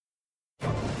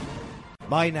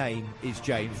My name is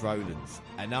James Rowlands,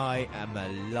 and I am a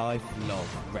lifelong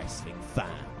wrestling fan.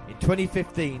 In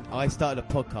 2015, I started a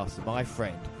podcast with my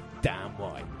friend, Dan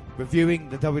White, reviewing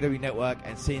the WWE Network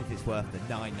and seeing if it's worth the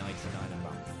 $9.99 a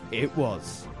month. It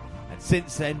was. And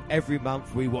since then, every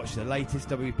month we watch the latest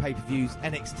WWE pay-per-views,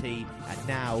 NXT, and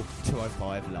now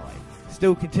 205 Live.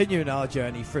 Still continuing our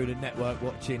journey through the network,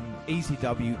 watching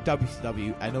ECW,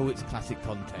 WCW, and all its classic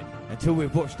content. Until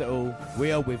we've watched it all,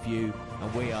 we are with you,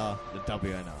 and we are the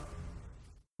WNR.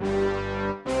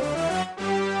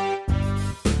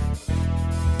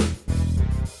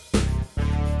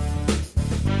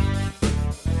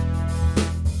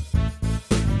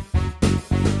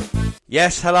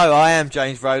 Yes, hello, I am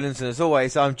James Rowlands, and as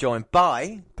always, I'm joined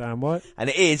by... Dan White. And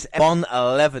it is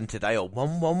 111 today, or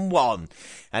 111.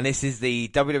 And this is the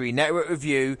WWE Network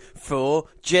review for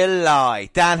July.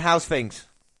 Dan, how's things?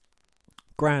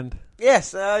 Grand.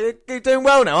 Yes, you're doing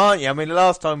well now, aren't you? I mean, the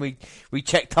last time we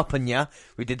checked up on you,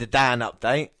 we did the Dan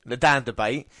update, the Dan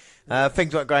debate.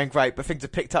 Things weren't going great, but things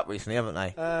have picked up recently, haven't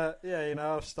they? Yeah, you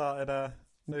know, I've started a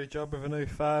new job with a new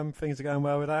firm. Things are going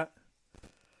well with that.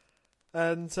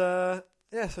 And,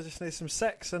 yes, I just need some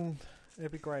sex and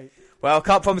it'll be great. Well, I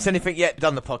can't promise anything yet.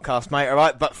 Done the podcast, mate,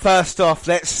 alright? But first off,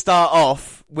 let's start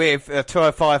off with a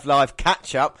 205 Live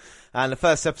catch-up. And the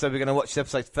first episode we're going to watch is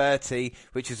episode 30,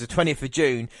 which is the 20th of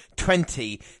June,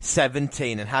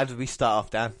 2017. And how did we start off,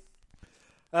 Dan?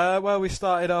 Well, we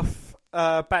started off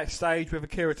backstage with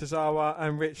Akira Tozawa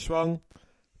and Rich Swann.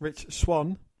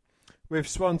 With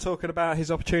Swann talking about his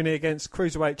opportunity against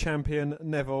Cruiserweight champion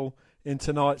Neville in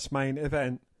tonight's main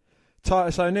event.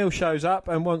 Titus O'Neil shows up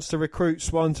and wants to recruit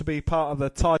Swann to be part of the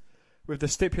Titus, with the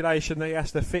stipulation that he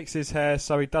has to fix his hair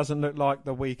so he doesn't look like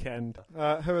The Weeknd.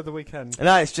 Who are The Weeknd?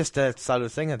 No, it's just a solo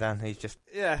singer, Dan. He's just...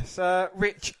 Yes,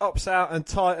 Rich opts out and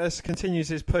Titus continues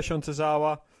his push on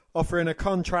Tozawa, offering a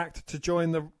contract to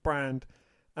join the brand,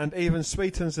 and even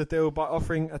sweetens the deal by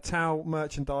offering a towel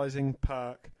merchandising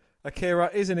perk. Akira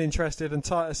isn't interested, and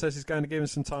Titus says he's going to give him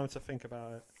some time to think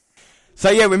about it. So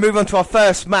yeah, we move on to our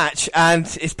first match, and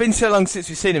it's been so long since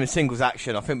we've seen him in singles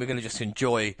action. I think we're going to just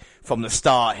enjoy from the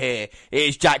start here. It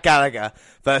is Jack Gallagher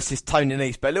versus Tony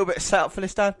Nese, but a little bit of setup for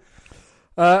this, Dan.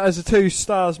 As the two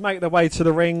stars make their way to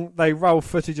the ring, they roll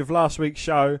footage of last week's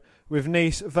show, with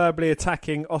Nese verbally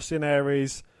attacking Austin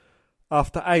Aries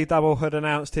after A-Double had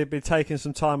announced he'd be taking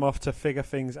some time off to figure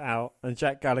things out, and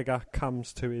Jack Gallagher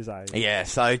comes to his aid. Yeah,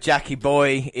 so Jackie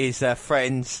Boy is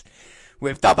friends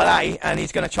with Double A, and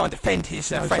he's going to try and defend his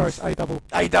friends. Sorry, A-Double.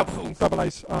 A-Double. Double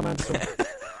A's Arm Anderson.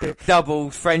 Double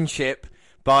friendship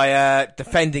by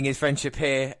defending his friendship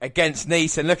here against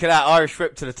Nese. And look at that Irish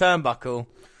whip to the turnbuckle.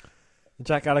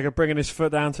 Jack Gallagher bringing his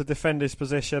foot down to defend his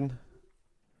position.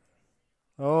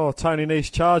 Oh, Tony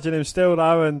Nese charging him still,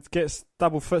 though, and gets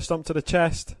double foot stomp to the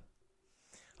chest.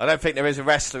 I don't think there is a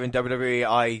wrestler in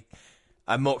WWE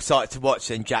I'm more excited to watch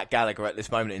than Jack Gallagher at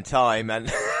this moment in time.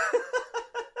 And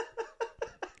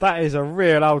that is a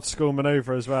real old school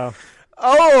manoeuvre as well.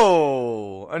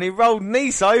 Oh, and he rolled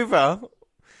Nese over.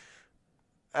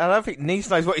 I don't think Nese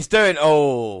knows what he's doing.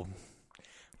 Oh,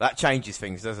 that changes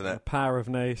things, doesn't it? The power of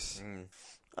Nese.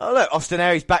 Oh, look, Austin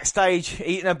Aries backstage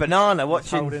eating a banana,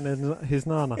 watching... He's holding his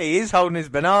nana. He is holding his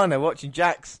banana, watching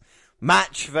Jack's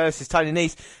match versus Tony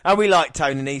Nese. And we like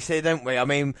Tony Nese here, don't we? I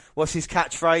mean, what's his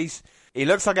catchphrase? He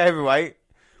looks like a heavyweight,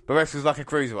 but wrestles like a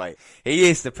cruiserweight. He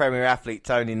is the premier athlete,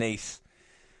 Tony Nese.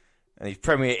 And he's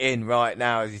premier in right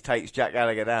now as he takes Jack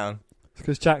Gallagher down. It's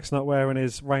because Jack's not wearing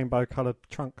his rainbow-coloured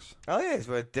trunks. Oh, yeah, he's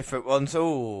wearing different ones.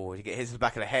 Oh, you get hit in the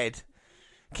back of the head.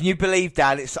 Can you believe,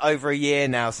 Dad, it's over a year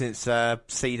now since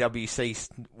CWC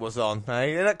was on?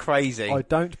 Hey, isn't that crazy? I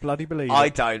don't bloody believe it. I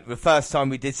don't. The first time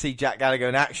we did see Jack Gallagher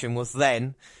in action was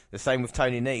then. The same with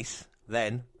Tony Nese,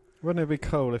 then. Wouldn't it be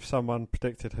cool if someone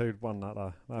predicted who'd won that,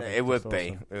 though? It would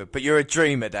be. Awesome. But you're a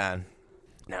dreamer, Dan.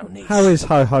 No, Nese. How is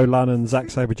Ho-Ho Lun and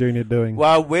Zack Sabre Jr. doing?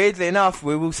 Well, weirdly enough,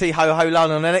 we will see Ho-Ho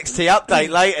Lun on NXT Update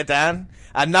later, Dan.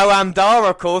 And no Amdara,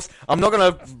 of course. I'm not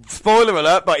going to spoiler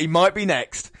alert, but he might be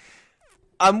next.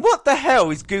 And what the hell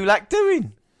is Gulak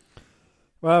doing?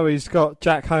 Well, he's got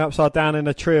Jack hung upside down in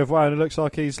a tree of woe, and it looks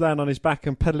like he's laying on his back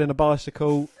and pedalling a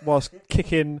bicycle whilst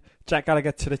kicking Jack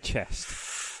Gallagher to the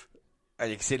chest.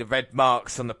 And you can see the red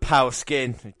marks on the pale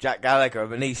skin of Jack Gallagher.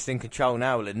 But Nese in control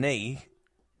now with a knee.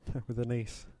 With the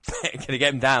Nese. Can he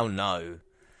get him down? No.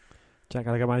 Jack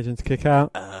Gallagher managing to kick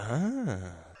out.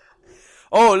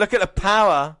 Oh, look at the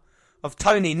power of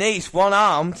Tony Nese,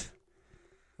 one-armed.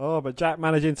 Oh, but Jack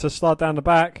managing to slide down the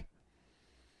back.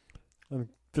 And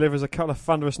delivers a couple of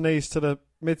thunderous knees to the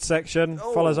midsection.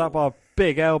 Oh. Follows up by a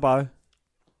big elbow.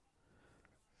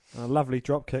 A lovely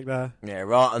drop kick there. Yeah,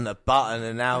 right on the button.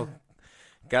 And now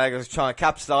Gallagher's trying to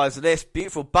capitalise on this.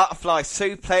 Beautiful butterfly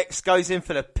suplex. Goes in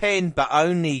for the pin, but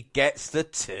only gets the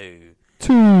 2.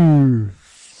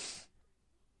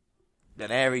 Then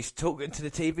Aries talking to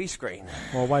the TV screen.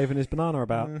 While waving his banana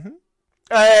about. Mm-hmm.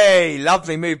 Hey,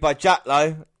 lovely move by Jack,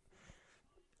 though.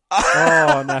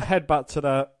 And a headbutt to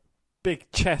the big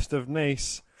chest of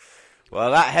Nice.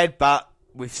 Well, that headbutt,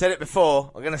 we've said it before,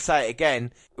 I'm going to say it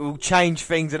again, it will change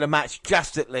things in the match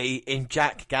drastically in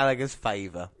Jack Gallagher's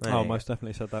favour. Oh, most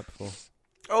definitely said that before.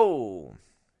 Oh.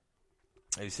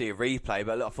 You see a replay,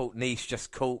 but I thought Nice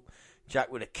just caught Jack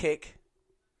with a kick.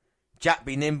 Jack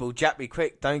be nimble, Jack be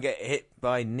quick, don't get hit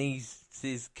by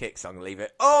Nice's kicks. I'm going to leave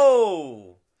it.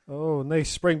 Oh! Oh,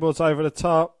 Nice springboards over the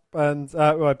top, and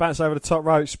bounces over the top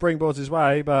rope, springboards his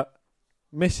way, but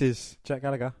misses Jack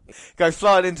Gallagher. Goes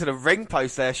flying into the ring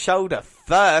post there, shoulder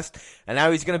first, and now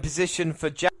he's going to position for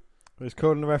Jack. He's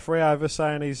calling the referee over,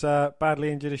 saying he's badly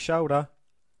injured his shoulder.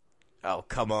 Oh,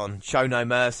 come on. Show no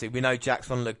mercy. We know Jack's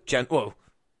one look well,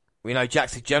 we know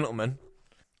Jack's a gentleman.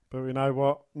 But we know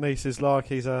what Nice is like.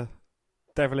 He's a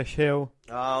devilish heel.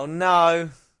 Oh, no.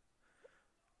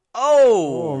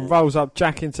 Oh! And rolls up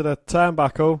Jack into the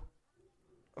turnbuckle.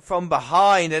 From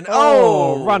behind, and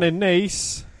running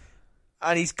Nice.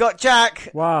 And he's got Jack.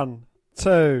 1,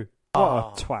 2. What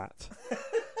a twat.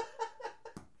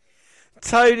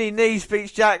 Tony Nice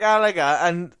beats Jack Gallagher,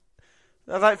 and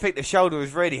I don't think the shoulder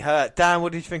was really hurt. Dan,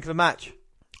 what did you think of the match?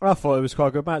 I thought it was quite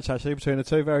a good match, actually, between the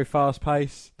two. Very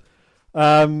fast-paced.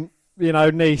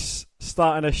 Nice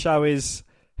starting to show his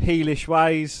heelish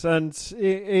ways, and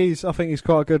I think he's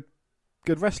quite a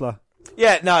good wrestler.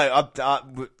 Yeah, no,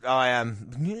 I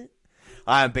am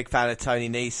a big fan of Tony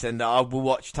Nice, and I will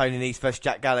watch Tony Nice versus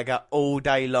Jack Gallagher all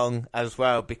day long as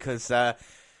well, because I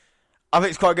think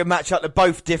it's quite a good matchup. They're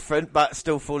both different, but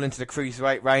still fall into the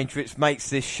cruiserweight range, which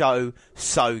makes this show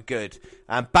so good.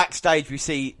 And backstage, we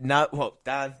see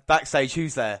Dan. Backstage,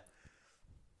 who's there?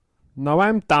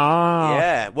 Noam Dar.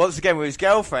 Yeah, once again with his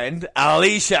girlfriend,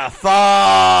 Alicia Fox.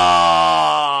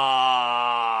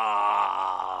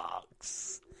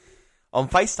 On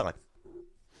FaceTime.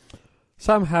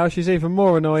 Somehow she's even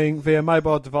more annoying via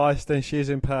mobile device than she is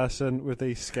in person with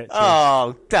these sketches.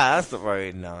 Oh, that's not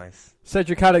very nice.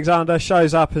 Cedric Alexander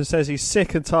shows up and says he's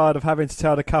sick and tired of having to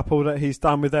tell the couple that he's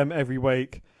done with them every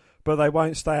week, but they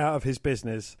won't stay out of his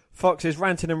business. Fox is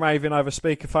ranting and raving over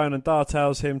speakerphone, and Dar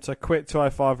tells him to quit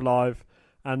 205 Live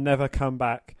and never come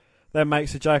back. Then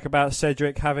makes a joke about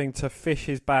Cedric having to fish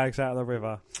his bags out of the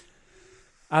river.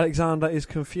 Alexander is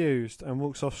confused and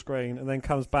walks off screen, and then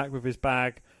comes back with his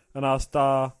bag and asks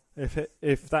Dar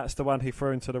if that's the one he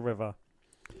threw into the river.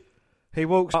 He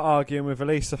walks out arguing with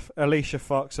Alicia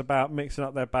Fox about mixing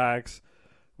up their bags,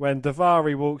 when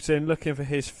Daivari walks in looking for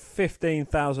his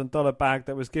 $15,000 bag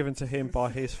that was given to him by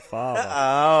his father.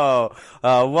 Oh,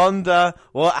 I wonder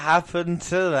what happened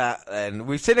to that then.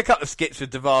 We've seen a couple of skits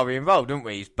with Daivari involved, haven't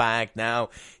we? He's bagged now.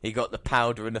 He got the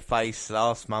powder in the face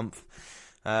last month.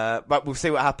 But we'll see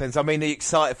what happens. I mean, are you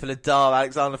excited for the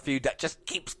Dar-Alexander feud that just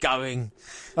keeps going?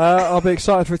 I'll be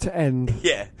excited for it to end.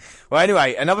 Yeah. Well,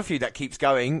 anyway, another feud that keeps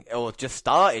going, or just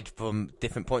started from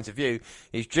different points of view,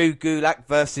 is Drew Gulak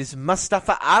versus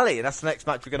Mustafa Ali. And that's the next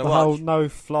match we're going to watch. The whole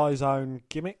no-fly zone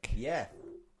gimmick? Yeah.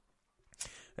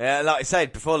 Yeah, like I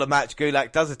said, before the match,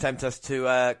 Gulak does attempt us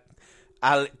to...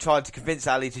 tried to convince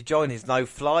Ali to join his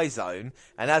no-fly zone,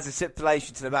 and has a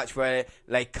stipulation to the match where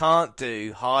they can't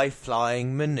do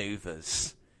high-flying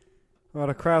manoeuvres. Well,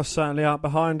 the crowd certainly aren't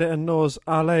behind it and gnaws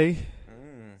Ali.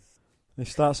 He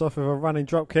starts off with a running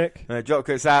dropkick.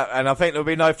 Dropkick's out, and I think there'll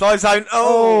be no fly zone.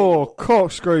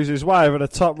 Corkscrews his way over the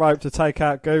top rope to take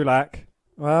out Gulak.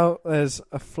 Well, there's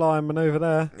a flying manoeuvre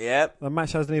there. Yep. The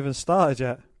match hasn't even started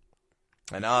yet.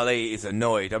 And Ali is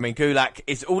annoyed. I mean, Gulak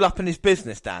is all up in his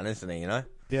business, Dan, isn't he, you know?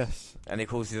 Yes. And of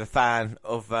course he's a fan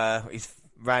of his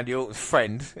Randy Orton's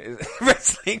friend, his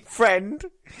wrestling friend.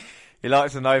 He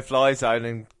likes the no-fly zone,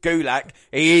 and Gulak,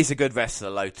 he is a good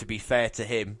wrestler, though, to be fair to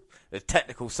him. The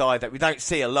technical side that we don't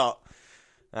see a lot.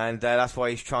 And that's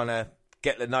why he's trying to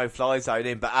get the no-fly zone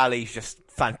in, but Ali's just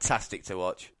fantastic to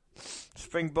watch.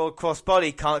 Springboard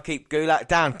crossbody, can't keep Gulak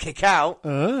down. Kick out.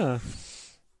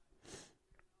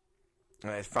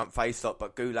 It's front face up,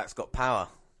 but Gulak's got power.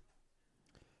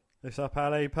 Lifts up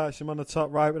Ali, perches him on the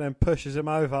top rope, and then pushes him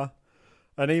over.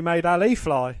 And he made Ali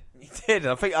fly. He did,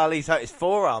 and I think Ali's hurt his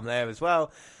forearm there as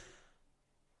well.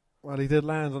 Well, he did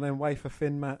land on them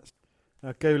wafer-thin mats.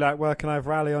 Now Gulak working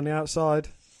over Ali on the outside.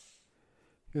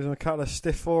 Gives him a couple of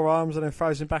stiff forearms and then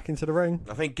throws him back into the ring.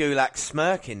 I think Gulak's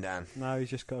smirking, Dan. No, he's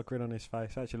just got a grin on his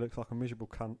face. Actually looks like a miserable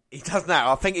cunt. He does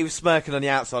now. I think he was smirking on the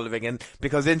outside of the ring, and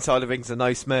because inside the ring's a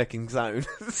no smirking zone.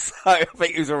 So I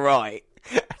think he was alright.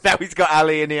 Now he's got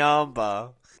Ali in the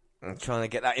armbar. I'm trying to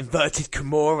get that inverted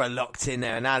Kimura locked in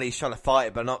there, and Ali's trying to fight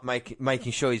it, but not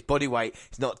making sure his body weight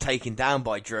is not taken down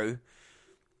by Drew.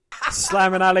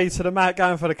 Slamming Ali to the mat,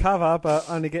 going for the cover, but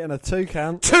only getting a 2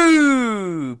 count.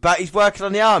 2! But he's working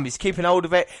on the arm, he's keeping hold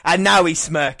of it, and now he's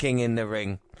smirking in the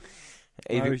ring.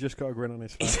 He's just got a grin on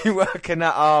his face. He's working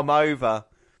that arm over.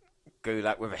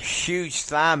 Gulak with a huge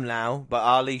slam now, but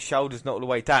Ali's shoulders not all the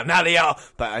way down. Now they are,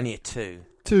 but only a 2.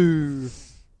 2.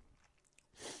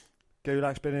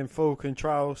 Gulak's been in full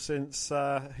control since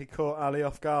he caught Ali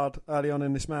off guard early on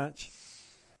in this match.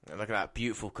 Look at that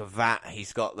beautiful cravat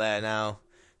he's got there now.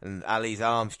 And Ali's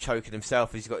arm's choking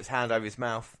himself. He's got his hand over his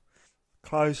mouth.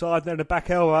 Close side, then a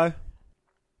back elbow.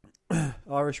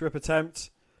 Irish whip attempt.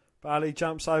 But Ali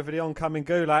jumps over the oncoming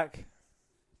Gulak.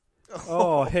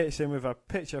 Oh, hits him with a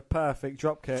picture-perfect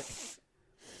dropkick.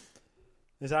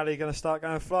 Is Ali going to start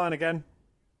going flying again?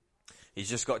 He's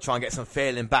just got to try and get some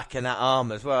feeling back in that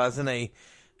arm as well, hasn't he?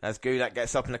 As Gulak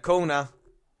gets up in the corner.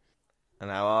 And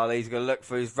now Ali's going to look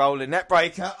for his rolling net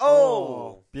breaker.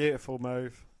 Oh! Beautiful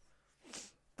move.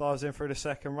 Dives in through the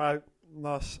second rope.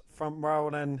 Nice front roll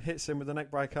and then hits him with the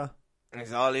neck breaker.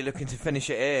 Is Ali looking to finish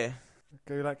it here?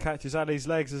 Gulak catches Ali's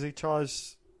legs as he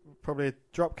tries probably a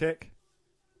drop kick.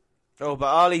 Oh, but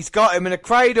Ali's got him in a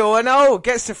cradle and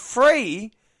gets a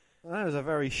 3. That was a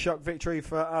very shock victory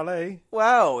for Ali.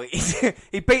 Well,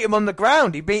 he beat him on the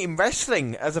ground. He beat him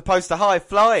wrestling as opposed to high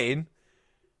flying.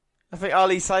 I think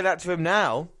Ali's say that to him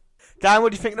now. Dan,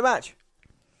 what do you think of the match?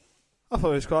 I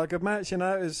thought it was quite a good match, it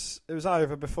was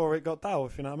over before it got dull,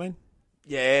 if you know what I mean.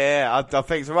 Yeah, I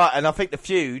think it's right. And I think the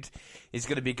feud is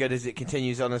going to be good as it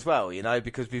continues on as well,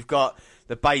 because we've got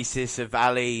the basis of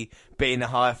Ali being a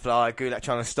high flyer, Gulak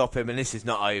trying to stop him, and this is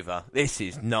not over. This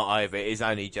is not over. It is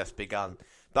only just begun.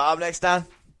 But up next, Dan.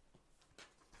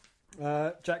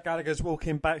 Jack Gallagher's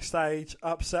walking backstage,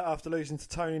 upset after losing to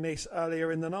Tony Nese earlier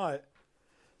in the night.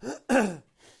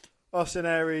 Austin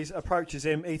Aries approaches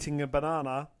him eating a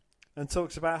banana and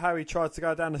talks about how he tried to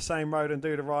go down the same road and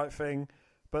do the right thing,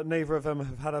 but neither of them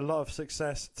have had a lot of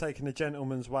success taking the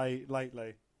gentleman's way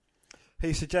lately.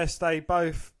 He suggests they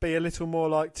both be a little more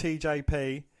like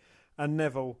TJP and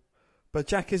Neville, but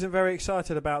Jack isn't very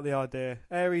excited about the idea.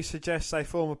 Aries suggests they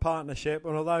form a partnership,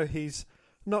 and although he's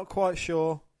not quite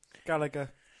sure,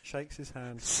 Gallagher shakes his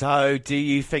hand. So, do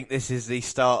you think this is the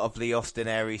start of the Austin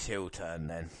Aries heel turn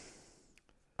then?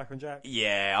 Back on Jack?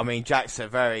 Yeah, I mean, Jack's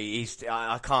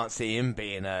I can't see him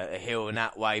being a heel in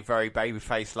that way. Very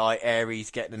babyface like.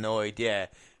 Aries getting annoyed, yeah.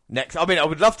 I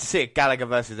would love to see a Gallagher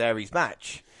versus Aries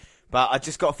match, but I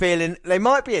just got a feeling they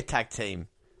might be a tag team,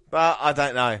 but I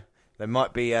don't know. There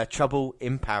might be trouble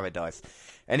in paradise.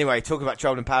 Anyway, talking about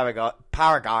trouble in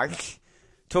paradise.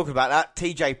 Talking about that,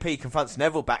 TJP confronts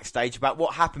Neville backstage about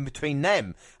what happened between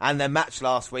them and their match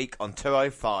last week on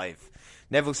 205.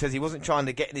 Neville says he wasn't trying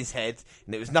to get in his head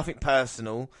and it was nothing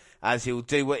personal, as he'll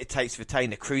do what it takes to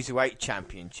retain the Cruiserweight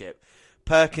Championship.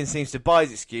 Perkins seems to buy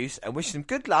his excuse and wishes him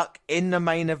good luck in the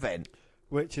main event.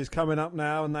 Which is coming up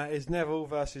now, and that is Neville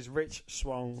versus Rich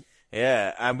Swann.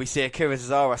 Yeah, and we see Akira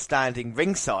Tozawa standing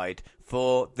ringside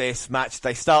for this match.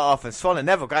 They start off and Swann and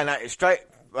Neville going at it straight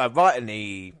right in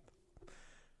the...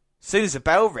 As soon as the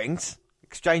bell rings,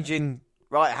 exchanging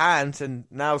right hands, and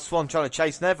now Swann trying to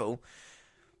chase Neville.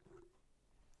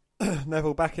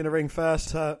 Neville back in the ring first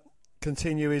to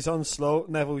continue his onslaught.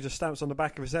 Neville just stamps on the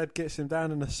back of his head, gets him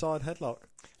down in a side headlock.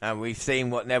 And we've seen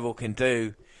what Neville can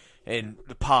do in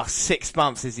the past 6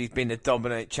 months as he's been the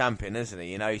dominant champion, isn't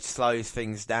he? He slows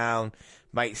things down,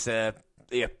 makes the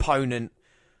opponent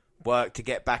work to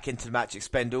get back into the match,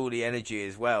 expend all the energy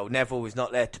as well. Neville is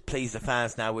not there to please the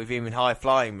fans now with him in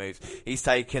high-flying moves. He's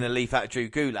taking a leaf out of Drew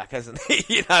Gulak, hasn't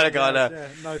he?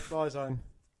 No fly zone.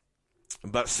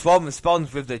 But Swann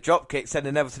responds with the dropkick,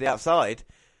 sending Neville to the outside.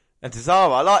 And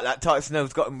Tozawa, I like that. Titus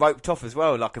Neville's got him roped off as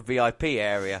well, like a VIP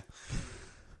area.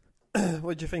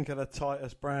 What do you think of the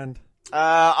Titus brand?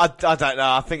 I don't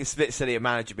know. I think it's a bit silly a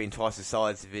manager being twice the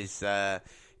size of his do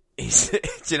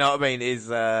you know what I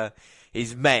mean?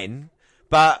 His men.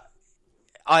 But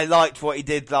I liked what he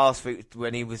did last week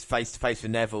when he was face to face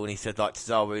with Neville and he said, like,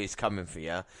 Tozawa is coming for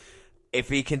you. If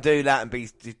he can do that and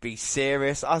be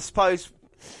serious, I suppose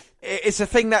it's a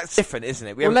thing that's different, isn't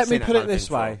it? Let me put it this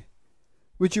way.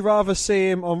 Would you rather see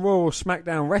him on Raw or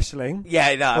SmackDown wrestling?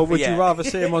 Yeah, no. Or would you rather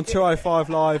see him on 205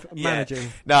 Live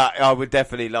managing? No, I would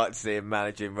definitely like to see him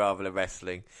managing rather than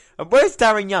wrestling. And where's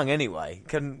Darren Young anyway?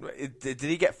 Did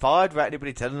he get fired without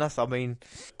anybody telling us? I mean,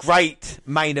 great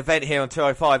main event here on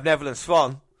 205. Neville and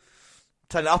Swann.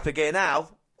 Turn it up again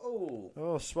now.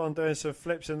 Oh, Swann doing some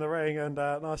flips in the ring and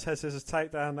nice head scissors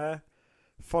takedown there.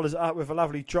 Follows it up with a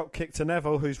lovely drop kick to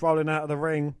Neville, who's rolling out of the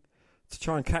ring to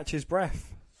try and catch his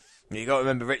breath. You got to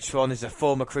remember, Rich Swann is a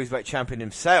former Cruiserweight champion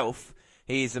himself.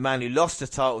 He is the man who lost the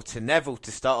title to Neville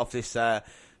to start off this the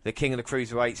King of the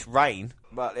Cruiserweights reign.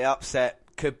 But the upset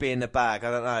could be in the bag,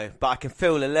 I don't know. But I can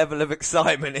feel the level of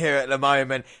excitement here at the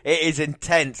moment. It is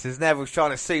intense as Neville's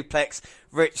trying to suplex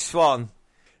Rich Swann.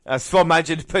 Swann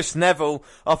managing to push Neville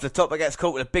off the top, but gets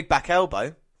caught with a big back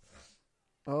elbow.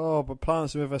 Oh, but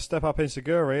plants him with a step-up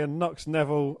enziguri and knocks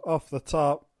Neville off the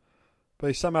top. But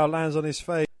he somehow lands on his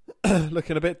feet,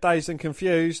 looking a bit dazed and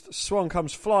confused. Swann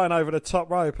comes flying over the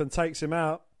top rope and takes him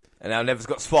out. And now Neville's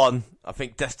got Swann. I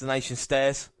think destination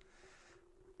stairs.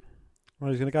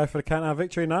 Well, he's going to go for the count-out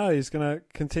victory now. He's going to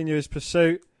continue his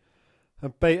pursuit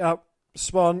and beat up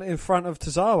Swann in front of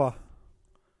Tozawa.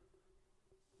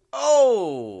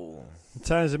 Oh! He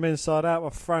turns him inside out by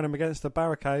throwing him against the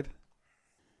barricade.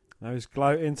 Now he's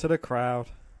gloating to the crowd.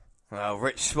 Well,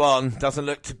 Rich Swann doesn't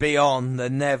look to be on the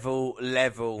Neville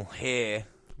level here.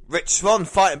 Rich Swann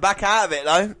fighting back out of it,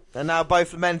 though. And now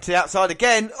both men to the outside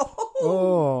again.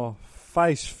 Oh,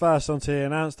 face first onto the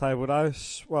announce table, though.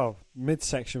 Well,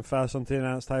 midsection first onto the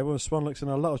announce table. And Swann looks in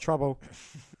a lot of trouble.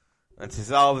 And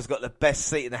Tozawa's got the best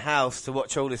seat in the house to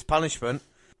watch all this punishment.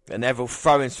 And Neville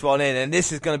throwing Swann in. And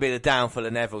this is going to be the downfall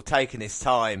of Neville, taking his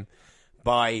time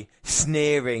by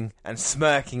sneering and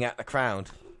smirking at the crowd.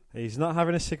 He's not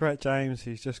having a cigarette, James.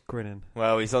 He's just grinning.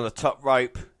 Well, he's on the top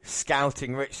rope,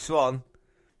 scouting Rich Swann.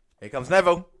 Here comes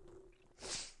Neville.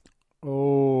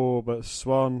 Oh, but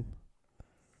Swann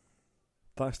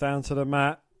ducks down to the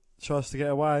mat, tries to get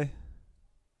away.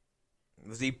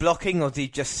 Was he blocking or was he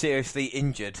just seriously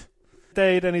injured?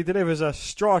 Indeed, and he delivers a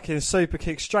striking super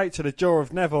kick straight to the jaw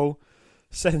of Neville.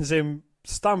 Sends him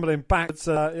stumbling backwards.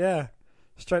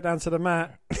 Straight down to the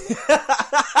mat.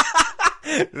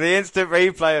 The instant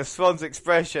replay of Swann's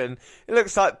expression. It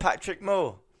looks like Patrick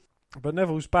Moore. But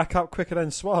Neville's back up quicker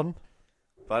than Swann.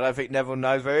 But I don't think Neville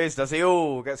knows where he is, does he?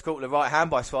 Oh, gets caught with the right hand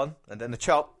by Swann. And then the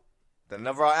chop. Then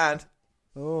another right hand.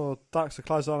 Oh, ducks a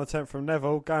clothesline attempt from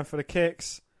Neville. Going for the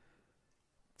kicks.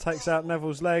 Takes out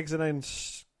Neville's legs and then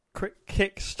quick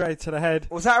kick straight to the head.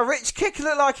 Was that a rich kick? It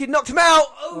looked like he knocked him out.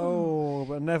 Oh,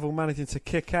 but Neville managing to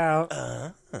kick out.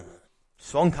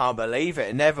 Swann can't believe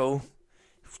it. Neville,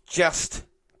 just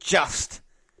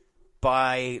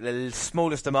by the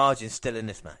smallest of margins, still in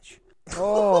this match.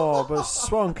 Oh, but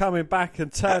Swann coming back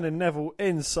and turning Neville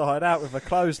inside out with a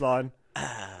clothesline.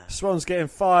 Swann's getting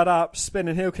fired up,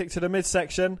 spinning heel kick to the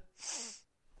midsection.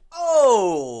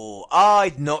 Oh,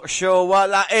 I'm not sure what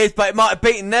that is, but it might have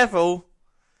beaten Neville.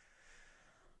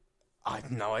 I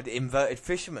don't know, inverted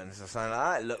fisherman's or something like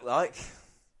that, it looked like.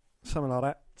 Something like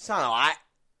that. Something like that.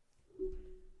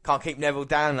 Can't keep Neville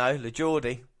down though, the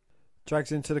Geordie.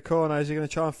 Drags him to the corner. Is he going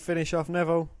to try and finish off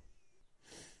Neville?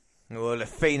 Well, the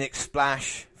Phoenix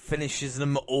Splash finishes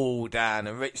them all down.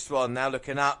 And Rich Swann now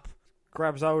looking up.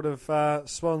 Grabs hold of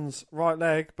Swann's right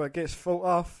leg, but gets fought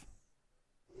off.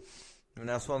 And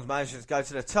now Swann's managed to go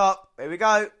to the top. Here we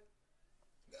go.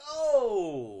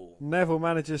 Oh! Neville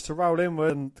manages to roll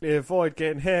inward and avoid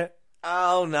getting hit.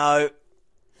 Oh, no.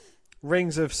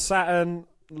 Rings of Saturn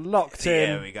locked in.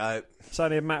 Here we go. It's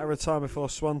only a matter of time before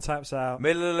Swann taps out.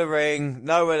 Middle of the ring.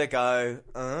 Nowhere to go.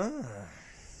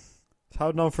 He's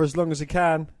holding on for as long as he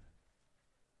can.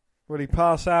 Will he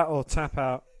pass out or tap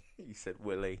out? He said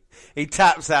Willie. He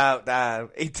taps out, Dan.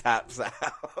 He taps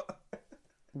out.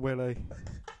 Willie.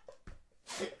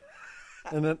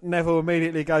 And then Neville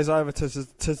immediately goes over to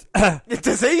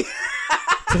Does he?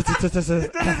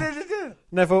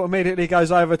 Neville immediately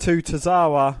goes over to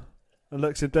Tozawa and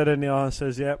looks him dead in the eye and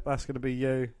says, "Yep, that's going to be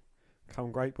you.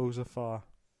 Come Great Balls of Fire."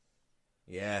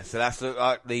 Yeah, so that's looked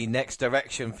like the next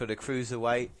direction for the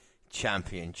Cruiserweight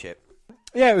Championship.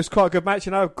 Yeah, it was quite a good match.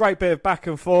 Great bit of back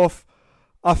and forth.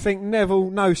 I think Neville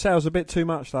no-sells a bit too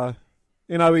much, though.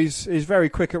 He's very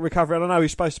quick at recovery. I know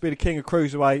he's supposed to be the king of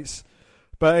cruiserweights,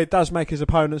 but it does make his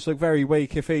opponents look very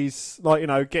weak if he's,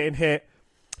 getting hit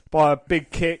by a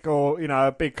big kick or,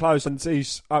 a big close and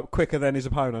he's up quicker than his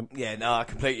opponent. Yeah, no, I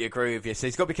completely agree with you. So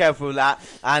he's got to be careful with that.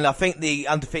 And I think the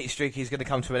undefeated streak is going to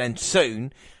come to an end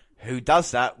soon. Who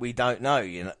does that, we don't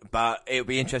know, But it'll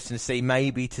be interesting to see.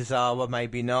 Maybe Tozawa,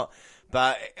 maybe not.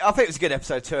 But I think it was a good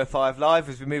episode 205 Live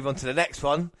as we move on to the next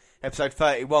one, episode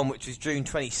 31, which was June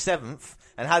 27th.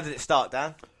 And how did it start,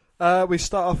 Dan? We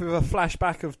start off with a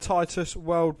flashback of Titus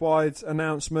Worldwide's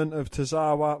announcement of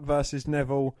Tozawa versus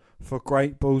Neville for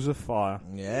Great Balls of Fire.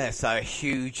 Yeah, so a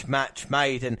huge match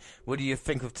made. And what do you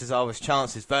think of Tozawa's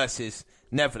chances versus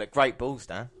Neville at Great Balls,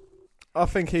 Dan? I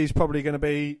think he's probably going to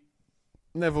be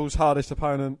Neville's hardest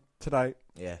opponent to date.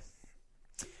 Yeah.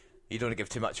 You don't want to give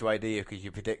too much away, do you, because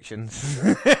your predictions?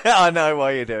 I know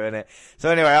why you're doing it. So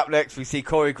anyway, up next we see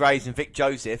Corey Graves and Vic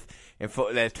Joseph,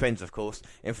 they're twins of course,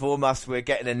 inform us we're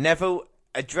getting a Neville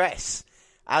address.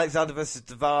 Alexander versus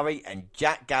Daivari and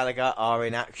Jack Gallagher are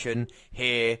in action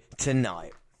here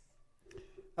tonight.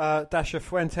 Dasha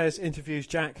Fuentes interviews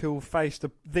Jack, who will face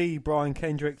the Brian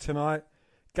Kendrick tonight.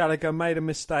 Gallagher made a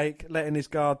mistake letting his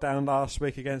guard down last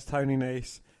week against Tony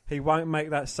Nese. He won't make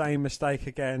that same mistake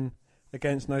again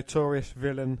against notorious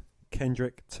villain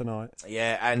Kendrick tonight.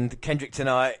 Yeah, and Kendrick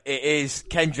tonight, it is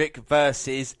Kendrick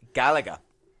versus Gallagher.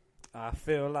 I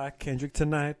feel like Kendrick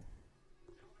tonight.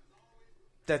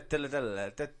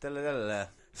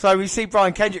 So we see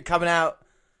Brian Kendrick coming out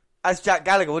as Jack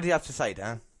Gallagher. What do you have to say,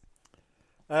 Dan?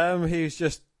 He was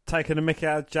just taking a mickey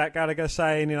out of Jack Gallagher,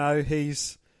 saying,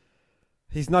 he's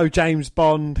no James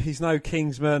Bond, he's no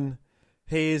Kingsman,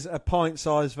 he is a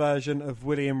pint-sized version of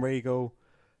William Regal.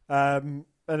 And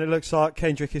it looks like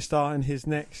Kendrick is starting his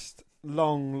next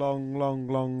long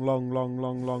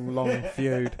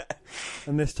feud.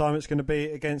 And this time it's going to be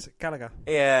against Gallagher.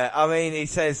 Yeah, I mean, he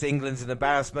says England's an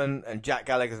embarrassment and Jack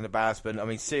Gallagher's an embarrassment. I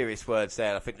mean, serious words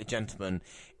there. I think the gentleman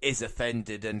is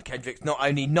offended, and Kendrick's not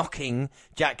only knocking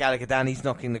Jack Gallagher down, he's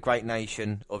knocking the great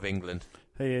nation of England.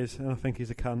 He is, and I think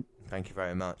he's a cunt. Thank you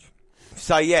very much.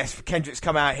 So, yes, Kendrick's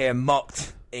come out here and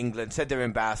mocked England, said they're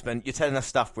embarrassment. You're telling us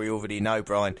stuff we already know,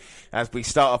 Brian, as we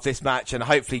start off this match, and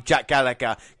hopefully Jack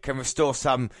Gallagher can restore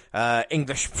some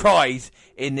English pride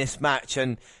in this match.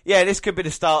 And, yeah, this could be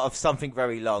the start of something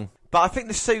very long. But I think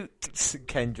the suit,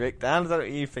 Kendrick, Dan, I don't know what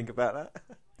you think about that.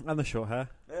 And the short hair.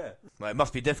 Yeah. Well, it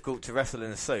must be difficult to wrestle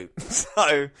in a suit.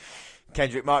 So,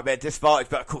 Kendrick might be at disadvantage,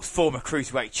 but of course, former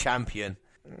Cruiserweight champion.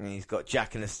 He's got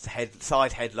Jack in a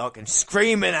side headlock and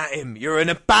screaming at him, "You're an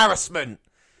embarrassment!"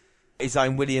 His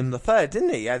own William III, didn't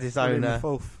he? He had his own...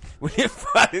 William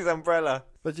had his umbrella.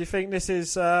 But do you think this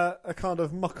is a kind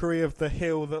of mockery of the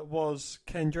heel that was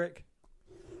Kendrick?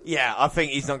 Yeah, I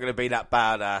think he's not going to be that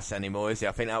badass anymore, is he?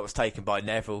 I think that was taken by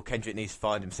Neville. Kendrick needs to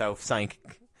find himself,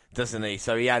 doesn't he?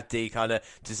 So he had the kind of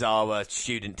Tozawa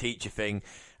student-teacher thing.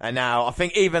 And now, I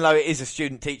think even though it is a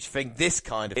student-teacher thing,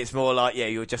 it's more like, yeah,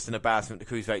 you're just an embarrassment to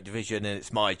the Cruiserweight division and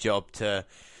it's my job to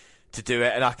do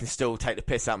it, and I can still take the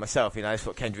piss out myself, that's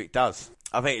what Kendrick does.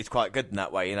 I think it's quite good in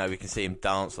that way, we can see him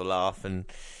dance or laugh, and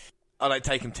I don't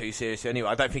take him too seriously anyway.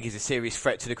 I don't think he's a serious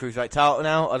threat to the Cruiserweight title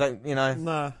now, I don't,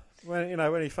 No,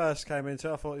 when he first came into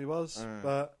it, I thought he was,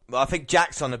 but... Well, I think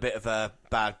Jack's on a bit of a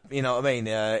bad, you know what I mean,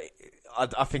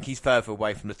 I think he's further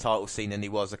away from the title scene than he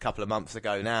was a couple of months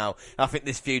ago now. I think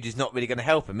this feud is not really going to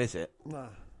help him, is it? No.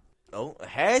 Oh,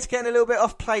 hair's getting a little bit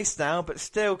off place now, but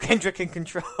still Kendrick in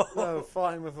control. No,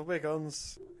 fighting with the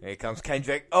wig-ons. Here comes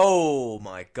Kendrick. Oh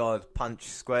my God, punch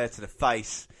square to the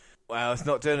face. Well, it's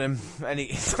not doing him any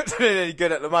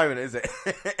good at the moment, is it?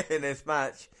 In this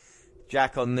match.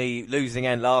 Jack on the losing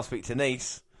end last week to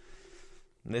Nese.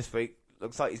 And this week,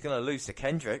 looks like he's going to lose to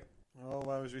Kendrick. Oh,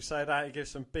 well, as we say that, he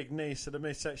gives some big knees to the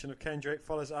midsection of Kendrick,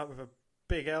 follows it up with a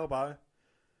big elbow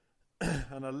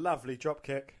and a lovely drop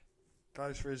kick.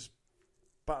 Goes for his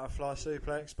butterfly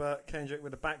suplex, but Kendrick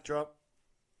with a backdrop.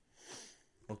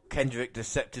 Well, Kendrick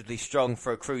deceptively strong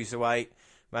for a cruiserweight.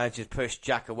 Manages to push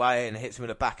Jack away and hits him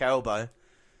with a back elbow.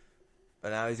 But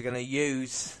now he's going to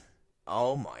use...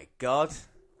 Oh, my God.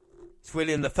 It's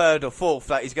William III or IV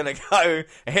that he's going to go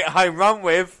and hit a home run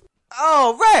with.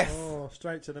 Oh, ref! Oh,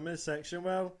 straight to the midsection.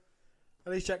 Well,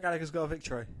 at least Jack Gallagher's got a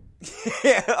victory.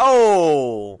 Yeah,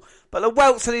 oh! But the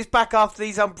welts on his back after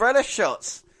these umbrella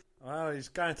shots. Well, he's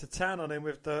going to town on him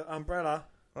with the umbrella.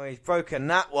 Well, he's broken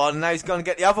that one. Now he's going to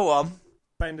get the other one.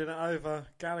 Bending it over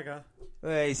Gallagher.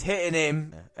 Well, he's hitting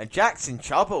him. And Jack's in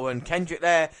trouble. And Kendrick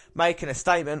there making a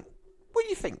statement. What do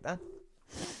you think, Dan?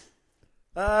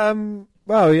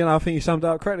 Well, I think you summed it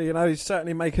up correctly. He's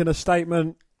certainly making a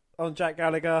statement on Jack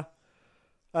Gallagher.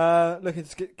 Looking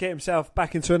to get himself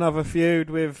back into another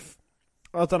feud with,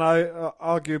 I don't know,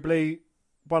 arguably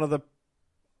one of the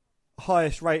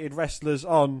highest rated wrestlers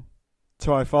on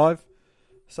 205.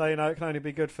 So, it can only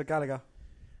be good for Gallagher.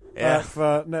 Yeah.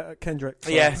 For Kendrick.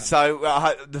 So. Yeah, so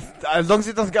as long as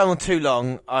it doesn't go on too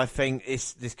long, I think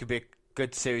this could be a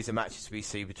good series of matches we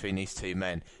see between these two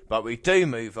men. But we do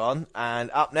move on, and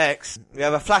up next, we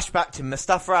have a flashback to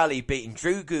Mustafa Ali beating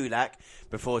Drew Gulak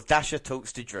before Dasha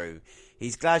talks to Drew.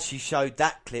 He's glad she showed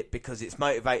that clip because it's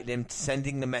motivated him to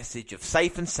sending the message of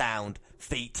safe and sound,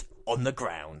 feet on the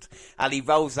ground. Ali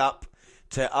rolls up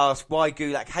to ask why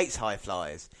Gulak hates high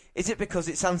flyers. Is it because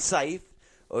it's unsafe,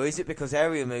 or is it because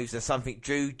aerial moves are something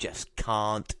Drew just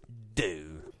can't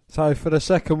do? So for the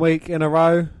second week in a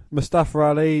row, Mustafa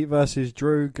Ali versus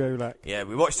Drew Gulak. Yeah,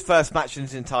 we watched the first match in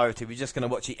its entirety. We're just going to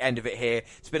watch the end of it here.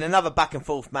 It's been another back and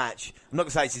forth match. I'm not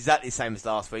going to say it's exactly the same as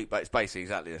last week, but it's basically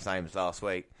exactly the same as last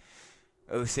week.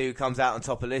 We'll see who comes out on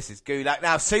top of this. Is Gulak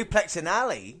now suplexing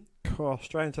Ali. Oh,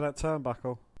 straight into that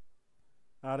turnbuckle.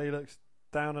 Ali looks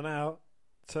down and out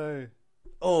too.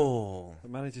 Oh. It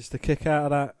manages to kick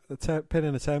out of that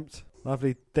pinning attempt.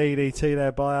 Lovely DDT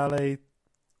there by Ali.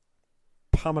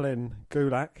 Pummeling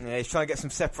Gulak. Yeah, he's trying to get some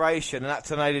separation, and that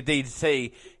tornado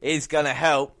DDT is going to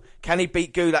help. Can he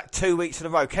beat Gulak 2 weeks in a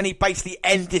row? Can he basically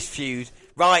end this feud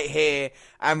right here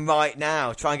and right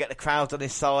now? Try and get the crowd on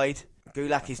his side.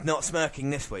 Gulak is not smirking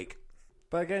this week.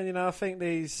 But again, I think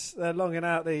they're longing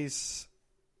out these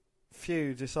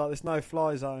feuds. It's like this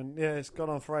no-fly zone. Yeah, it's gone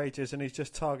on for ages, and he's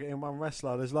just targeting one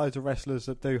wrestler. There's loads of wrestlers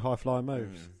that do high-flying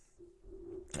moves.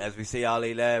 As we see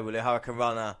Ali there with a Hurricane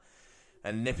Runner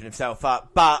and nipping himself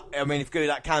up. But, I mean, if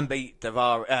Gulak can beat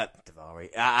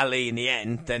Ali in the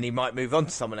end, then he might move on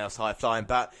to someone else high-flying.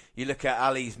 But you look at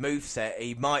Ali's moveset,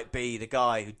 he might be the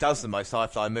guy who does the most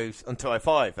high-flying moves on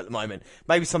 205 at the moment.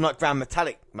 Maybe someone like Grand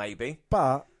Metallic, maybe.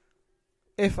 But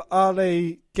if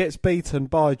Ali gets beaten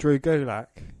by Drew Gulak,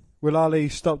 will Ali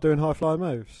stop doing high-flying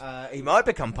moves? He might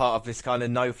become part of this kind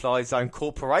of no-fly zone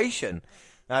corporation.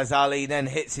 As Ali then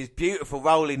hits his beautiful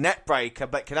rolling net breaker,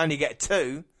 but can only get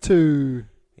two. You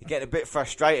get a bit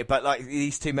frustrated, but like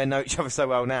these two men know each other so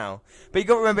well now. But you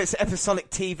got to remember, it's episodic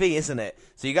TV, isn't it?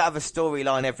 So you got to have a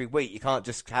storyline every week. You can't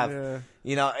just have,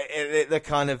 the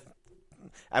kind of.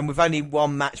 And with only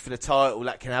one match for the title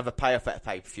that can have a payoff at a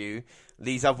pay-per-view,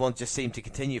 these other ones just seem to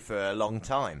continue for a long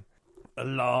time. A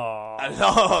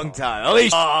long time. At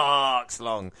least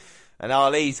long. And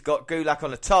Ali's got Gulak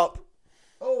on the top.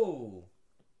 Oh.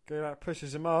 Gulak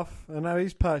pushes him off, and now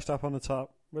he's perched up on the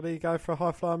top. Will he go for a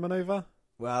high-flying manoeuvre?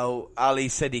 Well, Ali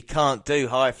said he can't do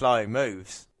high-flying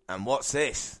moves. And what's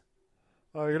this?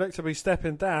 Oh, he looks to be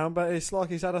stepping down, but it's like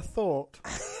he's had a thought.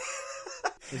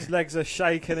 His legs are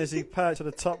shaking as he perched on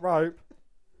the top rope.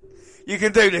 You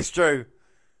can do this, Drew.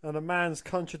 And the man's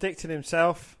contradicting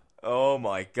himself. Oh,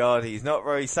 my God. He's not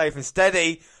very safe and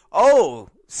steady. Oh,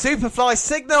 Superfly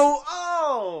signal.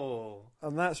 Oh.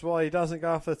 And that's why he doesn't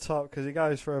go off the top, because he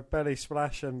goes for a belly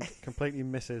splash and completely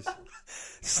misses.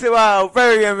 Well,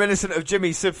 very reminiscent of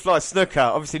Jimmy Superfly Snooker.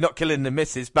 Obviously not killing the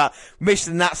misses, but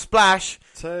missing that splash.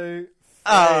 2,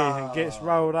 3, and gets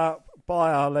rolled up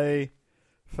by Ali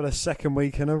for the second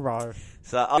week in a row.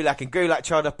 So Gulak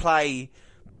tried to play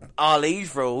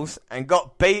Ali's rules and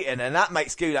got beaten, and that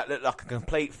makes Gulak look like a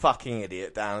complete fucking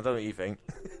idiot, Dan. Don't you think?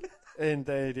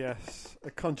 Indeed, yes.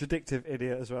 A contradictive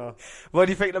idiot as well. What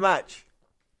do you think of the match?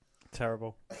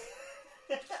 Terrible.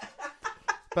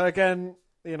 But again,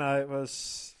 it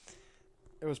was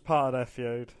part of their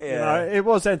feud. Yeah. It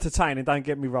was entertaining, don't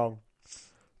get me wrong.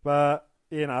 But,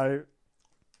 eh.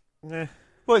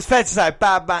 Well, it's fair to say a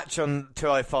bad match on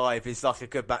 205 is like a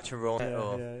good match on Raw.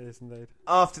 Yeah, it is indeed.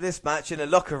 After this match in the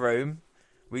locker room,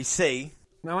 we see...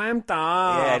 No, I'm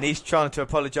done. Yeah, and he's trying to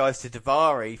apologise to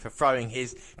Daivari for throwing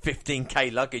his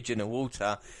 15k luggage in the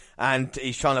water, and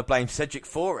he's trying to blame Cedric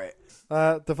for it.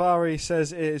 Daivari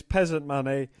says it is peasant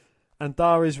money, and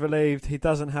Dari's relieved he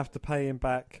doesn't have to pay him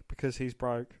back because he's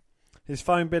broke. His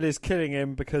phone bill is killing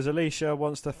him because Alicia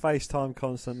wants to FaceTime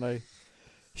constantly.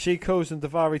 She calls and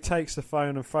Daivari takes the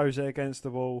phone and throws it against the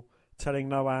wall, telling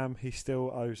Noam he still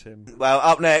owes him. Well,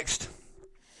 up next,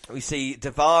 we see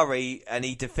Daivari, and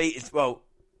he defeated... Well,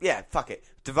 yeah, fuck it.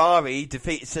 Daivari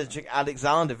defeated Cedric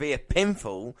Alexander via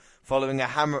pinfall following a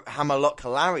hammerlock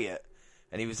lariat.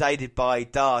 And he was aided by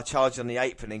Dar charging on the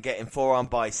apron and getting forearmed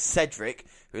by Cedric,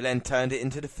 who then turned it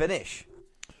into the finish.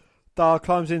 Dar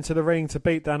climbs into the ring to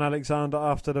beat down Alexander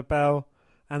after the bell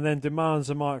and then demands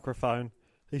a microphone.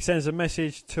 He sends a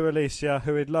message to Alicia,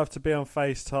 who he'd love to be on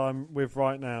FaceTime with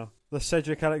right now. The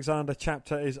Cedric Alexander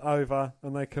chapter is over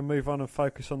and they can move on and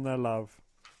focus on their love.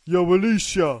 Yo,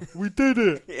 Alicia, we did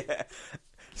it! Yeah.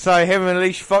 So him and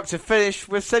Alicia Fox have finished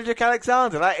with Cedric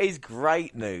Alexander. That is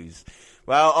great news.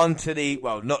 Well, on to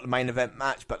not the main event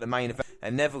match, but the main event.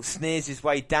 And Neville sneers his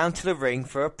way down to the ring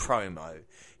for a promo.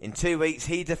 In 2 weeks,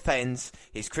 he defends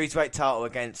his Cruiserweight title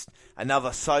against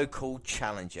another so-called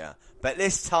challenger. But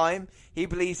this time, he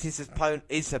believes his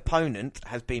opponent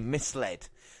has been misled.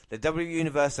 The WWE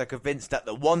Universe are convinced that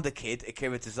the Wonder Kid,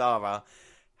 Akira Tozawa,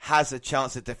 has a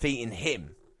chance of defeating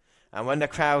him. And when the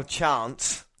crowd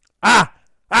chants, "Ah!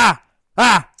 Ah!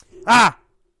 Ah! Ah!"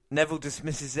 Neville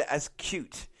dismisses it as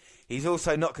cute. He's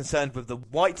also not concerned with the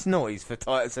white noise for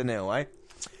Titus O'Neil, eh?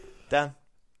 Dan?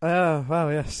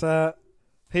 Well, yes.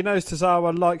 He knows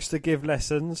Tozawa likes to give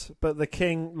lessons, but the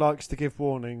king likes to give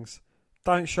warnings.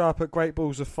 don't show up at Great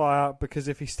Balls of Fire, because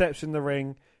if he steps in the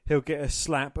ring, he'll get a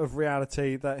slap of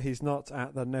reality that he's not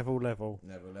at the Neville level.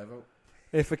 Neville level.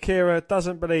 If Akira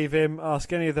doesn't believe him,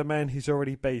 ask any of the men he's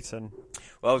already beaten.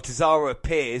 Well, Tozawa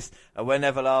appears, and when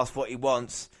Neville asks what he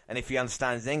wants, and if he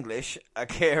understands English,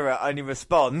 Akira only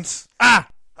responds, "Ah!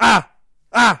 Ah!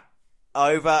 Ah!"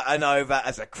 over and over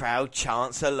as a crowd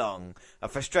chants along. A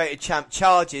frustrated champ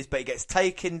charges, but he gets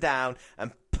taken down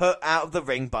and put out of the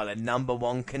ring by the number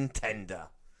one contender.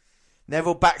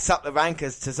 Neville backs up the rank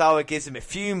as Tozawa gives him a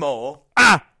few more.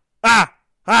 "Ah! Ah!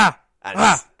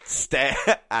 Ah!"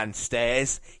 and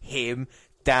stares him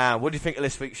down. What do you think of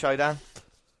this week's showdown?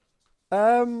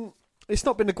 It's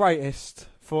not been the greatest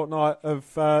fortnight of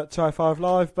 205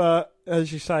 Live, but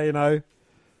as you say,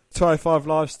 205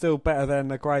 Live's still better than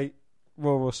the great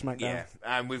Raw or SmackDown. Yeah,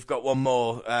 and we've got one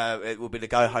more. It will be the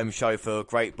go-home show for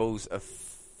Great Balls of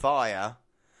Fire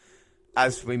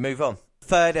as we move on.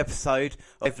 Third episode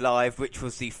of Live, which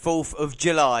was the 4th of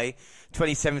July,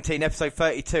 2017, episode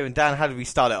 32. And Dan, how did we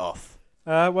start it off?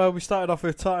 Well, we started off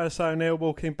with Titus O'Neil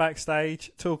walking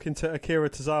backstage, talking to Akira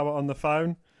Tozawa on the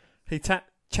phone. He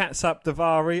chats up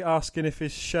Davari, asking if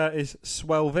his shirt is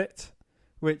Swelvet,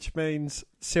 which means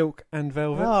silk and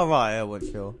velvet. Oh, right, I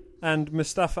wasn't sure. And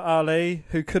Mustafa Ali,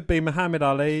 who could be Muhammad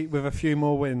Ali with a few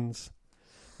more wins.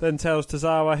 Then tells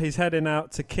Tozawa he's heading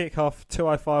out to kick off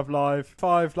 205 Live.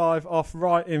 5 Live off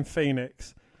right in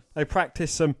Phoenix. They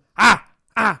practice some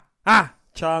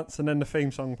chants, and then the theme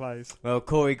song plays. Well,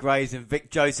 Corey Graves and Vic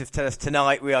Joseph tell us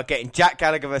tonight we are getting Jack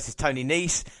Gallagher versus Tony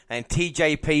Nese and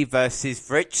TJP versus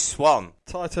Rich Swann.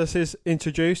 Titus is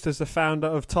introduced as the founder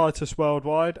of Titus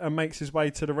Worldwide and makes his way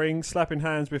to the ring, slapping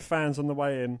hands with fans on the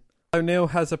way in. O'Neil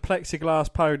has a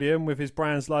plexiglass podium with his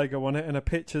brand's logo on it and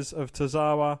pictures of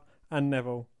Tozawa and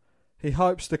Neville. He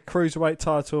hopes the Cruiserweight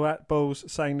title at Balls,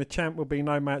 saying the champ will be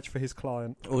no match for his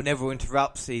client. Well, Neville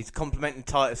interrupts. He's complimenting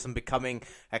Titus on becoming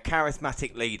a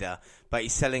charismatic leader, but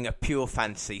he's selling a pure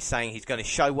fantasy, saying he's going to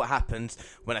show what happens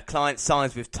when a client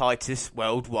signs with Titus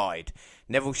Worldwide.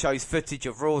 Neville shows footage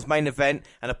of Raw's main event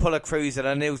and Apollo Crews and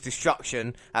O'Neil's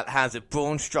destruction at the hands of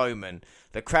Braun Strowman.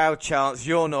 The crowd chants,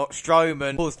 "You're not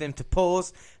Strowman," causing him to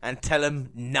pause and tell him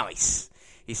nice.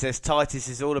 He says Titus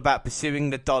is all about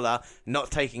pursuing the dollar,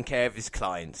 not taking care of his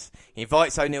clients. He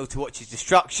invites O'Neil to watch his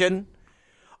destruction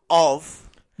of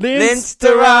Lince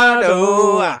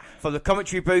Dorado from the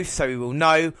commentary booth, so we will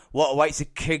know what awaits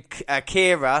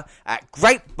Akira at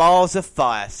Great Balls of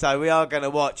Fire. So we are going to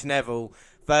watch Neville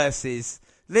versus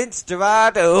Lince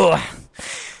Dorado.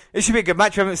 It should be a good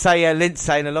match. We haven't say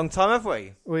Lince in a long time, have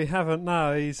we? We haven't,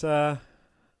 no. He's quite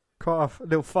a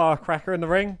little firecracker in the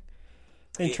ring.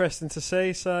 Interesting to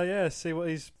see. So, yeah, see what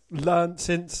he's learnt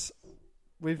since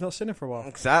we've not seen him for a while.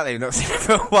 Exactly, we've not seen him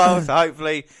for a while. So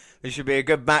hopefully this should be a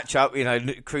good matchup.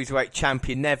 Cruiserweight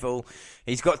champion Neville.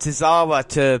 He's got Tozawa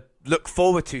to look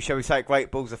forward to, shall we say,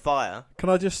 Great Balls of Fire. Can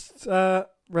I just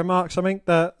remark something?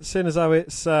 That seeing as though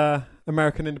it's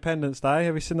American Independence Day,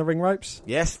 have you seen the ring ropes?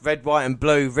 Yes, red, white and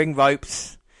blue ring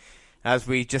ropes. As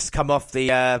we just come off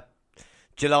the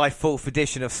July 4th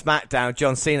edition of SmackDown,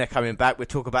 John Cena coming back. We'll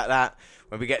talk about that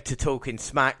when we get to talking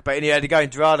smack. But anyway, they're going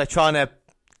Dorado trying to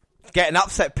get an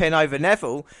upset pin over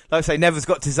Neville. Like I say, Neville's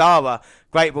got Tozawa.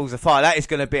 Great Balls of Fire. That is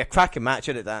going to be a cracking match,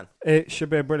 isn't it, Dan? It should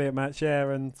be a brilliant match, yeah.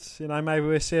 And, maybe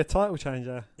we'll see a title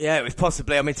changer. Yeah, it was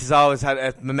possibly. I mean, Tozawa's had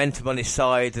a momentum on his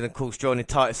side and, of course, joining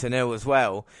Titus O'Neil as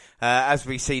well. As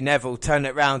we see Neville turn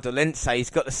it round to Lince. He's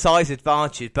got the size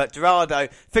advantage. But Dorado,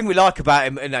 the thing we like about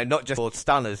him, not just for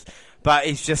stunners, but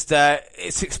he's just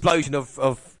it's explosion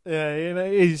of yeah,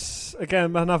 he's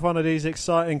again another one of these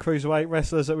exciting cruiserweight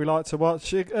wrestlers that we like to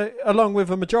watch, along with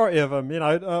a majority of them.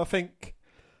 I think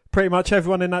pretty much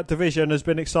everyone in that division has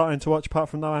been exciting to watch, apart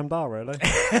from Noam Dar, really.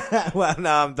 Well,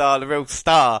 Noam Dar, the real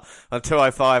star on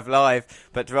 205 Live,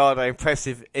 but Dorado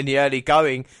impressive in the early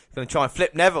going. He's going to try and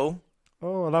flip Neville.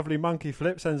 Oh, a lovely monkey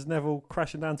flip sends Neville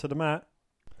crashing down to the mat.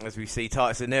 As we see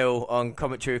Titus O'Neil on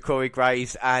commentary with Corey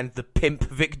Graves and the pimp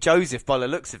Vic Joseph by the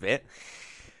looks of it.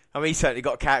 I mean, he's certainly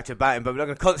got a character about him, but we're not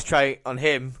going to concentrate on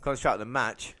him, concentrate on the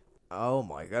match. Oh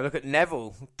my God, look at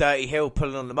Neville, Dirty Hill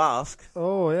pulling on the mask.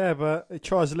 Oh yeah, but he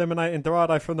tries eliminating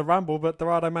Dorado from the Rumble, but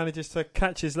Dorado manages to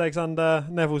catch his legs under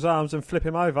Neville's arms and flip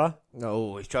him over.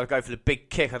 Oh, he's trying to go for the big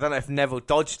kick. I don't know if Neville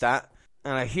dodged that.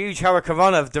 And a huge hurricane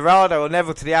run of Dorado or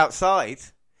Neville to the outside.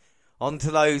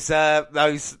 Onto those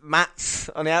mats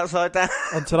on the outside there.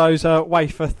 Onto those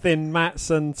wafer-thin mats,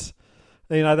 and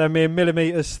they're mere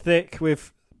millimetres thick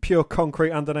with pure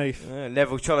concrete underneath.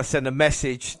 Neville trying to send a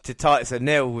message to Titus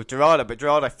O'Neil with Dorado, but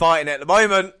Dorado fighting it at the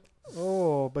moment.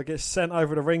 Oh, but gets sent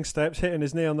over the ring steps, hitting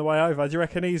his knee on the way over. Do you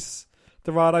reckon he's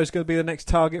Dorado's going to be the next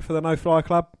target for the No Fly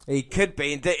Club? He could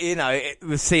be. You know,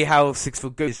 we'll see how 6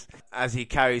 foot goes as he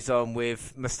carries on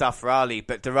with Mustafa Ali.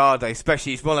 But Dorado,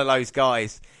 especially, he's one of those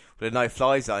guys with a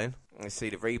no-fly zone. You see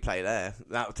the replay there.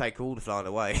 That'll take all the flying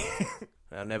away.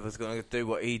 Now Neville's going to do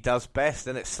what he does best,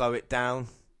 and it's slow it down.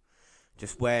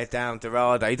 Just wear down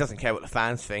Dorado. He doesn't care what the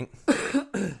fans think.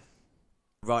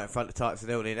 Right in front of Titus and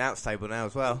the announce table now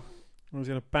as well. He's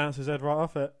going to bounce his head right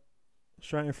off it.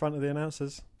 Straight in front of the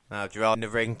announcers. Now Gerard in the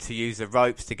ring to use the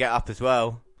ropes to get up as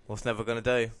well. What's Neville going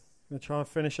to do? Going to try and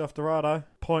finish off Dorado.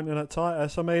 Pointing at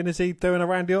Titus. I mean, is he doing a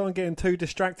Randy Orton, getting too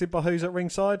distracted by who's at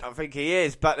ringside? I think he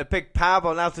is, but the big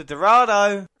powerbomb now to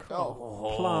Dorado.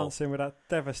 Plants him with that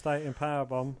devastating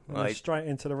powerbomb. Right. Straight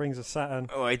into the rings of Saturn.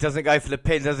 Oh, he doesn't go for the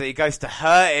pin, does he? He goes to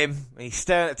hurt him. He's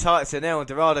staring at Titus and now, and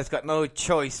Dorado's got no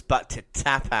choice but to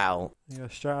tap out. He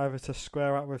goes straight over to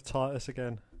square up with Titus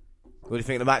again. What do you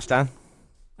think of the match, Dan?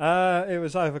 It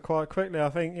was over quite quickly. I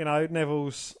think,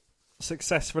 Neville's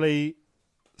successfully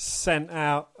sent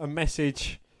out a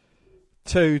message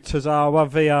to Tozawa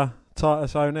via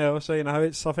Titus O'Neil. So,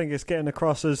 I think it's getting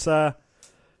across as a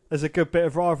good bit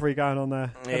of rivalry going on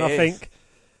there. And I think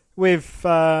with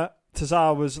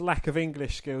Tozawa's lack of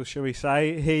English skills, shall we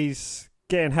say, he's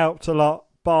getting helped a lot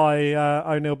by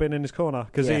O'Neil being in his corner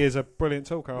because he is a brilliant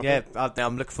talker.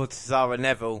 I'm looking forward to Tozawa and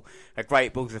Neville, a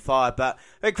great balls of fire. But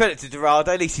big credit to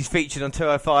Dorado, at least he's featured on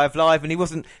 205 Live, and he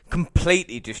wasn't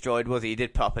completely destroyed, was he? He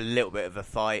did put up a little bit of a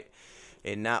fight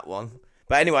in that one.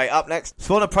 But anyway, up next,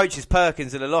 Swan approaches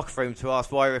Perkins in the locker room to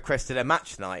ask why he requested a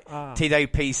match tonight.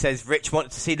 TJP says Rich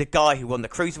wanted to see the guy who won the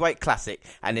Cruiserweight Classic,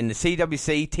 and in the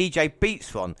CWC, TJ beat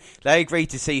Swan. They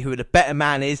agreed to see who the better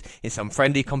man is in some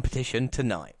friendly competition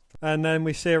tonight. And then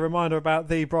we see a reminder about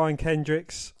the Brian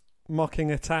Kendrick's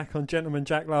mocking attack on Gentleman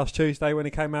Jack last Tuesday when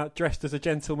he came out dressed as a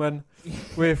gentleman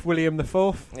with William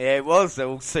IV. Yeah, it was. They're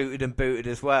all suited and booted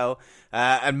as well.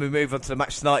 And we move on to the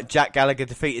match tonight. Jack Gallagher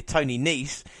defeated Tony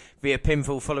Nese via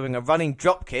pinfall following a running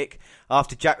dropkick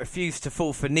after Jack refused to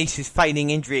fall for Nese's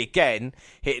feigning injury again,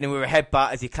 hitting him with a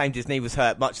headbutt as he claimed his knee was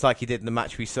hurt, much like he did in the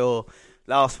match we saw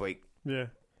last week.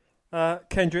 Yeah.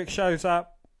 Kendrick shows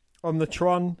up on the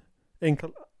Tron in...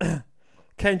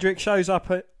 Kendrick shows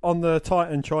up on the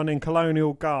Titantron in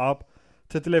colonial garb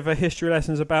to deliver history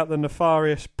lessons about the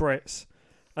nefarious Brits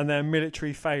and their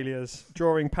military failures,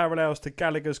 drawing parallels to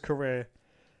Gallagher's career.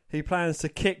 He plans to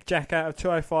kick Jack out of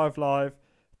 205 Live,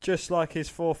 just like his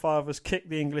forefathers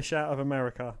kicked the English out of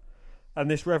America.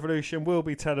 And this revolution will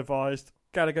be televised.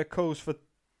 Gallagher calls for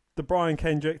the Brian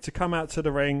Kendrick to come out to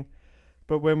the ring,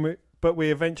 but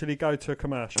we eventually go to a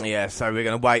commercial. Yeah, so we're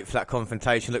going to wait for that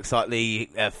confrontation. Looks like the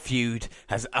feud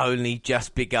has only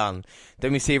just begun.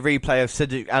 Then we see a replay of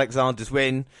Cedric Alexander's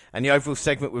win and the overall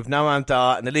segment with Noam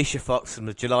Dar and Alicia Fox from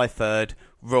the July 3rd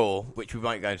Raw, which we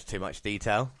won't go into too much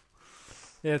detail.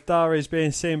 Yeah, Dar is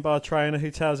being seen by a trainer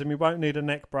who tells him he won't need a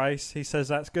neck brace. He says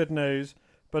that's good news,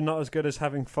 but not as good as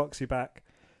having Foxy back.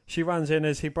 She runs in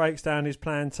as he breaks down his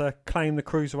plan to claim the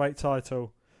Cruiserweight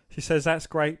title. She says that's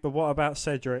great, but what about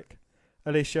Cedric?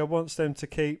 Alicia wants them to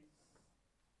keep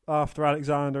after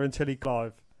Alexander until he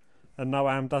live, and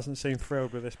Noam doesn't seem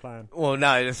thrilled with this plan. Well,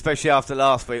 no, especially after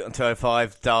last week on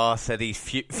 205, Dar said he's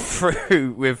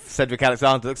through with Cedric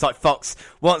Alexander. Looks like Fox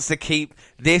wants to keep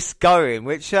this going,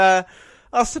 which I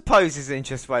suppose is an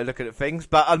interesting way of looking at things.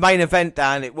 But our main event,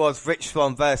 Dan, it was Rich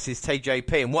Swann versus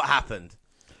TJP, and what happened?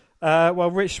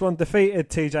 Well, Rich Swann defeated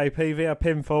TJP via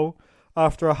pinfall.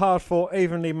 After a hard-fought,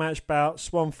 evenly matched bout,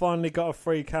 Swann finally got a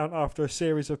 3 count after a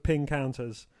series of pin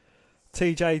counters.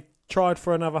 TJ tried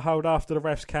for another hold after the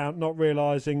ref's count, not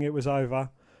realising it was over.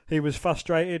 He was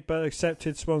frustrated, but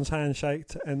accepted Swann's handshake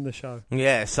to end the show.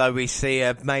 Yeah, so we see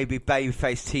maybe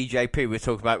babyface TJP we're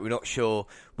talking about. We're not sure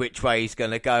which way he's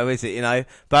going to go, is it,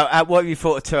 But what have you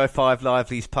thought of 205 Live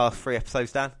these past 3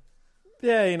 episodes, Dan?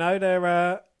 Yeah,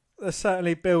 they're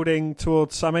certainly building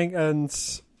towards something, and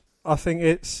I think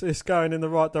it's going in the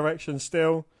right direction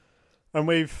still, and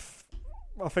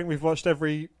I think we've watched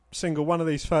every single one of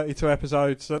these 32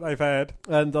 episodes that they've had,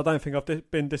 and I don't think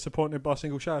I've been disappointed by a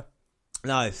single show.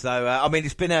 No, so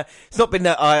it's not been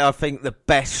I think the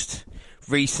best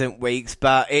recent weeks,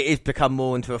 but it has become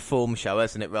more into a form show,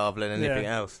 hasn't it, rather than anything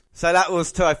else. So that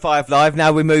was 205 Live.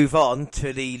 Now we move on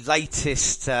to the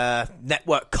latest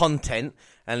network content,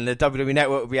 and the WWE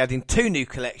Network will be adding 2 new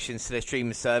collections to their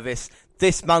streaming service.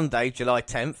 This Monday, July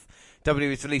 10th, WWE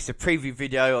has released a preview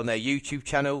video on their YouTube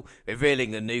channel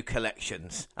revealing the new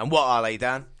collections. And what are they,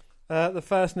 Dan? The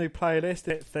first new playlist,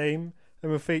 It Theme,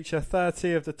 and will feature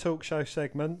 30 of the talk show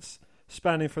segments,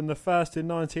 spanning from the first in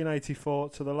 1984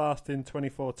 to the last in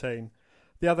 2014.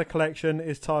 The other collection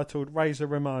is titled Razor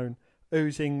Ramon,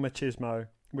 Oozing Machismo,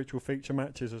 which will feature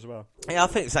matches as well. Yeah, I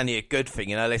think it's only a good thing,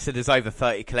 They said there's over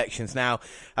 30 collections now,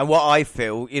 and what I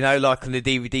feel, like on the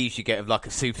DVDs you get of like a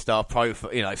superstar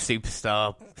profile,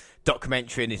 superstar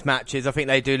documentary in his matches. I think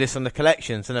they do this on the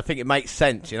collections, and I think it makes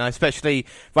sense, especially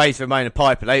Razor Ramon and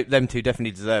Piper. Them two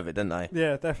definitely deserve it, don't they?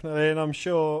 Yeah, definitely, and I'm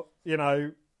sure,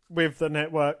 with the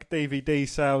network, DVD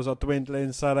sales are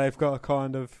dwindling, so they've got to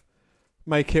kind of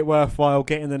make it worthwhile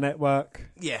getting the network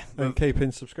and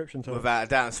keeping subscription to it. Without a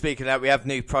doubt. And speaking of that, we have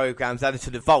new programmes added to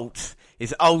the vault.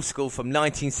 It's old school from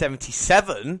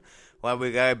 1977. Well,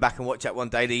 we'll go back and watch that one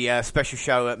day. The special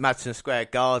show at Madison Square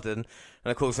Garden.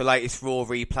 And, of course, the latest Raw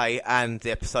replay and the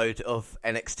episode of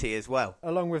NXT as well.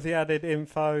 Along with the added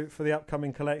info for the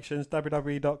upcoming collections,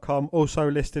 WWE.com also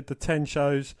listed the 10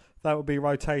 shows that will be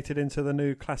rotated into the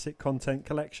new classic content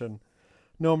collection.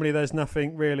 Normally there's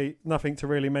nothing to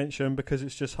really mention because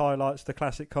it's just highlights the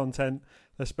classic content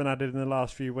that's been added in the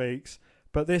last few weeks.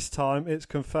 But this time it's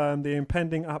confirmed the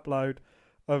impending upload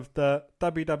of the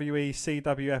WWE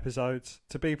CW episodes.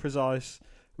 To be precise,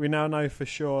 we now know for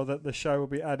sure that the show will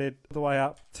be added all the way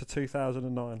up to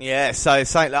 2009. Yeah, so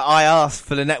something that I asked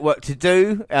for the network to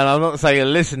do, and I'm not saying you'll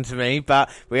listen to me, but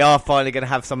we are finally going to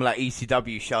have some of that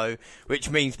ECW show,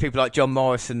 which means people like John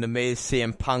Morrison, The Miz,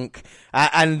 CM Punk,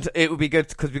 and it would be good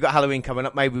because we've got Halloween coming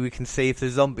up. Maybe we can see if the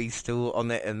zombie's still on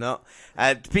it or not.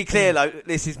 To be clear, though,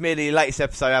 this is merely the latest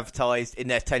episode advertised in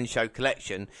their 10-show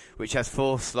collection, which has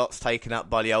 4 slots taken up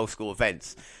by the old school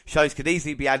events. Shows could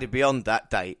easily be added beyond that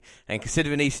date, and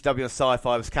considering ECW on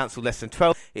Sci-Fi was cancelled less than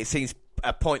 12, it seems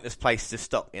a pointless place to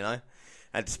stop,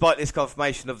 And despite this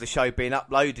confirmation of the show being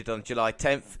uploaded on July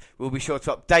 10th, we'll be sure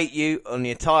to update you on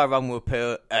the entire run will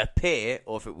appear,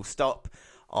 or if it will stop,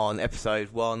 on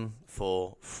episode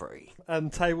 143.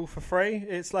 And table for 3,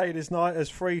 it's ladies' night as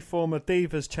 3 former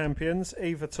Divas champions,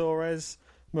 Eva Torres,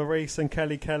 Maurice and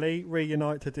Kelly Kelly,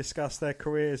 reunite to discuss their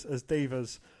careers as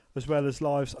Divas, as well as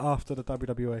lives after the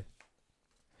WWE.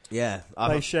 Yeah.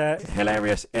 They share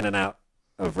hilarious in and out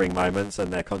of ring moments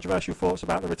and their controversial thoughts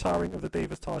about the retiring of the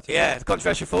Divas title. Yeah, the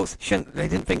controversial thoughts. They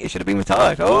didn't think it should have been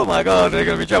retired. Oh my God, they're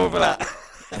going to be in trouble for that.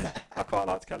 I quite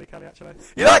liked Kelly Kelly, actually.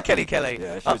 You like Kelly Kelly?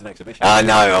 Yeah, she was an exhibition. I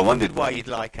know, I wondered why you'd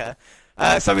like her.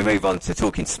 So we move on to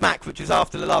Talking Smack, which was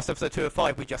after the last episode 2 of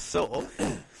 5 we just saw.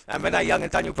 And Renee Young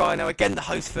and Daniel Bryan are again the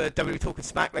hosts for WWE Talking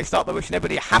Smack. They start by wishing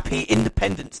everybody a happy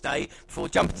Independence Day before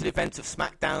jumping to the events of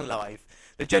SmackDown Live.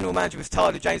 The general manager was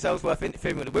tired of James Ellsworth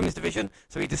interfering with the women's division,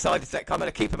 so he decided to let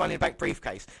Carmella keep her Money in the Bank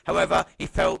briefcase. However, he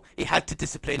felt he had to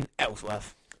discipline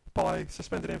Ellsworth. By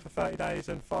suspending him for 30 days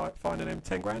and fining him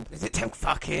 10 grand. Is it 10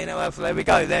 fucking hell? So there we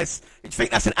go. Do you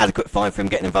think that's an adequate fine for him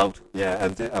getting involved? Yeah,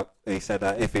 and he said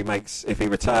if he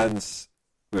returns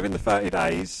within the 30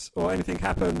 days or anything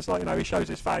happens, he shows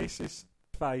his face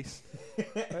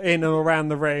in and around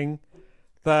the ring,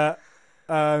 that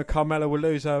Carmella will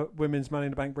lose her women's Money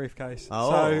in the Bank briefcase.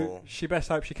 Oh. So she best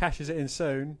hope she cashes it in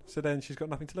soon, so then she's got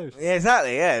nothing to lose. Yeah,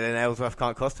 exactly. Yeah, then Ellsworth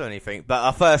can't cost her anything. But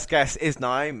our first guest is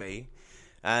Naomi,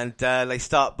 and they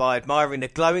start by admiring the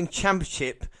glowing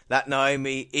championship that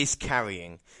Naomi is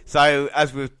carrying. So,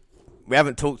 as we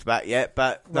haven't talked about it yet,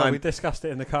 but... No, we discussed it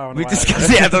in the car on the We way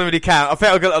discussed it, it doesn't really count. I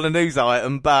think I got it on a news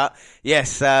item, but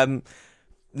yes,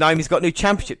 Naomi's got a new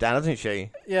championship down, hasn't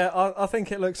she? Yeah, I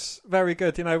think it looks very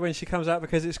good, when she comes out,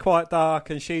 because it's quite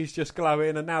dark and she's just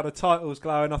glowing, and now the title's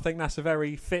glowing. I think that's a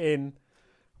very fitting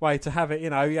way to have it.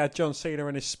 You had John Cena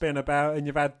and his spin about, and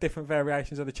you've had different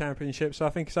variations of the championship, so I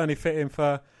think it's only fitting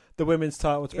for the women's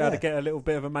title to be able to get a little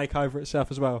bit of a makeover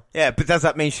itself as well. Yeah, but does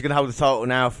that mean she's going to hold the title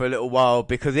now for a little while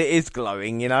because it is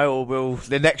glowing, or will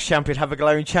the next champion have a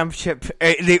glowing championship?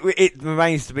 It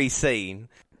remains to be seen.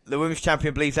 The women's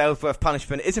champion believes Ellsworth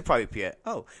punishment is appropriate.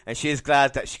 Oh, and she is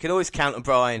glad that she can always count on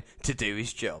Bryan to do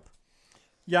his job.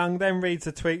 Young then reads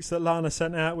the tweets that Lana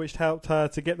sent out, which helped her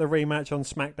to get the rematch on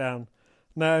SmackDown.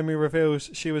 Naomi reveals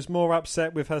she was more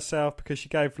upset with herself because she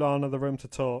gave Lana the room to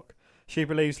talk. She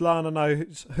believes Lana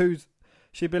knows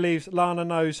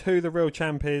who the real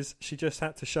champ is. She just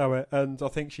had to show it, and I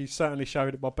think she certainly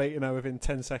showed it by beating her within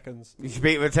 10 seconds. She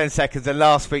beat her in 10 seconds, and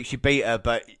last week she beat her,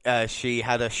 but she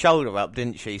had her shoulder up,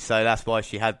 didn't she? So that's why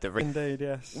she had the Indeed,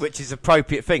 yes. Which is an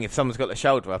appropriate thing if someone's got the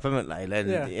shoulder up, haven't they?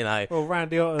 Then, Well,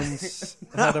 Randy Orton's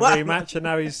had a rematch, and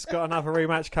now he's got another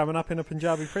rematch coming up in a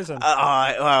Punjabi prison.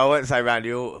 I won't say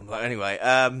Randy Orton, but anyway.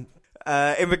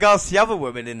 In regards to the other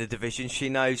women in the division, she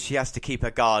knows she has to keep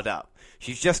her guard up.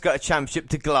 She's just got a championship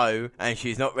to glow, and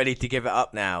she's not ready to give it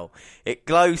up now. It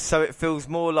glows so it feels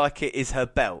more like it is her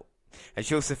belt. And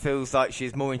she also feels like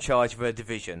she's more in charge of her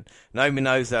division. Naomi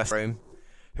knows her room,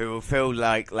 who will feel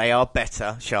like they are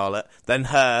better, Charlotte, than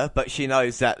her, but she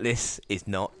knows that this is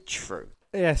not true.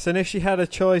 Yes, and if she had a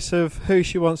choice of who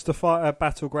she wants to fight at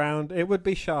Battleground, it would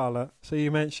be Charlotte. So you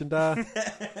mentioned her.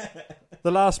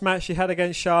 The last match she had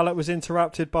against Charlotte was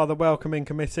interrupted by the welcoming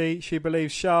committee. She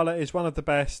believes Charlotte is one of the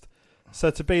best, so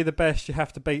to be the best, you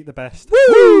have to beat the best.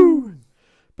 Woo!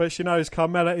 But she knows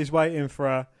Carmella is waiting for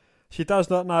her. She does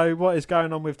not know what is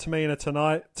going on with Tamina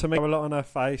tonight. Tamina a lot on her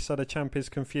face, so the champ is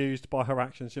confused by her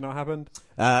actions. You know what happened?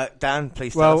 Dan,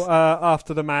 please tell Well, us.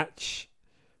 after the match,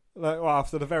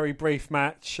 after the very brief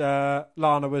match,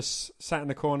 Lana was sat in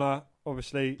the corner,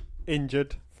 obviously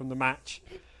injured from the match,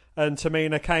 and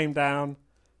Tamina came down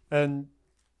and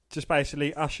just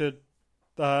basically ushered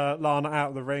Lana out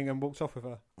of the ring and walked off with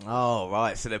her. Oh,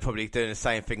 right. So they're probably doing the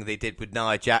same thing they did with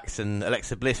Nia Jax and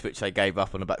Alexa Bliss, which they gave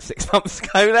up on about 6 months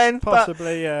ago then.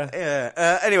 Possibly, yeah.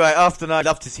 Yeah. Anyway, after night, I'd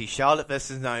love to see Charlotte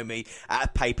versus Naomi at a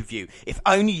pay-per-view. If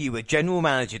only you were general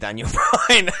manager, Daniel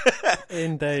Bryan.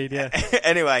 Indeed, yeah.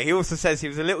 Anyway, he also says he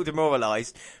was a little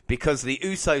demoralised because the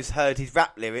Usos heard his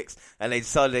rap lyrics and they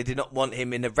decided they did not want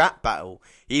him in the rap battle.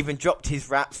 He even dropped his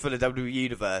raps for the WWE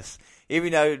Universe.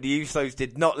 Even though the Usos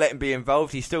did not let him be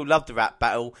involved, he still loved the rap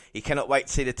battle. He cannot wait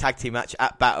to see the tag team match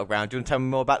at Battleground. Do you want to tell me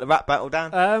more about the rap battle,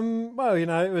 Dan? Well,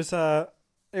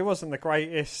 it wasn't the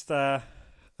greatest of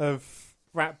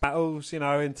rap battles,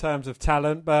 in terms of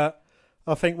talent, but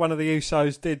I think one of the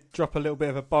Usos did drop a little bit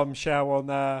of a bombshell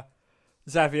on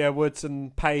Xavier Woods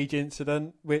and Paige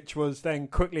incident, which was then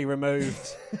quickly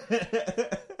removed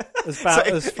as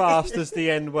fast as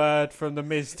the N-word from the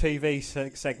Miz TV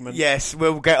segment. Yes,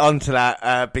 we'll get on to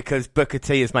that because Booker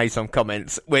T has made some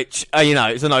comments, which,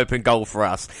 it's an open goal for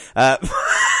us.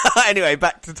 Anyway,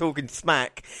 back to talking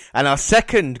smack. And our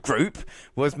second group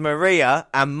was Maria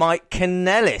and Mike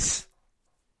Kanellis.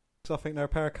 So I think they're a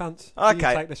pair of cunts.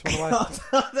 Okay. You take this one away.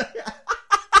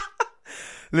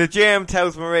 The GM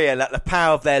tells Maria that the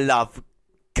power of their love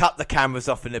cut the cameras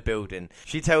off in the building.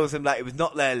 She tells him that it was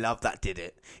not their love that did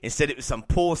it. Instead, it was some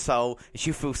poor soul, and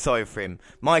she feels sorry for him.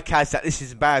 Mike adds that this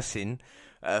is embarrassing.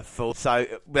 So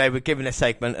they were given a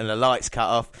segment, and the lights cut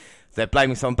off. They're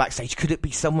blaming someone backstage. Could it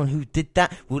be someone who did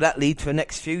that? Will that lead to a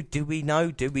next feud? Do we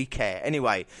know? Do we care?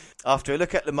 Anyway, after a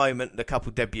look at the moment the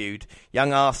couple debuted,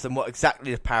 Young asks them what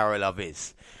exactly the power of love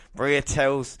is. Maria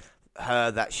tells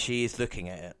her that she is looking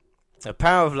at it. The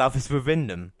power of love is within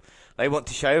them. They want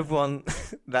to show everyone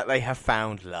that they have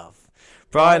found love.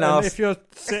 Brian asks... If you're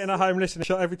sitting at home listening,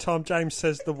 every time James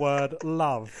says the word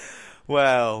love.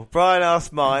 Well, Brian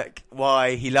asks Mike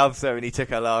why he loves her and he took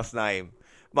her last name.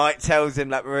 Mike tells him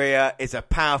that Maria is a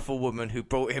powerful woman who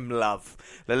brought him love.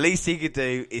 The least he could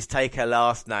do is take her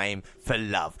last name for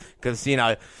love. Because,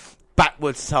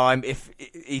 backwards time, if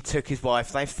he took his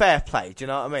wife's name, fair play, do you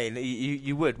know what I mean?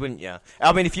 You would, wouldn't you?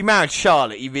 I mean, if you married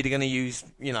Charlotte, you're really going to use,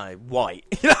 white.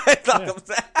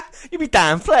 You'd be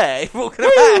Dan Flair walking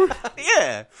around.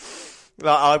 Yeah.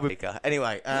 Like, I would.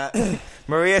 Anyway,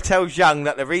 Maria tells Young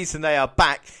that the reason they are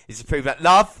back is to prove that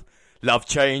love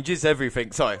changes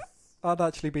everything. Sorry. I'd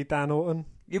actually be Dan Orton.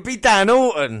 You'd be Dan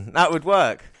Orton. That would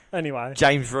work. Anyway.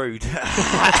 James Roode. Love.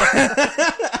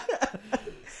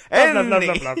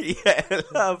 Yeah,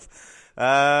 love.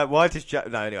 Why does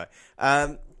no, anyway.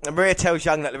 Maria tells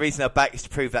Young that the reason they're back is to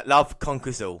prove that love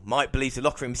conquers all. Mike believes the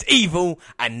locker room is evil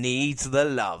and needs the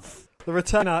love. The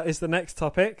returner is the next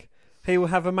topic. He will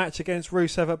have a match against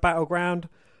Rusev at Battleground.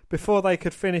 Before they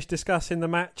could finish discussing the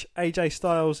match, AJ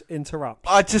Styles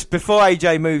interrupts. Before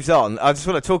AJ moves on, I just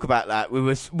want to talk about that. We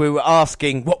were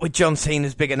asking, what would John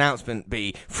Cena's big announcement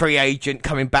be? Free agent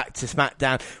coming back to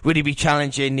SmackDown? Would he be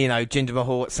challenging, Jinder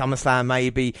Mahal at SummerSlam?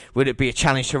 Maybe. Would it be a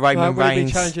challenge to Roman Reigns? Would he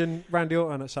be challenging Randy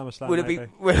Orton at SummerSlam?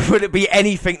 Would it be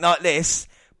anything like this?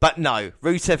 But no,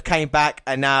 Rusev came back,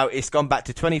 and now it's gone back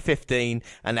to 2015,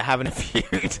 and they're having a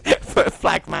feud for a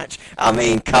flag match. I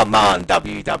mean, come on,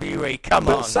 WWE, come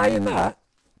on. But saying that,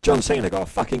 John Cena got a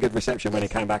fucking good reception when he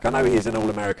came back. I know he is an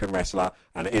all-American wrestler,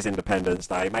 and it is Independence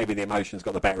Day. Maybe the emotions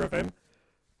got the better of him,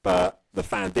 but the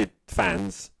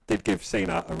fans did give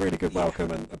Cena a really good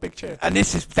welcome and a big cheer. And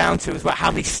this is down to as well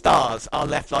how many stars are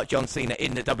left like John Cena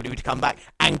in the WWE to come back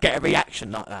and get a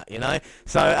reaction like that,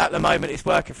 So at the moment it's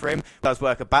working for him. It does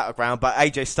work at Battleground, but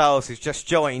AJ Styles has just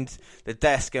joined the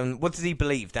desk, and what does he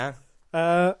believe, Dan?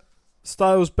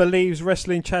 Styles believes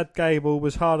wrestling Chad Gable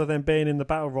was harder than being in the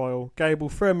Battle Royal. Gable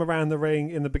threw him around the ring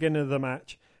in the beginning of the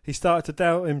match. He started to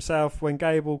doubt himself when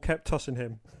Gable kept tossing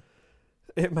him.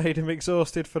 it made him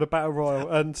exhausted for the Battle Royal.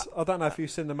 And I don't know if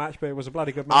you've seen the match, but it was a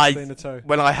bloody good match between the two.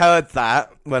 When I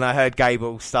heard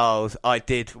Gable Styles, I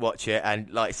did watch it, and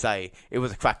like I say, it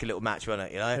was a cracky little match, wasn't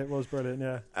it? You know, it was brilliant.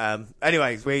 Yeah.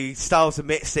 Anyways, Styles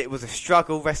admits that it was a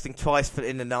struggle wrestling twice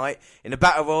in the night in a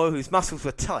Battle Royal whose muscles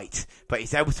were tight, but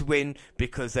he's able to win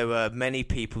because there were many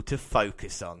people to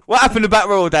focus on. What happened to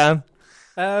Battle Royal, Dan?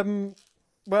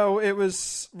 Well, it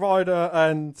was Ryder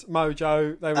and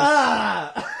Mojo.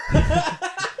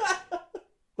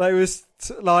 They was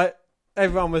like,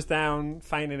 everyone was down,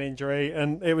 feigning injury,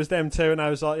 and it was them two, and I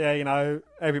was like, yeah, you know,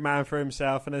 every man for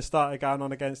himself, and they started going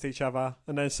on against each other,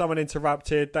 and then someone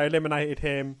interrupted, they eliminated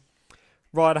him,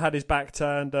 Ryder had his back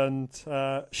turned, and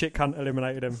Shit Cunt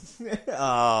eliminated him.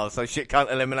 Oh, so Shit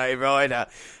Cunt eliminated Ryder.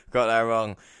 Got that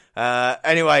wrong.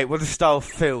 Anyway, what does Styles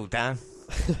feel, Dan?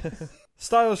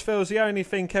 Styles feels the only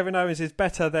thing Kevin Owens is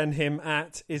better than him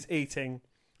at is eating.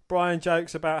 Brian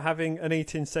jokes about having an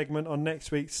eating segment on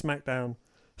next week's SmackDown.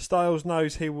 Styles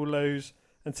knows he will lose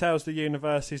and tells the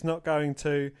universe he's not going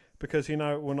to because he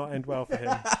knows it will not end well for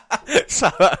him.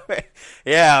 So,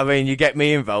 yeah, I mean, you get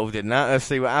me involved in that. Let's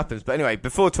see what happens. But anyway,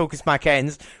 before Talking Smack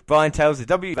ends, Brian tells the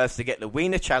W universe to get the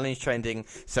Wiener Challenge trending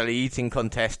so the eating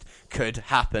contest could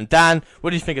happen. Dan, what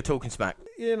do you think of Talking Smack?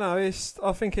 You know,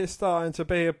 I think it's starting to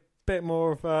be a bit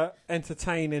more of a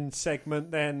entertaining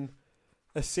segment than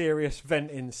a serious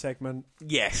venting segment.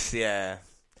 Yes, yeah.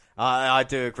 I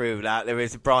do agree with that.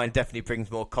 Brian definitely brings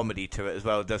more comedy to it as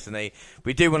well, doesn't he?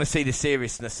 We do want to see the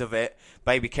seriousness of it.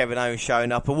 Maybe Kevin Owens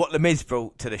showing up, or what The Miz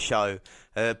brought to the show.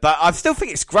 But I still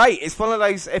think it's great. It's one of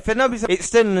those. It's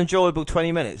still an enjoyable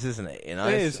 20 minutes, isn't it? You know,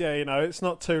 it is. Yeah, you know, it's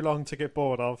not too long to get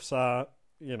bored of. So,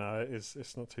 you know,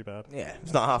 it's not too bad. Yeah,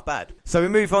 it's not half bad. So we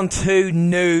move on to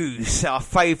news, our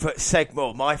favourite segment,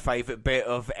 or my favourite bit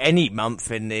of any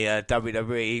month in the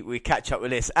WWE. We catch up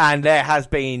with this, and there has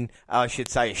been, I should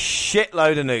say, a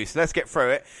shitload of news. So let's get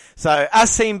through it. So, as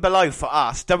seen below for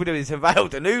us, WWE has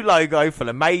unveiled a new logo for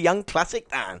the Mae Young Classic,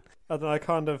 Dan. I don't know,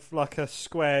 kind of like a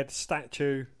squared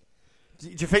statue. Do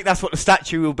you think that's what the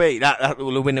statue will be? That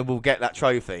the winner will get that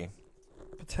trophy?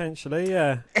 Potentially,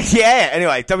 yeah. Yeah,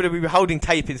 anyway, WWE will be holding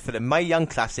tapings for the Mae Young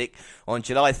Classic on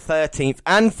July 13th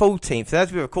and 14th. So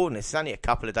as we're recording this, it's only a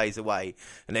couple of days away,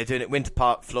 and they're doing it at Winter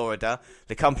Park, Florida.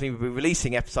 The company will be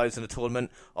releasing episodes of the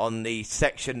tournament on the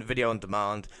section Video on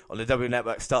Demand on the WWE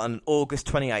Network starting on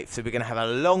August 28th. So we're going to have a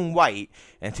long wait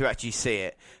until you actually see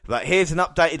it. But here's an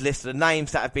updated list of the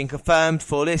names that have been confirmed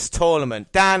for this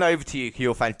tournament. Dan, over to you, 'cause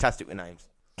you're fantastic with names.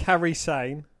 Kairi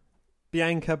Sane,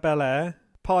 Bianca Belair,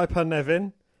 Piper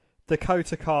Nevin,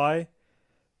 Dakota Kai,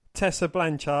 Tessa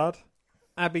Blanchard,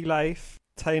 Abby Laith,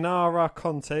 Tainara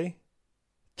Conti,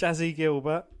 Jazzy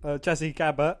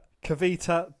Gabbert,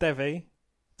 Kavita Devi,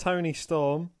 Tony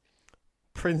Storm,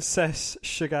 Princess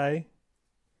Shugay,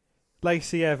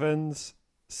 Lacey Evans,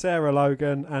 Sarah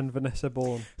Logan and Vanessa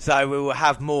Bourne. So we will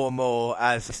have more and more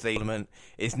as the tournament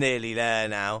is nearly there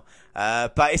now.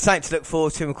 But it's something to look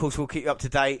forward to, and of course we'll keep you up to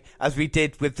date as we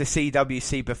did with the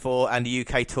CWC before and the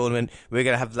UK tournament. We're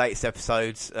going to have the latest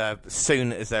episodes as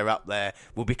soon as they're up there.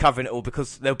 We'll be covering it all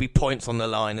because there'll be points on the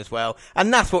line as well,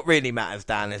 and that's what really matters,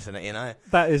 Dan, isn't it? You know,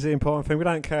 that is the important thing. We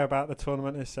don't care about the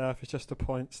tournament itself. It's just the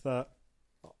points that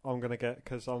I'm going to get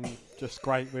because I'm just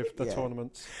great with the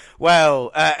tournaments.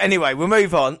 Well, anyway, we'll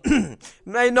move on.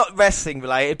 Not wrestling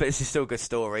related, but this is still a good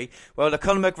story. Well, the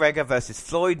Conor McGregor versus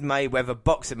Floyd Mayweather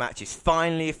boxing match is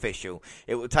finally official.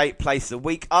 It will take place the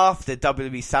week after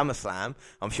WWE SummerSlam.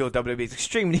 I'm sure WWE is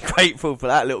extremely grateful for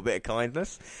that little bit of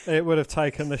kindness. It would have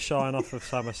taken the shine off of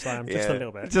SummerSlam, just a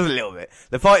little bit. Just a little bit.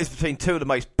 The fight is between two of the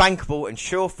most bankable and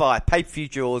surefire pay-per-view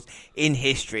draws in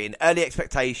history, and early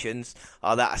expectations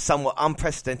are that a somewhat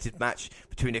unprecedented match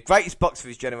between the greatest boxer of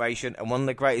his generation and one of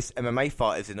the greatest MMA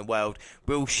fighters in the world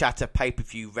will shatter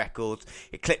pay-per-view records,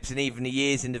 eclipsing even the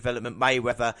years in development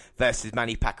Mayweather versus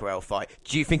Manny Pacquiao fight.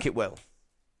 Do you think it will?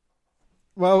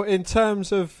 Well, in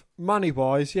terms of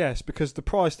money-wise, yes, because the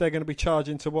price they're going to be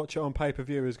charging to watch it on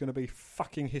pay-per-view is going to be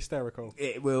fucking hysterical.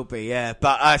 It will be, yeah.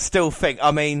 But I still think,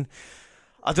 I mean,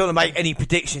 I don't want to make any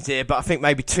predictions here, but I think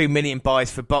maybe 2 million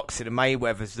buys for boxing and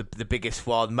Mayweather's the biggest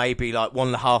one. Maybe like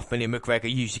 1.5 million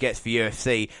McGregor usually gets for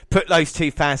UFC. Put those two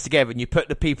fans together and you put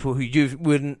the people who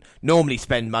wouldn't normally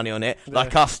spend money on it,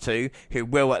 like us two, who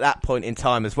will at that point in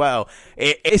time as well.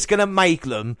 It's going to make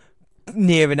them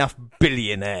near enough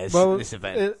billionaires, this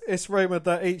event. It's rumoured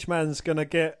that each man's going to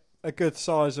get a good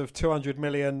size of 200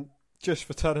 million just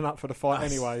for turning up for the fight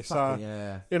anyway. So,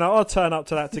 yeah. I'd turn up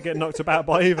to that to get knocked about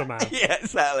by either man. Yeah,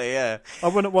 exactly, yeah. I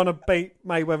wouldn't want to beat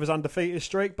Mayweather's undefeated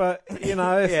streak, but,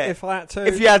 if I had to.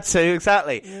 If you had to,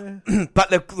 exactly. Yeah.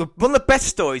 But one of the best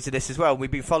stories of this as well,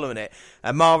 we've been following it,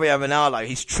 Mario Ranallo,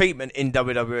 his treatment in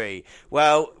WWE.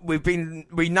 Well, we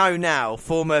know now,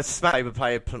 former SmackDown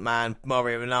player man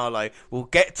Mario Ranallo will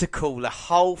get to call the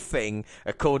whole thing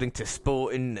according to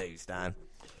Sporting News, Dan.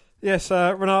 Yes,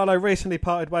 Ronaldo recently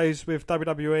parted ways with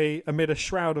WWE amid a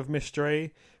shroud of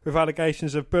mystery, with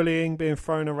allegations of bullying being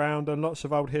thrown around and lots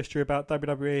of old history about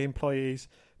WWE employees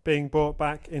being brought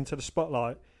back into the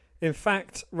spotlight. In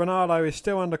fact, Ronaldo is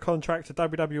still under contract to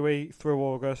WWE through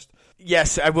August.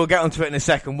 Yes, and we'll get onto it in a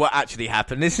second, what actually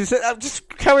happened. This is just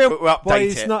carry on, we'll update While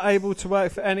he's not able to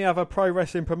work for any other pro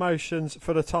wrestling promotions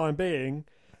for the time being,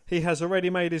 he has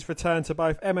already made his return to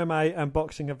both MMA and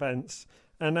boxing events.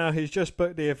 And now he's just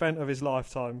booked the event of his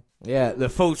lifetime. Yeah, the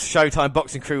full Showtime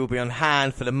boxing crew will be on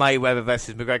hand for the Mayweather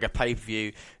vs McGregor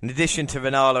pay-per-view. In addition to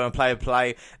Ronaldo and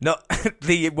play-by-play, not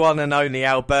the one and only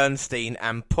Al Bernstein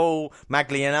and Paul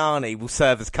Maglianani will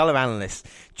serve as colour analysts.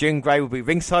 Jim Gray will be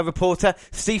ringside reporter,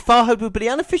 Steve Farhood will be the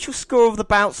unofficial scorer of the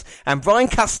bouts, and Brian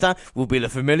Custer will be the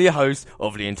familiar host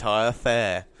of the entire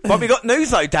affair. But we got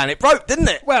news though, Dan. It broke, didn't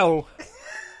it? Well,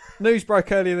 news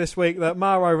broke earlier this week that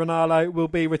Mauro Ranallo will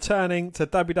be returning to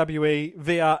WWE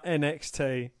via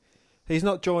NXT. He's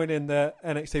not joining the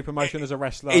NXT promotion as a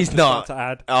wrestler. He's not. To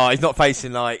add. Oh, he's not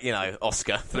facing,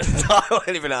 Oscar for the title or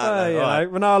anything like that.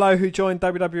 Right. Ranallo, who joined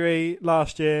WWE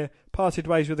last year, parted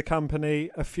ways with the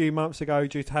company a few months ago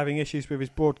due to having issues with his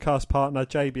broadcast partner,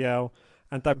 JBL,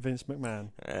 and Vince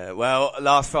McMahon. Well,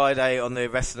 last Friday on the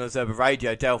Wrestling Observer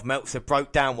Radio, Delve Meltzer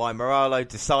broke down why Ranallo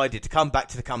decided to come back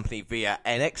to the company via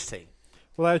NXT.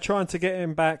 Well, they were trying to get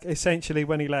him back essentially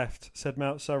when he left, said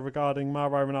Meltzer regarding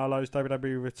Mauro Ranallo's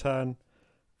WWE return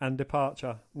and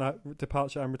departure. No,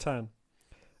 departure and return.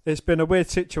 It's been a weird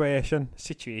situation. What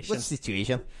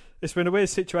situation? It's been a weird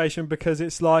situation because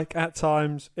it's like at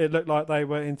times it looked like they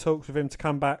were in talks with him to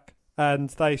come back and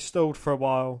they stalled for a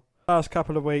while. Last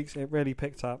couple of weeks, it really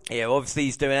picked up. Yeah, well, obviously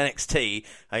he's doing NXT,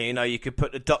 and you could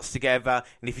put the dots together,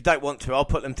 and if you don't want to, I'll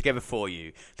put them together for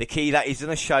you. The key that he's in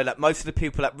a show that most of the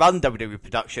people that run WWE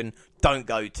production don't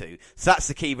go to. So that's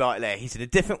the key right there. He's in a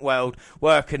different world,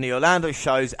 working the Orlando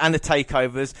shows and the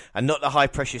takeovers, and not the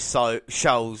high-pressure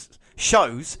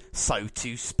shows, so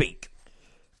to speak.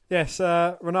 Yes,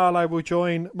 Ranallo will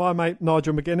join my mate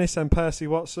Nigel McGuinness and Percy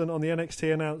Watson on the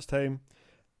NXT announce team.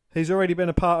 He's already been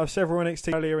a part of several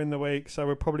NXT earlier in the week, so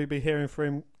we'll probably be hearing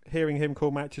him call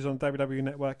matches on WWE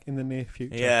Network in the near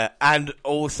future. Yeah, and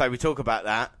also we talk about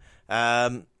that.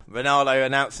 Ronaldo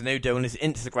announced a new deal on his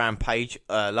Instagram page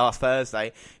last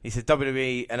Thursday. He said,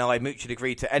 WWE and I mutually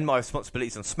agreed to end my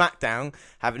responsibilities on SmackDown,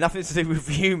 having nothing to do with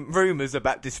rumours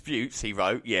about disputes, he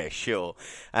wrote. Yeah, sure.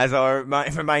 As I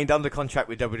remained under contract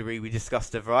with WWE, we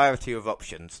discussed a variety of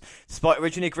options. Despite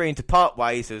originally agreeing to part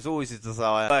ways, there was always a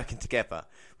desire working together.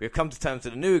 We have come to terms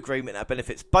with a new agreement that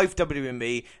benefits both WWE and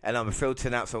me, and I'm thrilled to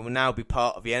announce I will now be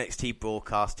part of the NXT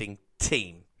broadcasting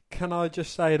team. Can I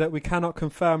just say that we cannot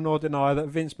confirm nor deny that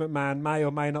Vince McMahon may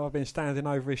or may not have been standing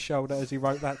over his shoulder as he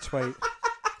wrote that tweet.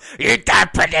 You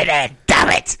don't put it in, damn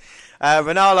it!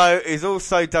 Ranallo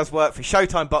also does work for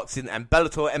Showtime Boxing and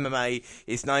Bellator MMA.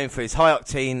 Is known for his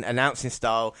high-octane announcing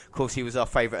style. Of course, he was our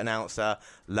favourite announcer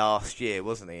last year,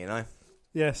 wasn't he,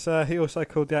 Yes, he also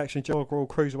called the Action inaugural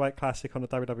Cruiserweight Classic on the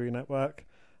WWE Network,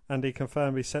 and he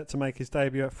confirmed he's set to make his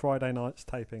debut at Friday night's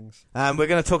tapings. We're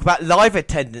going to talk about live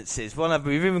attendances.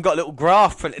 We've even got a little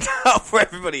graph printed out for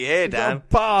everybody here, Dan. A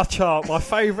bar chart, my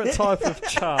favourite type of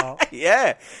chart.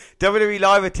 Yeah. WWE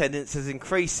live attendance has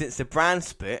increased since the brand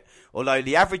split, although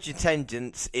the average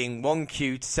attendance in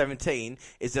 1Q to 17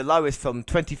 is the lowest from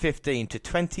 2015 to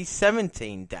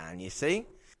 2017, Dan, you see?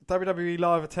 WWE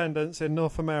live attendance in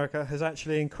North America has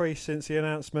actually increased since the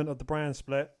announcement of the brand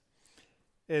split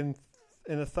in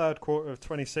the third quarter of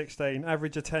 2016.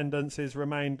 Average attendance has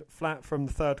remained flat from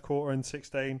the third quarter in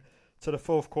 16 to the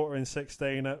fourth quarter in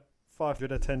 16 at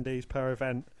 500 attendees per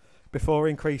event, before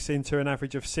increasing to an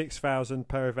average of 6,000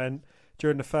 per event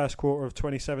during the first quarter of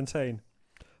 2017.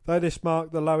 Though this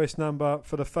marked the lowest number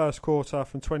for the first quarter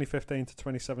from 2015 to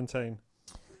 2017.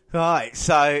 Right,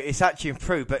 so it's actually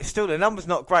improved, but still the number's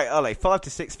not great, are they? 5,000 to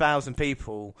 6,000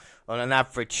 people on an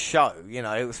average show,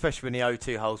 especially when the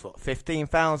O2 holds,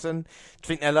 15,000? I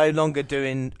think they're no longer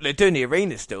doing the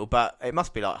arena still, but it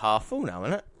must be like half full now,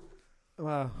 isn't it?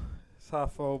 Well, it's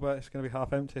half full, but it's going to be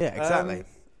half empty. Yeah, exactly.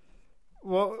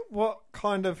 What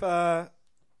kind of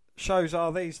shows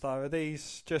are these, though? Are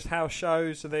these just house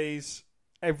shows? Are these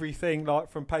everything, like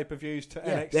from pay-per-views to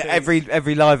NXT. Yeah,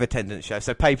 every live attendance show.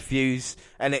 So pay-per-views,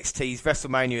 NXTs,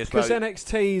 WrestleMania as well. Because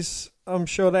NXTs, I'm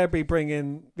sure they'll be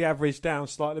bringing the average down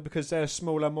slightly because they're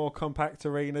smaller, more compact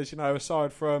arenas,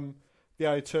 aside from the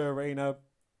O2 Arena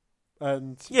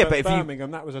and but Birmingham,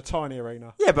 that was a tiny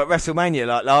arena. Yeah, but WrestleMania,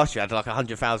 like last year, had like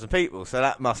 100,000 people, so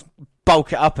that must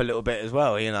bulk it up a little bit as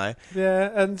well, Yeah,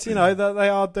 and, that they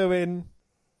are doing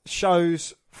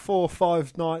shows 4 or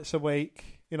 5 nights a week.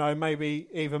 Maybe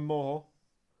even more.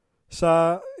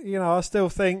 So, I still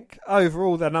think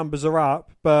overall their numbers are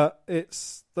up, but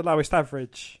it's the lowest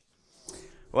average.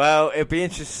 Well, it'll be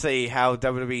interesting to see how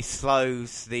WWE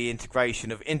slows the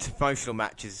integration of interpromotional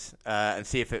matches and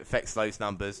see if it affects those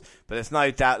numbers. But there's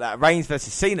no doubt that a Reigns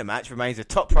versus Cena match remains a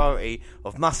top priority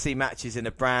of must-see matches in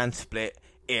a brand split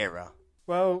era.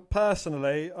 Well,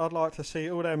 personally, I'd like to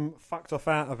see all them fucked off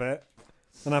out of it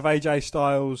and have AJ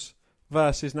Styles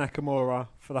versus Nakamura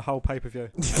for the whole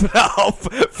pay-per-view.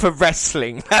 For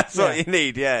wrestling. That's what you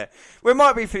need, yeah. Well, it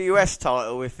might be for the US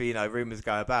title if, rumours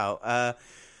go about.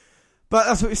 But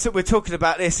that's what we're talking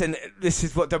about this, and this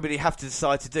is what WWE have to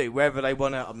decide to do. Wherever they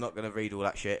want to... I'm not going to read all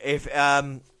that shit. If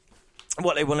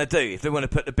what they want to do, if they want to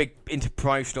put the big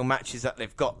interpromotional matches that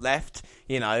they've got left,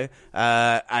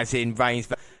 as in Reigns...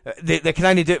 They can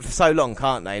only do it for so long,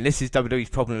 can't they? And this is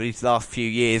WWE's problem these last few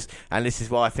years, and this is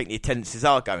why I think the attendances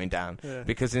are going down. Yeah.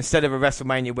 Because instead of a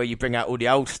WrestleMania where you bring out all the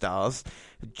old stars,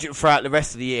 throughout the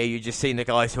rest of the year, you're just seeing the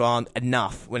guys who aren't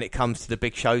enough when it comes to the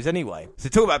big shows anyway. So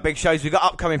talk about big shows, we've got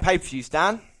upcoming pay-per-views,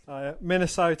 Dan.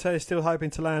 Minnesota is still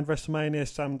hoping to land WrestleMania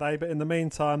someday, but in the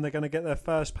meantime, they're going to get their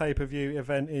first pay-per-view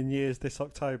event in years this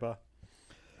October.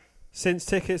 Since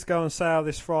tickets go on sale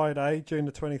this Friday, June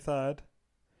the 23rd,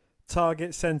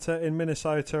 Target Center in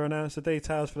Minnesota announced the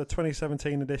details for the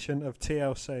 2017 edition of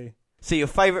TLC. See your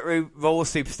favourite Raw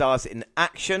superstars in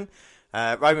action.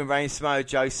 Roman Reigns, Samoa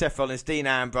Joe, Seth Rollins, Dean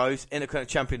Ambrose, Intercontinental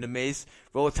Champion The Miz,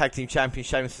 Raw Tag Team Champion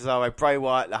Sheamus, Cesaro, Bray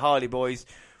Wyatt, the Hardy Boys,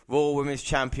 Raw Women's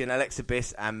Champion Alexa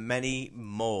Bliss, and many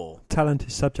more. Talent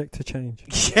is subject to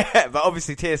change. Yeah, but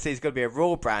obviously TLC is going to be a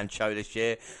Raw brand show this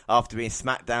year after being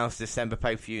SmackDown's December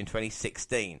pay-per-view in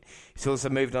 2016. It's also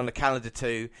moved on the calendar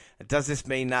too. Does this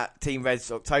mean that Team Red's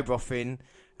October offering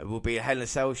will be a Hell in a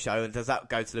Cell show, and does that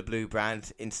go to the blue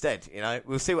brand instead?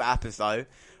 We'll see what happens though.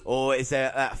 Or is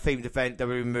there a themed event that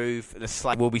will remove the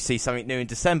slack? Will we see something new in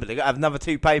December? They've got to have another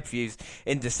 2 pay-per-views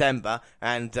in December,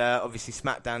 and obviously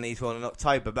SmackDown needs one in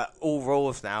October, but all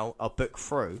Raws now are booked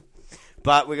through.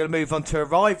 But we're going to move on to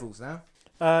arrivals now.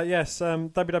 Yes,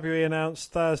 WWE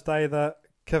announced Thursday that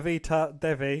Kavita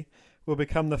Devi will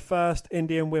become the first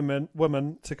Indian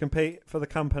woman to compete for the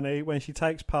company when she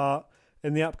takes part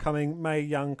in the upcoming Mae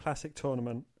Young Classic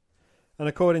tournament. And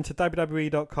according to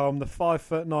WWE.com, the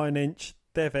 5'9"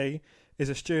 Devi is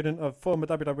a student of former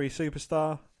WWE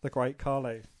superstar, the Great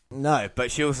Khali. No, but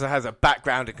she also has a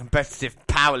background in competitive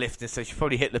powerlifting, so she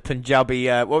probably hit the Punjabi,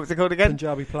 what was it called again?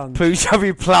 Punjabi plunge.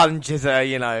 Punjabi plunge is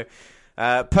a,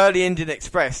 per the Indian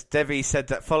Express, Devi said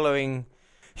that following...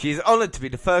 She is honoured to be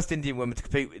the first Indian woman to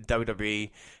compete with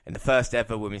WWE in the first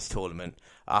ever women's tournament.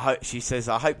 She says,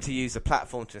 I hope to use the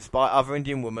platform to inspire other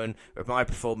Indian women with my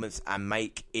performance and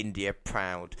make India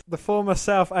proud. The former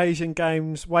South Asian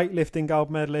Games weightlifting gold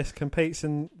medalist competes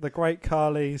in the Great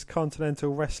Khali's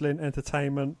Continental Wrestling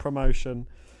Entertainment promotion,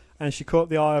 and she caught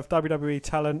the eye of WWE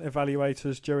talent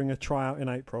evaluators during a tryout in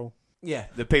April. Yeah,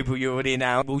 the people you already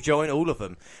know will join all of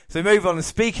them. So move on. And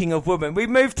speaking of women, we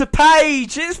move to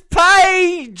Paige. It's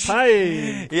Paige.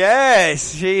 Paige.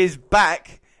 Yes, she is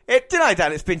back.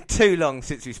 Dan, it's been too long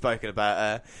since we've spoken about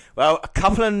her. Well, a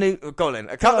couple of new... Go on then.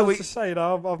 A couple of weeks... to say,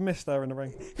 I've missed her in the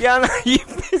ring. Yeah, I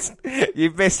know.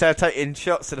 You've missed her taking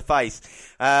shots to the face.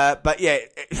 But yeah,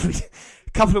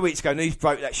 a couple of weeks ago, news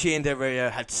broke that she and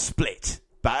Aries had split.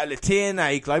 But at the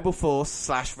TNA Global Force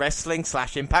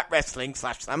 /Wrestling/Impact Wrestling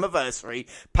 /Slammiversary,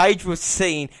 Paige was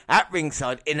seen at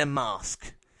ringside in a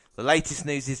mask. The latest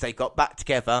news is they got back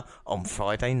together on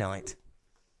Friday night.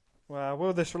 Well,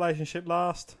 will this relationship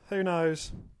last? Who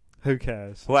knows? Who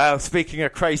cares? Well, speaking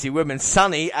of crazy women,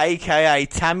 Sunny, a.k.a.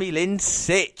 Tammy Lynn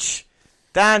Sitch.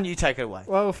 Dan, you take it away.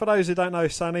 Well, for those who don't know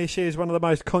Sunny, she is one of the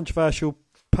most controversial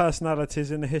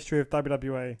personalities in the history of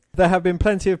WWE. There have been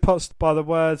plenty of pots by the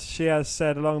words she has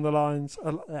said along the lines...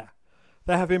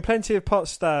 There have been plenty of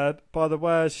pots stirred by the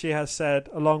words she has said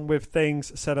along with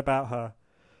things said about her.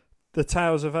 The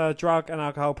tales of her drug and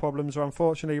alcohol problems are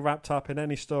unfortunately wrapped up in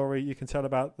any story you can tell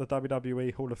about the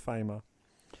WWE Hall of Famer.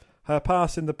 Her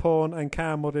past in the porn and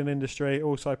cam modeling industry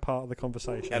also part of the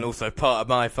conversation. And also part of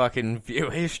my fucking view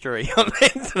history on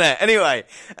the internet. Anyway...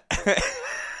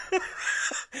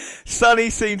 Sonny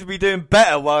seemed to be doing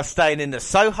better while staying in the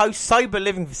Soho sober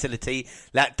living facility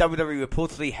that WWE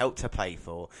reportedly helped her pay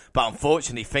for. But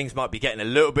unfortunately, things might be getting a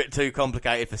little bit too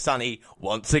complicated for Sonny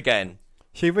once again.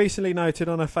 She recently noted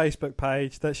on her Facebook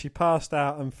page that she passed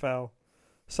out and fell.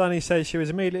 Sonny says she was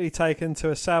immediately taken to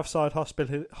a Southside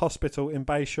hospital in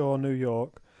Bayshore, New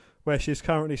York, where she's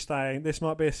currently staying. This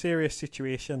might be a serious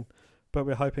situation, but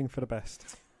we're hoping for the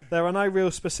best. There are no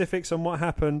real specifics on what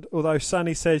happened, although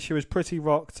Sonny says she was pretty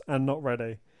rocked and not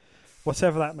ready.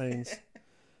 Whatever that means.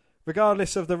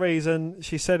 Regardless of the reason,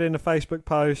 she said in a Facebook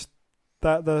post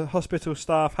that the hospital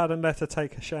staff hadn't let her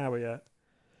take a shower yet.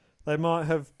 They might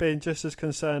have been just as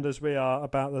concerned as we are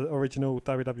about the original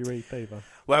WWE Diva.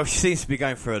 Well, she seems to be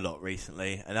going through a lot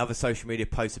recently, and other social media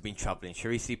posts have been troubling. She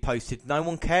recently posted, "No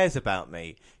one cares about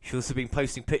me." She's also been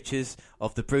posting pictures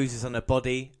of the bruises on her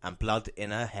body and blood in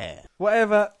her hair.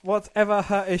 Whatever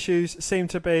her issues seem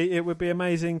to be, it would be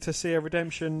amazing to see a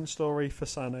redemption story for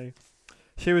Sonny.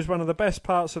 She was one of the best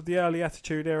parts of the early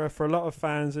Attitude Era for a lot of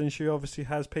fans, and she obviously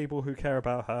has people who care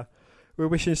about her. We're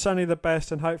wishing Sonny the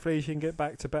best, and hopefully she can get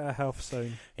back to better health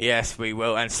soon. Yes, we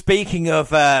will. And speaking of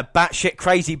batshit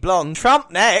crazy blonde,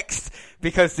 Trump next,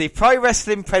 because the pro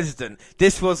wrestling president,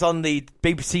 this was on the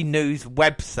BBC News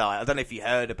website. I don't know if you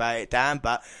heard about it, Dan,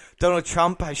 but Donald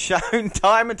Trump has shown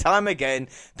time and time again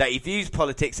that he views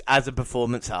politics as a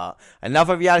performance art.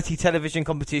 Another reality television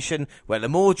competition where the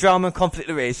more drama and conflict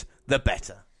there is, the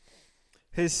better.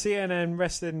 His CNN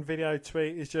wrestling video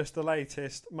tweet is just the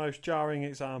latest, most jarring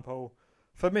example.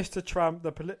 For Mr. Trump,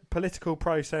 the political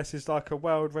process is like a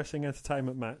World Wrestling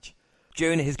Entertainment match.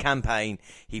 During his campaign,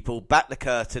 he pulled back the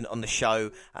curtain on the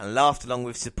show and laughed along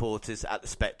with supporters at the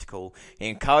spectacle. He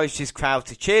encouraged his crowd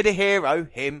to cheer the hero,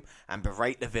 him, and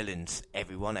berate the villains,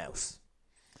 everyone else.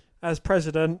 As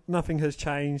president, nothing has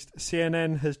changed.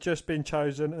 CNN has just been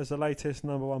chosen as the latest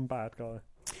 #1 bad guy.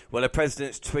 Well, the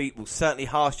president's tweet will certainly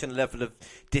harsh on the level of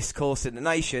discourse in the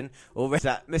nation, or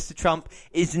that Mr. Trump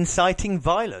is inciting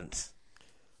violence.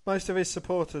 Most of his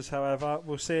supporters, however,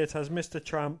 will see it as Mr.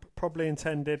 Trump probably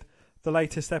intended the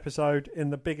latest episode in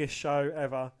the biggest show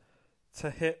ever to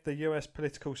hit the US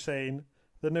political scene,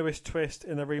 the newest twist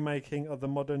in the remaking of the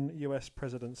modern US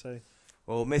presidency.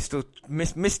 Well,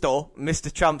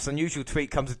 Mr. Trump's unusual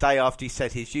tweet comes a day after he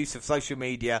said his use of social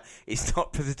media is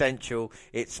not presidential,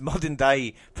 it's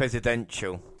modern-day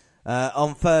presidential.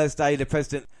 On Thursday, the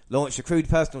president launched a crude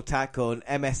personal attack on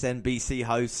MSNBC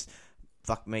hosts,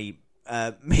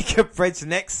 Mika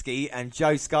Brzezinski and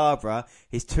Joe Scarborough.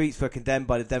 His tweets were condemned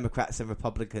by the Democrats and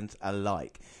Republicans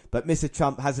alike. But Mr.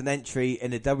 Trump has an entry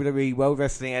in the WWE World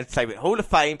Wrestling Entertainment Hall of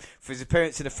Fame for his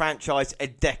appearance in the franchise a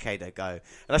decade ago.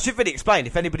 And I should really explain,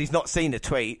 if anybody's not seen the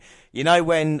tweet, you know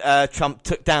when Trump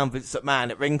took down Vince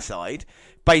McMahon at ringside,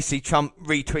 basically Trump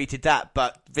retweeted that,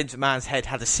 but Vince McMahon's head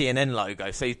had a CNN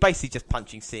logo, so he's basically just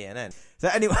punching CNN. So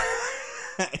anyway...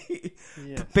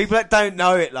 Yes. People that don't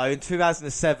know it though, in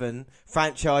 2007,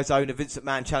 franchise owner Vince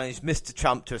McMahon challenged Mr.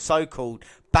 Trump to a so-called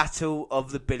Battle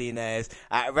of the Billionaires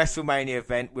at a WrestleMania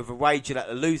event with a wager that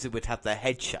the loser would have their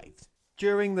head shaved.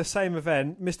 During the same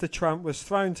event, Mr. Trump was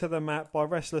thrown to the mat by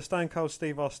wrestler Stone Cold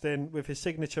Steve Austin with his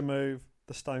signature move,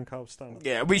 the Stone Cold Stunner.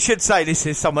 Yeah, we should say this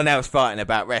is someone else writing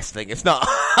about wrestling. It's not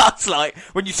us, like,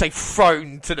 when you say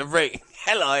thrown to the ring.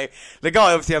 Hello. The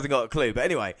guy obviously hasn't got a clue, but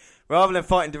anyway... Rather than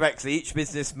fighting directly, each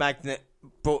business magnate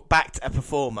backed a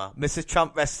performer. Mr.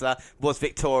 Trump wrestler was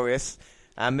victorious,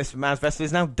 and Mr. McMahon's wrestler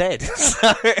is now dead.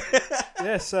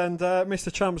 Yes, and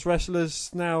Mr. Trump's wrestler's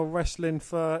now wrestling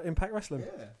for Impact Wrestling.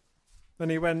 Yeah.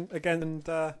 And he went again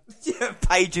and...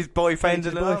 Paige's boyfriend.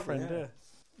 Yeah.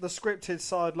 The scripted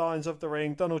sidelines of the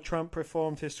ring, Donald Trump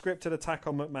performed his scripted attack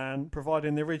on McMahon,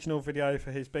 providing the original video for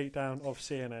his beatdown of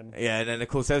CNN. Yeah, and then, of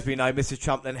course, as we know, Mr.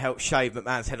 Trump then helped shave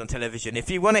McMahon's head on television.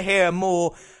 If you want to hear a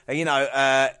more,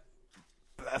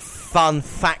 fun,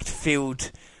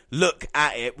 fact-filled look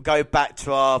at it, go back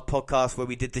to our podcast where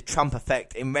we did the Trump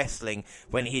effect in wrestling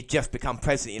when he had just become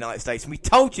president of the United States. And we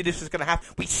told you this was going to happen.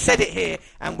 We said it here,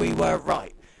 and we were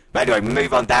right. But anyway, we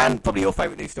move on, Dan. Probably your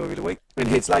favourite news story of the week. In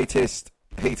his latest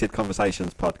Heated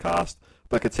Conversations podcast,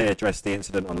 Booker T addressed the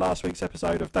incident on last week's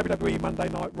episode of WWE Monday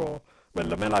Night Raw when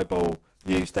LaMelo Ball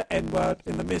used the N-word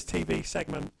in the Miz TV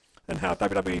segment, and how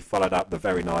WWE followed up the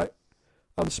very night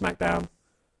on SmackDown.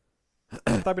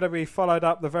 WWE followed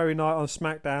up the very night on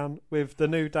SmackDown with The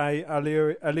New Day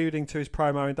alluding to his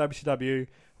promo in WCW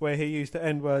where he used the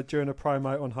N-word during a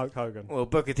promo on Hulk Hogan. Well,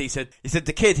 Booker T said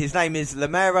the kid, his name is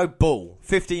LaMelo Ball,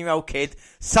 15-year-old kid,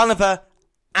 son of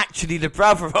actually the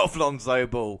brother of Lonzo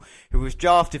Ball, who was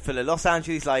drafted for the Los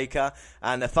Angeles Lakers,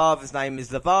 and the father's name is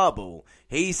LeVar Ball.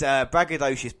 He's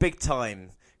braggadocious, big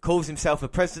time, calls himself the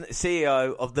president and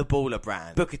CEO of the Baller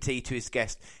brand. Booker T to his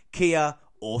guest, Kia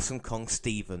Awesome Kong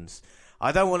Stevens.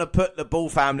 I don't want to put the Ball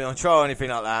family on trial or anything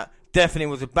like that. Definitely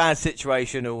was a bad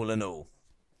situation all in all.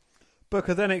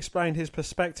 Booker then explained his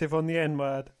perspective on the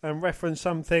N-word and referenced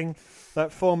something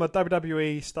that former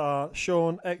WWE star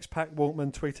Sean X-Pac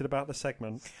Waltman tweeted about the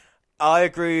segment. I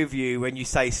agree with you when you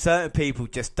say certain people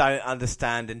just don't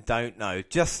understand and don't know.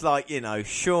 Just like,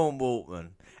 Sean Waltman.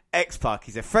 X-Pac,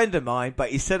 he's a friend of mine, but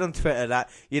he said on Twitter that,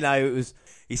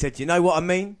 he said, you know what I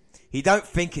mean? He don't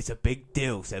think it's a big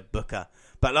deal, said Booker.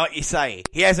 But like you say,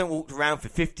 he hasn't walked around for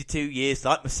 52 years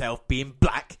like myself, being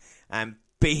black and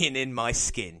being in my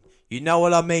skin. You know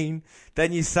what I mean?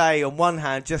 Then you say, on one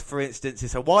hand, just for instance,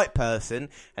 it's a white person,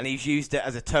 and he's used it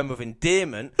as a term of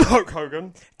endearment. Hulk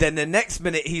Hogan. Then the next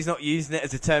minute he's not using it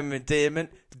as a term of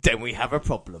endearment, then we have a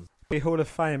problem. The Hall of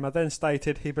Famer then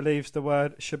stated he believes the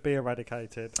word should be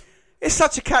eradicated. It's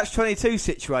such a catch-22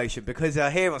 situation because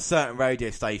here on certain radio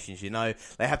stations,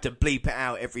 they have to bleep it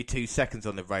out every 2 seconds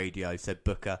on the radio, said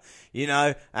Booker.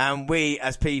 And we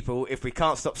as people, if we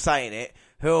can't stop saying it,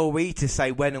 who are we to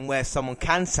say when and where someone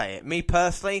can say it? Me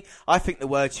personally, I think the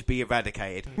word should be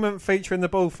eradicated. The segment featuring the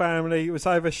Ball family was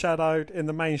overshadowed in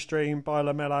the mainstream by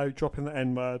LaMelo dropping the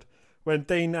N-word when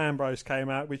Dean Ambrose came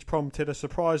out, which prompted a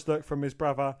surprised look from his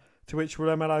brother, to which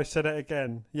LaMelo said it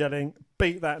again, yelling,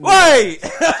 "Beat that!" Wait!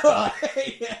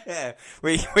 Yeah.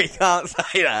 We can't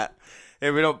say that.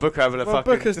 Yeah, we're not Booker over the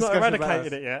fucking Booker's not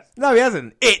eradicated it yet. No, he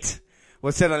hasn't. It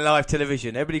was said on live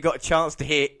television. Everybody got a chance to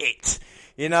hear it.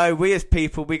 We as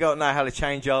people, we got to know how to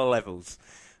change our levels.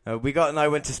 We got to know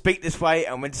when to speak this way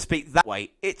and when to speak that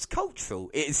way. It's cultural.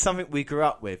 It is something we grew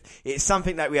up with. It's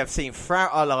something that we have seen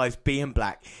throughout our lives being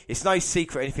black. It's no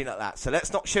secret or anything like that. So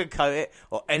let's not sugarcoat it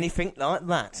or anything like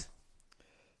that.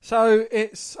 So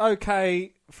it's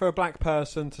okay for a black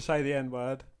person to say the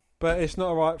N-word, but it's not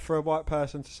alright for a white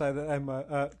person to say the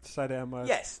N-word.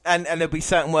 Yes, and there'll be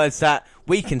certain words that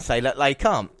we can say that they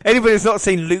can't. Anybody who's not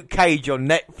seen Luke Cage on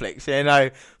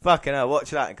Netflix, fucking hell,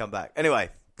 watch that and come back. Anyway,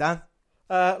 Dan?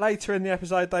 Later in the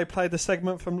episode, they played the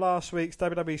segment from last week's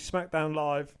WWE SmackDown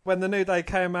Live when the New Day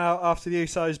came out after the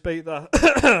Usos beat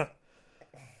the...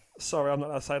 Sorry, I'm not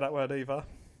going to say that word either.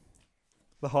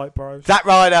 The Hype Bros. Zack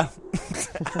Ryder.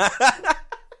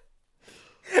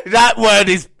 That word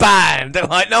is banned.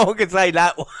 No one can say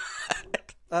that word.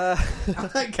 I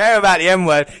don't care about the M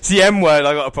word. It's the M word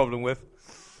I got a problem with.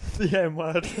 The M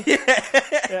word.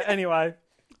 Yeah, anyway,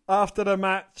 after the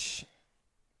match,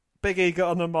 Big E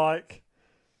got on the mic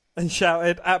and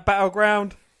shouted, "At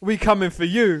Battleground, we coming for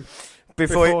you."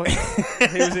 Before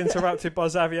he was interrupted by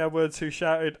Xavier Woods, who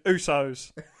shouted,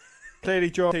 "Usos."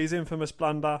 Clearly dropped his infamous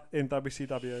blunder in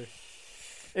WCW.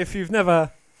 If you've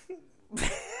never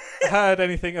heard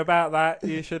anything about that,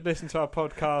 you should listen to our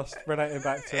podcast relating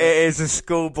back to it. It is a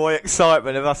schoolboy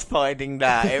excitement of us finding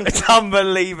that. It's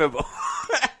unbelievable.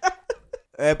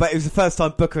 But it was the first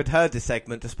time Booker had heard the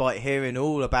segment, despite hearing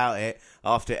all about it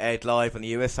after it aired live on the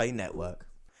USA Network.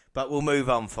 But we'll move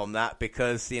on from that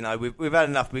because, we've had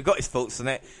enough. We've got his thoughts on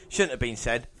it. Shouldn't have been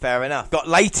said. Fair enough. Got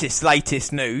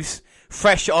latest news.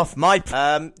 Fresh off my...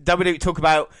 WWE talk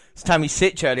about Tammy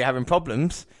Sitch earlier having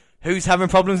problems. Who's having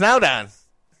problems now, Dan?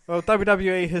 Well,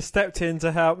 WWE has stepped in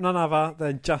to help none other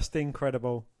than Justin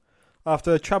Credible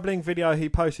after a troubling video he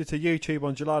posted to YouTube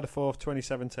on July the 4th,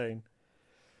 2017.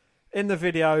 In the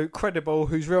video, Credible,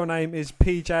 whose real name is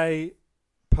PJ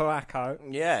Polacco.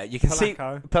 Yeah, you can see...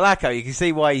 Polacco, you can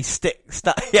see why he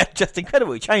yeah, Justin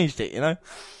Credible, he changed it,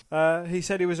 He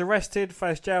said he was arrested,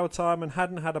 faced jail time, and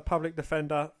hadn't had a public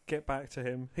defender get back to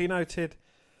him. He noted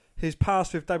his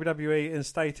past with WWE and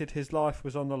stated his life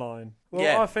was on the line. Well,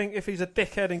 yeah. I think if he's a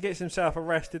dickhead and gets himself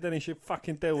arrested, then he should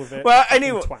fucking deal with it. Well,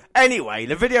 anyway,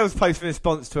 the video was posted in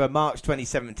response to a March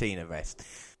 2017 arrest.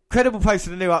 Credible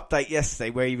posted a new update yesterday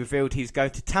where he revealed he was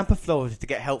going to Tampa, Florida to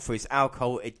get help for his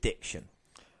alcohol addiction.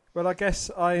 Well, I guess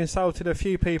I insulted a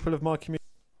few people of my community.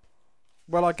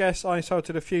 For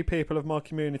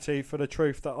the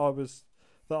truth that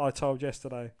I told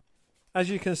yesterday. As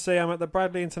you can see, I'm at the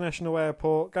Bradley International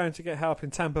Airport going to get help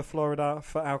in Tampa, Florida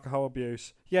for alcohol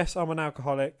abuse. Yes, I'm an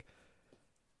alcoholic.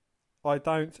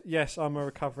 Yes, I'm a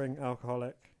recovering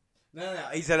alcoholic. No,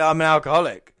 he said I'm an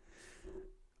alcoholic.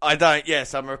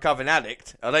 Yes, I'm a recovering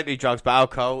addict. I don't do drugs, but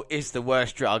alcohol is the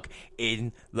worst drug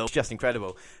in That's just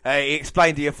incredible. He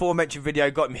explained the aforementioned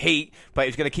video got him heat, but he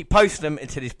was going to keep posting them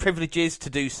until his privileges to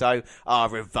do so are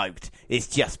revoked. It's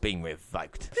just been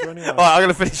revoked. Anyway. All right, I'm going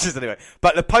to finish this anyway.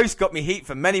 But the post got me heat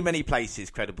from many, many places,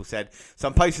 Credible said. So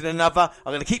I'm posting another.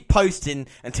 I'm going to keep posting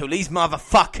until these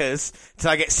motherfuckers,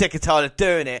 until I get sick and tired of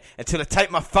doing it, until I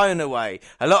take my phone away.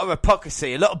 A lot of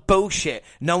hypocrisy, a lot of bullshit.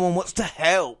 No one wants to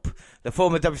help. The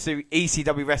former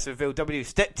ECW wrestler revealed WWE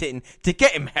stepped in to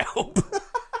get him help.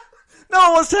 No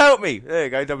one wants to help me. There you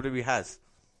go, WWE has.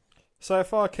 So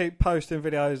if I keep posting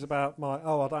videos about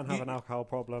I don't have an alcohol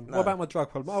problem. No. What about my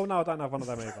drug problem? Oh, no, I don't have one of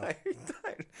them either.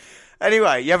 Don't.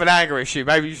 Anyway, you have an anger issue.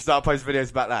 Maybe you should start posting videos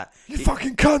about that. You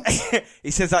fucking cunt! He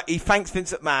says that he thanks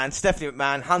Vince McMahon, Stephanie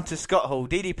McMahon, Hunter Scott Hall,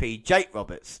 DDP, Jake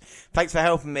Roberts. Thanks for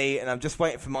helping me, and I'm just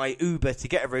waiting for my Uber to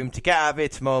get a room to get out of here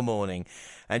tomorrow morning.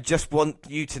 And just want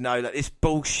you to know that this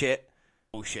bullshit,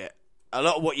 a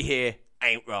lot of what you hear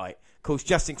ain't right. Of course,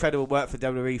 Just Incredible worked for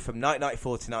WWE from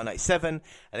 1994 to 1997,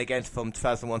 and again from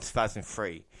 2001 to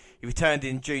 2003. He returned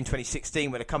in June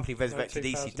 2016 when the company resurrected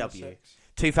ECW.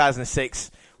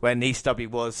 2006 when ECW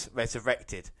was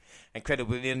resurrected.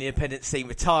 Incredible in the independent scene,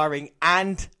 retiring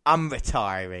and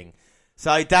unretiring.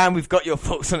 So, Dan, we've got your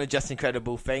thoughts on the Just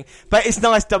Incredible thing, but it's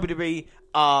nice WWE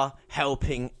are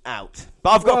helping out. But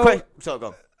I've got a question. Sorry, go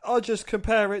on. I'll just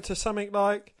compare it to something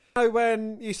like, you know,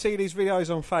 when you see these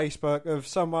videos on Facebook of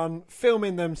someone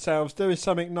filming themselves doing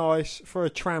something nice for a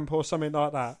tramp or something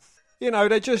like that. You know,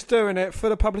 they're just doing it for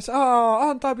the public. Oh,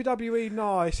 aren't WWE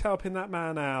nice helping that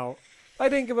man out? They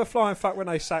didn't give a flying fuck when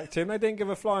they sacked him. They didn't give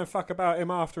a flying fuck about him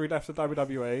after he left the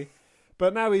WWE.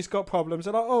 But now he's got problems.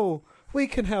 They're like, oh, we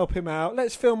can help him out.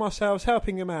 Let's film ourselves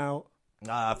helping him out.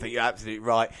 I think you're absolutely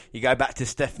right. You go back to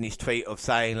Stephanie's tweet of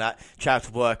saying that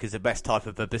charitable work is the best type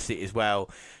of publicity as well.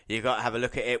 You've got to have a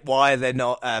look at it. Why are there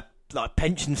not like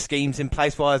pension schemes in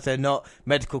place? Why is there not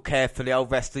medical care for the old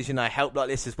wrestlers? You know, help like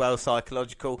this as well,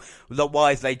 psychological.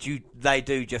 Why is they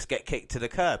do just get kicked to the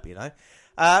curb, you know?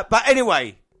 But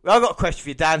anyway, I've got a question for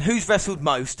you, Dan. Who's wrestled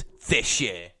most this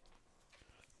year?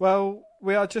 Well,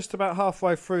 we are just about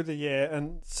halfway through the year,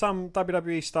 and some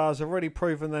WWE stars have already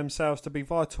proven themselves to be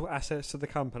vital assets to the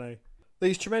company.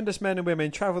 These tremendous men and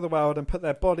women travel the world and put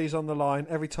their bodies on the line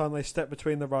every time they step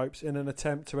between the ropes in an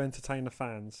attempt to entertain the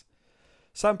fans.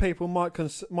 Some people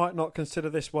might not consider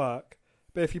this work,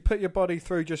 but if you put your body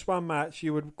through just one match,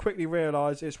 you would quickly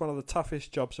realise it's one of the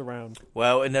toughest jobs around.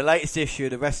 Well, in the latest issue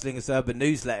of the Wrestling Observer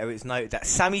newsletter, it's noted that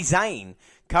Sami Zayn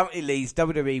currently leads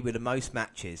WWE with the most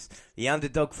matches. The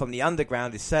underdog from the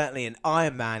underground is certainly an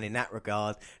Iron Man in that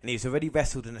regard, and he's already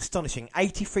wrestled an astonishing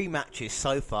 83 matches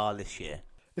so far this year.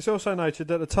 It's also noted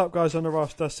that the top guys on the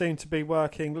roster seem to be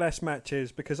working less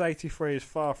matches because 83 is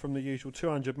far from the usual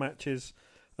 200 matches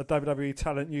a WWE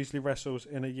talent usually wrestles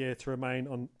in a year to remain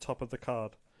on top of the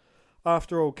card.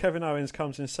 After all, Kevin Owens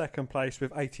comes in second place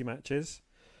with 80 matches,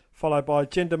 followed by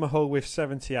Jinder Mahal with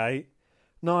 78.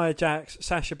 Nia Jax,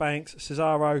 Sasha Banks,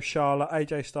 Cesaro, Charlotte,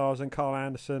 AJ Styles and Carl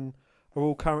Anderson are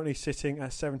all currently sitting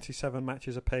at 77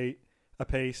 matches apiece.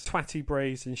 Twatty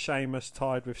Breeze and Sheamus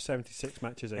tied with 76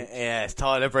 matches each. Yeah, it's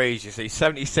Tyler Breeze, you see.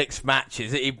 76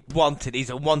 matches. He's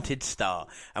a wanted star.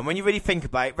 And when you really think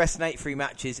about it, wrestling 83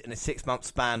 matches in a 6-month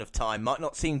span of time might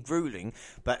not seem grueling,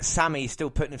 but Sammy's still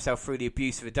putting himself through the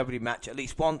abuse of a WWE match at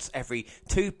least once every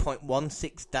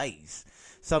 2.16 days.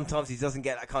 Sometimes he doesn't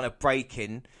get that kind of break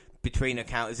in between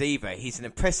encounters either. It is an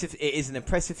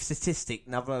impressive statistic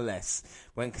nevertheless,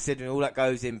 when considering all that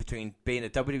goes in between being a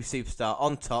WWE superstar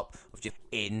on top of just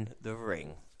in the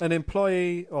ring. An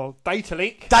employee or data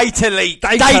leak. Latest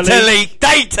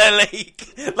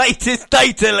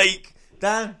data leak.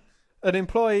 Dan? An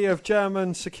employee of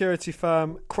German security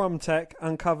firm Kromtech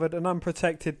uncovered an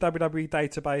unprotected WWE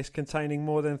database containing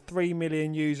more than 3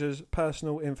 million users'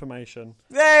 personal information.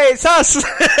 Hey, it's us!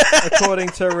 According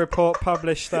to a report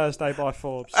published Thursday by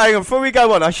Forbes. Hang on, before we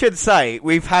go on, I should say,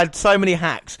 we've had so many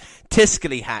hacks.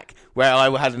 Tiscali hack, where I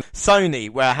had Sony,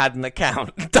 where I had an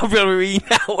account. WWE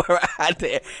now, where I had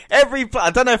it. I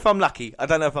don't know if I'm lucky. I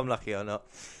don't know if I'm lucky or not.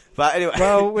 But anyway.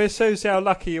 Well, we'll soon see how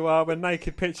lucky you are when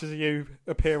naked pictures of you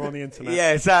appear on the internet.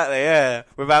 Yeah, exactly, yeah.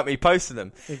 Without me posting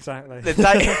them. Exactly.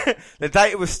 The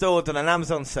data was stored on an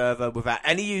Amazon server without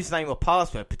any username or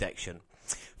password protection.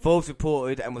 Forbes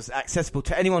reported and was accessible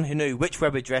to anyone who knew which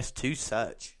web address to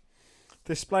search.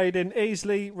 Displayed in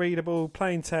easily readable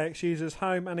plain text, users'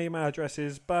 home and email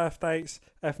addresses, birth dates,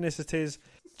 ethnicities,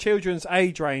 children's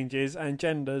age ranges and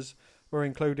genders, were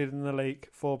included in the leak,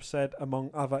 Forbes said, among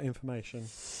other information.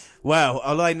 Well,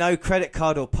 although no credit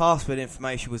card or password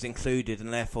information was included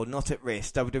and therefore not at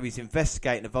risk, WWE is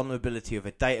investigating the vulnerability of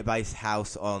a database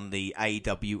house on the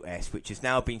AWS, which has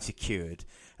now been secured,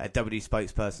 a WWE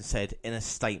spokesperson said in a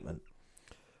statement.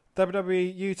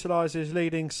 WWE utilises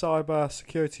leading cyber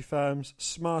security firms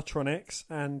Smartronics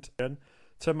and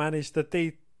to manage the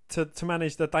to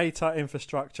manage the data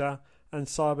infrastructure and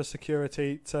cyber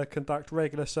security to conduct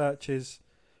regular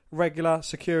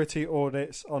security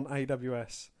audits on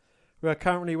AWS. We are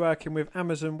currently working with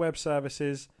Amazon Web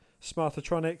Services,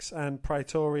 Smartronics and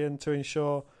Praetorian to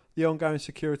ensure the ongoing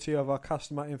security of our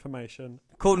customer information.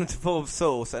 According to Forbes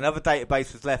source, another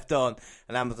database was left on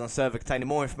an Amazon server containing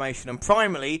more information on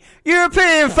primarily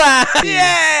European fans.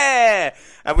 Yeah!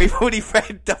 And we've already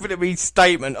read WWE's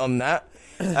statement on that.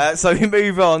 So we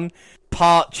move on.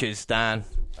 Departures, Dan.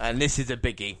 And this is a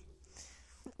biggie.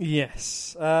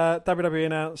 Yes. WWE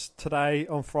announced today,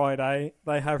 on Friday,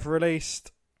 they have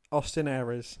released Austin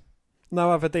Aries.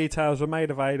 No other details were made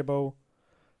available,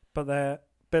 but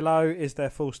below is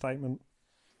their full statement.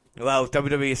 Well,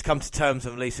 WWE has come to terms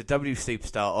with the release of WWE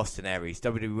superstar Austin Aries.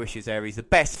 WWE wishes Aries the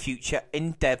best future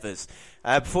endeavours.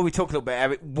 Before we talk a little bit,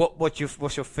 Eric, what's your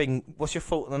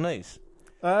thought on the news?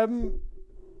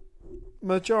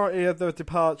 Majority of the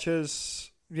departures,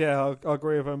 yeah, I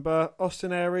agree with them. But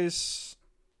Austin Aries,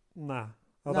 I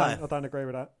don't agree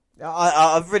with that.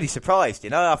 I'm really surprised.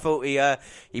 I thought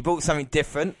he brought something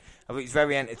different. I thought he was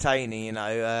very entertaining.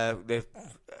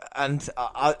 And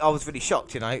I was really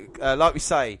shocked, like we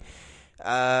say,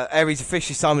 Aries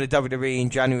officially signed with the WWE in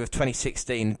January of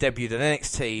 2016 and debuted on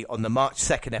NXT on the March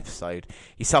 2nd episode.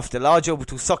 He suffered a large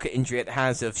orbital socket injury at the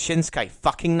hands of Shinsuke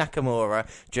fucking Nakamura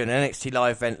during an NXT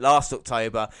live event last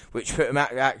October, which put him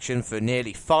out of action for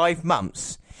nearly 5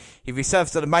 months. He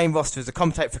resurfaced on the main roster as a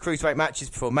commentator for Cruiserweight matches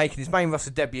before making his main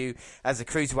roster debut as a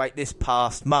Cruiserweight this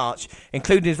past March,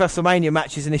 including his WrestleMania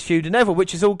matches and his feud with Neville,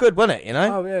 which is all good, wasn't it,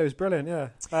 Oh, yeah, it was brilliant,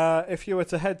 yeah. If you were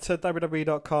to head to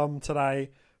WWE.com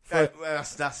today...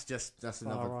 that's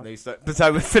another news. But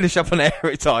so we'll finish up on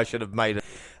Eric. I should have made it.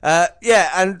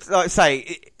 And like I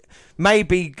say,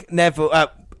 maybe Neville...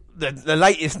 The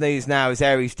latest news now is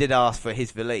Aries did ask for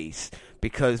his release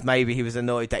because maybe he was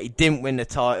annoyed that he didn't win the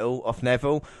title off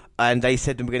Neville, and they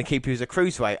said we're going to keep you as a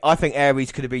cruiserweight. I think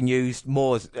Aries could have been used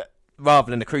more rather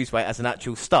than a cruiserweight as an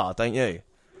actual star, don't you?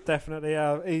 Definitely,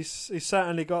 yeah. He's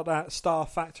certainly got that star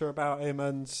factor about him,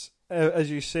 and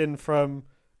as you've seen from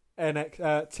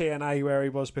TNA where he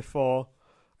was before,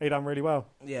 he done really well.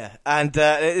 Yeah, and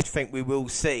I think we will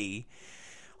see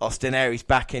Austin Aries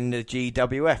back in the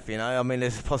GWF, I mean,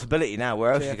 there's a possibility now.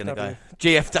 Where else is he going to go?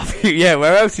 GFW, yeah,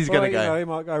 where else is he going to go? He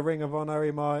might go Ring of Honor,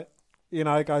 he might,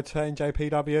 go to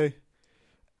NJPW.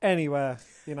 Anywhere,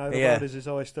 the world is his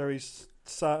oyster. He's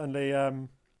certainly a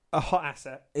hot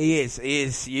asset. He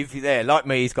is. You've there, like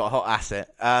me, he's got a hot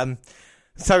asset.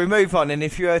 So we move on, and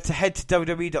if you were to head to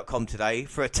WWE.com today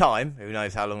for a time, who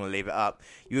knows how long we'll leave it up,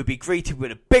 you would be greeted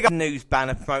with a big news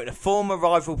banner promoting a former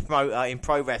rival promoter in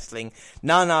pro wrestling,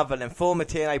 none other than former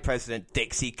TNA president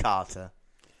Dixie Carter.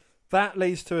 That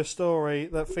leads to a story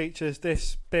that features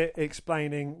this bit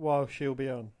explaining why she'll be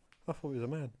on. I thought he was a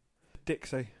man.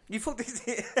 Dixie. You thought this...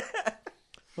 I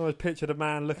always pictured a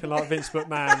man looking like Vince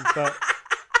McMahon,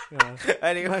 but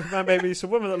anyway. Maybe it's a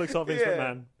woman that looks like Vince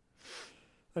McMahon.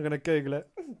 I'm going to Google it.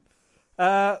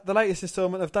 The latest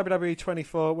instalment of WWE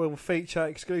 24 will feature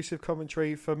exclusive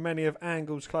commentary from many of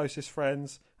Angle's closest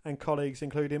friends and colleagues,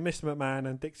 including Mr. McMahon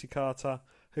and Dixie Carter,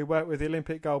 who worked with the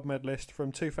Olympic gold medalist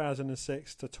from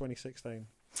 2006 to 2016.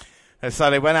 And so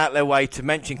they went out their way to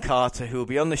mention Carter, who will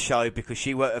be on the show because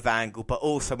she worked with Angle, but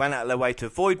also went out their way to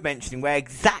avoid mentioning where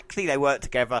exactly they worked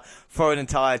together for an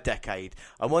entire decade.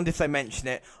 I wonder if they mention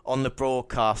it on the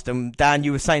broadcast. And Dan,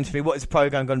 you were saying to me, what is the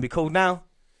programme going to be called now?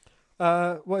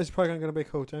 What is the programme going to be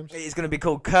called, James? It's going to be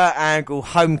called Kurt Angle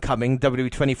Homecoming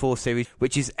WWE 24 series,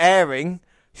 which is airing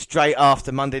straight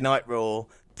after Monday Night Raw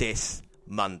this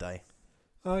Monday.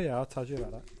 Oh, yeah, I'll tell you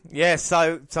about that. Yeah,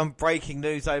 so some breaking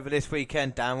news over this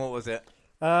weekend. Dan, what was it?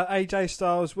 AJ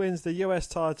Styles wins the US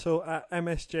title at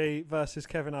MSG versus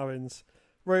Kevin Owens.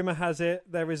 Rumour has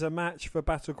it there is a match for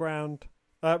Battleground.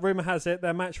 Rumour has it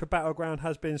their match for Battleground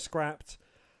has been scrapped.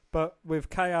 But with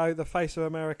KO, the face of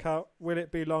America, will it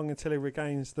be long until he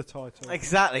regains the title?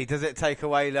 Exactly. Does it take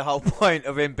away the whole point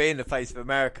of him being the face of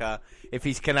America if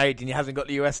he's Canadian, he hasn't got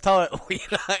the US title,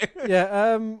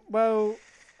 Yeah, well,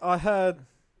 I heard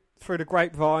through the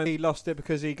grapevine he lost it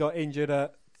because he got injured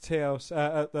at TLC,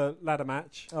 at the ladder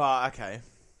match. Oh, okay.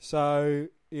 So,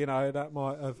 that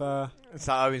might have...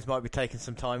 So Owens might be taking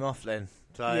some time off then.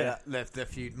 So the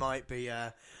feud might be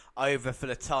over for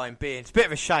the time being. It's a bit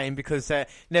of a shame because they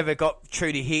never got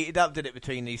truly heated up, did it,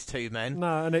 between these two men?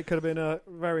 No, and it could have been a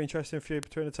very interesting feud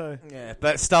between the two. Yeah,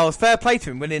 but Styles, fair play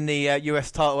to him, winning the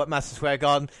US title at Madison Square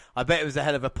Garden. I bet it was a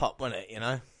hell of a pop, wasn't it, you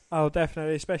know? Oh,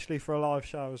 definitely, especially for a live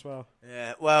show as well.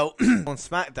 Yeah, well, on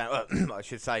SmackDown, well, I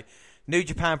should say, New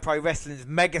Japan Pro Wrestling's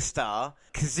megastar,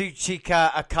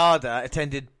 Kazuchika Okada,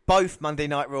 attended both Monday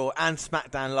Night Raw and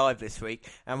SmackDown Live this week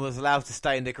and was allowed to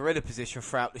stay in the gorilla position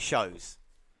throughout the shows.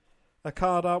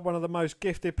 Okada, one of the most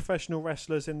gifted professional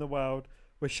wrestlers in the world,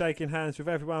 was shaking hands with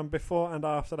everyone before and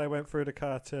after they went through the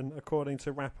curtain, according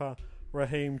to rapper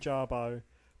Raheem Jarbo,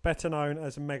 better known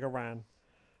as Mega Ran.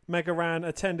 Mega Ran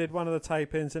attended one of the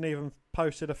tapings and even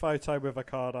posted a photo with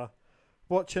Okada.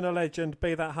 Watching a legend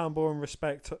be that humble and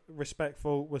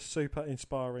respectful was super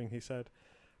inspiring, he said,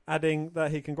 adding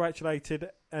that he congratulated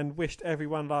and wished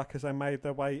everyone luck as they made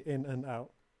their way in and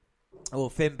out. Well,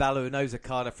 Finn Balor, who knows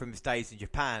Okada from his days in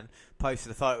Japan,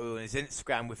 posted a photo on his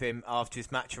Instagram with him after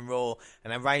his match on Raw,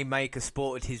 and a Rainmaker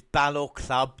sported his Balor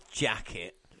Club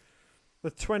jacket. The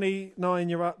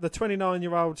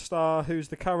 29-year-old star, who's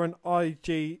the current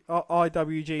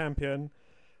IWG champion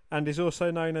and is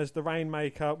also known as the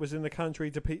Rainmaker, was in the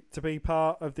country to be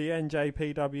part of the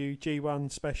NJPW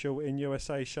G1 special in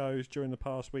USA shows during the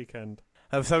past weekend.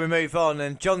 So we move on,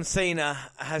 and John Cena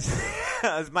has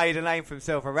has made a name for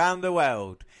himself around the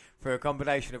world for a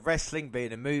combination of wrestling,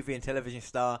 being a movie and television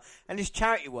star, and his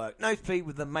charity work, notably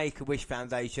with the Make-A-Wish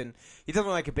Foundation. He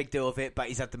doesn't make a big deal of it, but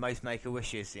he's had the most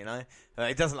Make-A-Wishes, you know.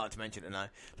 He doesn't like to mention it, no.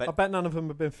 But I bet none of them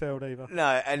have been filled either.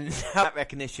 No, and that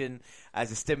recognition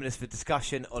as a stimulus for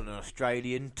discussion on an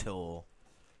Australian tour.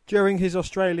 During his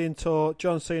Australian tour,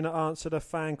 John Cena answered a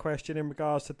fan question in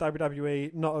regards to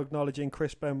WWE not acknowledging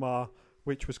Chris Benoit,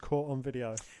 which was caught on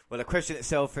video. Well, the question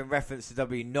itself in reference to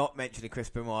W not mentioning Chris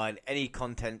Benoit in any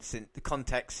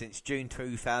context since June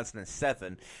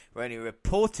 2007, when he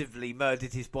reportedly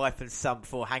murdered his wife and son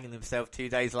before hanging himself 2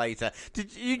 days later.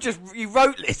 You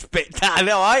wrote this bit down,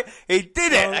 alright? He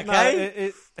did it,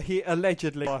 okay? No, he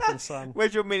allegedly wife and son.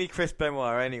 Where's your mini Chris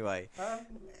Benoit anyway?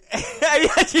 You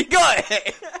actually got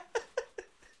it!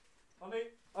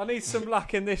 I need some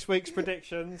luck in this week's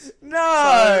predictions. No!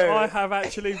 So I have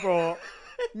actually brought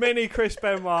mini Chris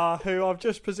Benoit, who I've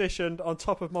just positioned on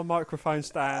top of my microphone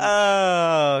stand.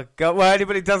 Oh, God. Well,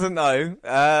 anybody doesn't know,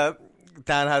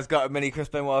 Dan has got a mini Chris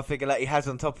Benoit figure that he has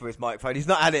on top of his microphone. He's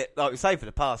not had it, like we say, for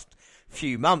the past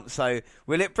few months. So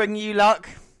will it bring you luck?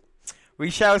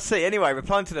 We shall see. Anyway,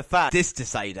 replying to the fact, this to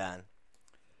say, Dan.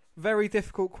 Very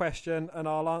difficult question, and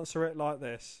I'll answer it like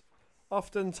this.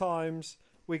 Oftentimes,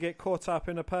 we get caught up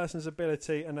in a person's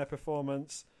ability and their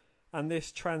performance, and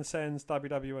this transcends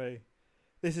WWE.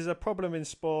 This is a problem in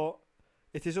sport.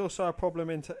 It is also a problem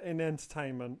in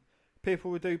entertainment.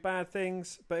 People will do bad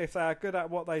things, but if they are good at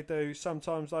what they do,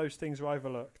 sometimes those things are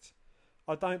overlooked.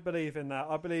 I don't believe in that.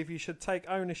 I believe you should take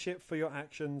ownership for your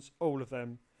actions, all of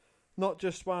them, not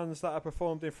just ones that are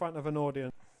performed in front of an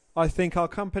audience. I think our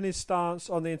company's stance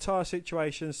on the entire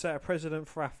situation set a precedent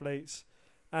for athletes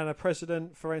and a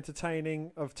precedent for entertaining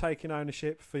of taking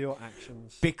ownership for your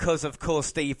actions. Because, of course,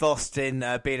 Steve Austin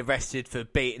being arrested for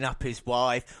beating up his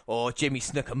wife, or Jimmy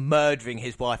Snuka murdering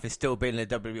his wife and still being in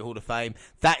the WWE Hall of Fame,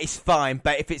 that is fine.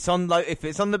 But if it's on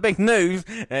the big news,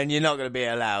 then you're not going to be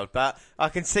allowed. But I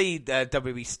can see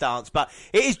WWE stance. But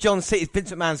it is John Cena.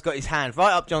 Vince McMahon's got his hand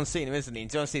right up John Cena, isn't he? And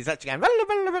John Cena's actually going,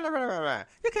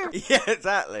 yeah,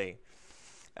 exactly.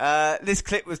 This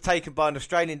clip was taken by an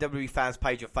Australian WWE fans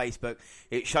page on Facebook.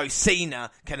 It shows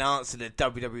Cena can answer the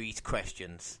WWE's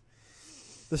questions.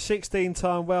 The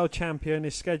 16-time world champion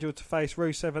is scheduled to face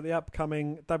Rusev at the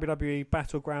upcoming WWE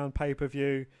Battleground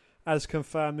pay-per-view, as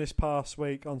confirmed this past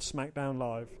week on SmackDown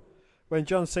Live, when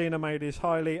John Cena made his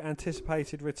highly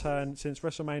anticipated return since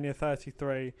WrestleMania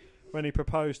 33, when he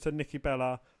proposed to Nikki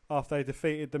Bella after they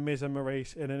defeated The Miz and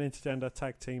Maurice in an intergender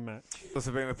tag team match. It's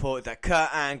also been reported that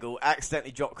Kurt Angle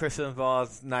accidentally dropped Chris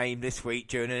Benoit's name this week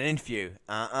during an interview.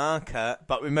 Kurt.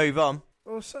 But we move on.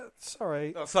 Oh,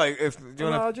 sorry. Oh, so,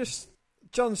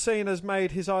 John Cena's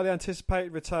made his highly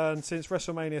anticipated return since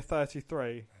WrestleMania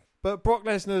 33. But Brock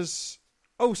Lesnar's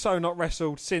also not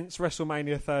wrestled since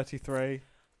WrestleMania 33.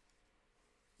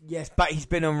 Yes, but he's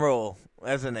been on Raw,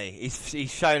 hasn't he?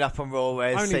 He's shown up on Raw.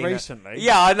 Only Cena. Recently.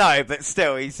 Yeah, I know, but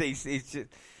still, he's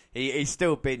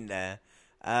still been there.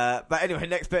 But anyway,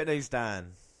 next bit of news,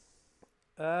 Dan.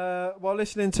 While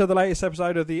listening to the latest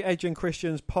episode of the Edge and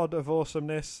Christian's Pod of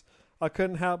Awesomeness, I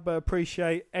couldn't help but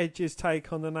appreciate Edge's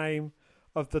take on the name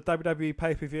of the WWE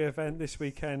pay-per-view event this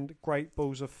weekend, Great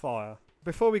Balls of Fire.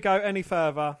 Before we go any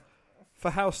further, For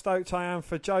how stoked I am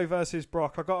for Joe versus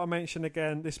Brock, I got to mention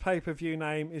again, this pay-per-view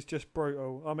name is just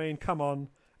brutal. I mean, come on.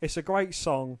 It's a great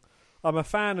song. I'm a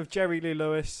fan of Jerry Lee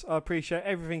Lewis. I appreciate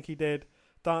everything he did.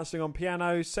 Dancing on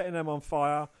pianos, setting them on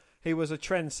fire. He was a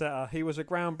trendsetter. He was a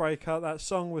groundbreaker. That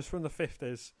song was from the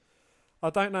 50s. I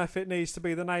don't know if it needs to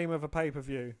be the name of a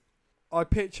pay-per-view. I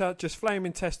picture just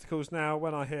flaming testicles now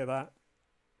when I hear that.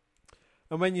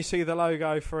 And when you see the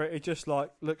logo for it, it just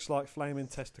looks like flaming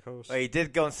testicles. Well, he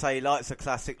did go and say he likes a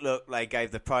classic look. They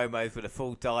gave the promos with a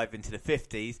full dive into the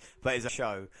 50s, but it's a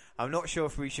show. I'm not sure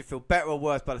if we should feel better or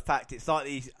worse by the fact it's like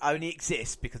these only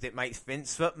exist because it makes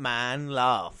Vince McMahon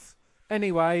laugh.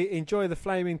 Anyway, enjoy the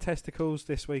flaming testicles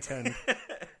this weekend.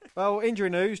 Well, injury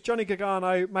news. Johnny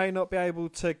Gargano may not be able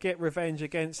to get revenge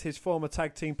against his former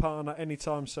tag team partner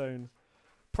anytime soon.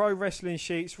 Pro Wrestling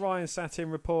Sheet's Ryan Satin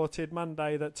reported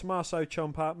Monday that Tommaso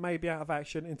Ciampa may be out of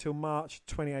action until March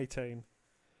 2018.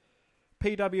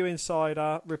 PW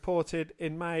Insider reported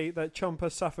in May that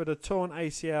Ciampa suffered a torn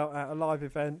ACL at a live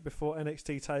event before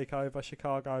NXT TakeOver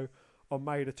Chicago on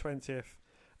May the 20th.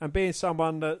 And being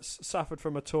someone that's suffered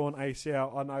from a torn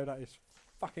ACL, I know that is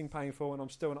fucking painful and I'm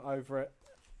still not over it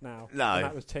now. No. And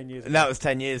that was 10 years ago. That was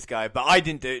 10 years ago, but I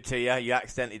didn't do it to you. You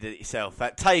accidentally did it yourself.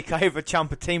 At TakeOver,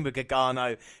 Ciampa teamed with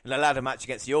Gargano in a ladder match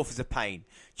against the Authors of Pain.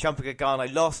 Ciampa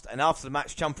Gargano lost, and after the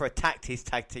match, Ciampa attacked his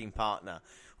tag team partner.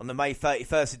 On the May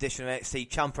 31st edition of NXT,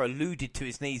 Ciampa alluded to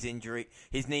his knee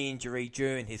injury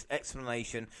during his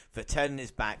explanation for turning his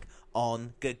back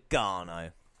on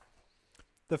Gargano.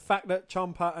 The fact that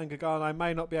Ciampa and Gargano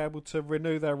may not be able to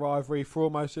renew their rivalry for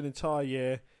almost an entire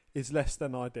year is less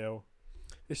than ideal.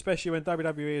 Especially when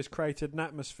WWE has created an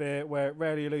atmosphere where it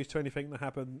rarely alludes to anything that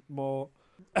happened more.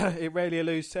 It rarely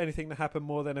alludes to anything that happened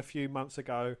more than a few months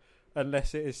ago,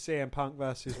 unless it is CM Punk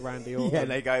versus Randy Orton. Yeah,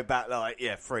 they go back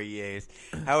 3 years.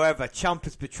 However,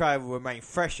 Ciampa's betrayal will remain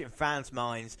fresh in fans'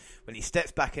 minds when he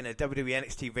steps back in a WWE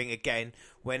NXT ring again,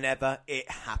 whenever it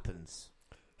happens.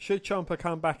 Should Ciampa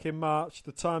come back in March,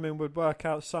 the timing would work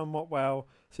out somewhat well,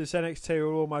 since NXT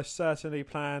will almost certainly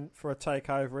plan for a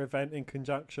takeover event in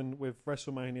conjunction with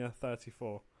WrestleMania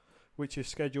 34, which is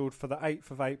scheduled for the 8th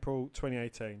of April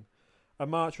 2018. A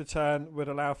March return would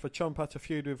allow for Ciampa to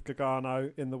feud with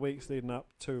Gargano in the weeks leading up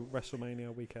to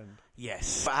WrestleMania weekend.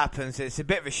 Yes. What happens, it's a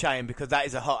bit of a shame because that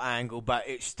is a hot angle, but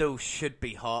it still should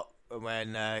be hot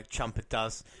when Ciampa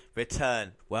does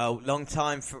return. Well,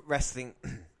 long-time wrestling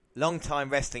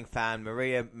fan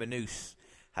Maria Menounos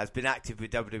has been active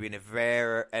with WWE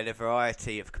in a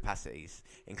variety of capacities,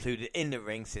 including in the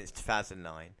ring since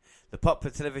 2009. The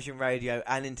popular television, radio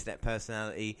and internet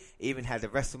personality even had a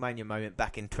WrestleMania moment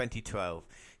back in 2012,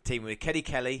 teaming with Kelly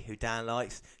Kelly, who Dan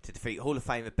likes, to defeat Hall of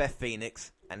Famer Beth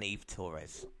Phoenix and Eve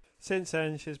Torres. Since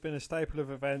then, she's been a staple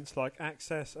of events like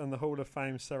Access and the Hall of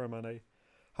Fame ceremony,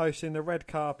 hosting the red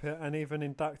carpet and even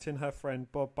inducting her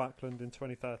friend Bob Backlund in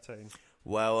 2013.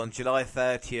 Well, on July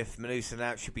 30th, Menounos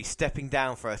announced she'll be stepping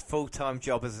down for her full-time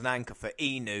job as an anchor for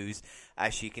E! News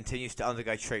as she continues to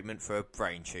undergo treatment for a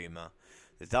brain tumour.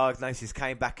 The diagnosis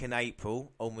came back in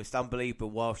April, almost unbelievable,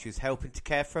 while she was helping to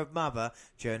care for her mother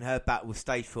during her battle with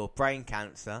stage 4 brain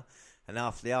cancer, and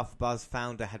after the AfterBuzz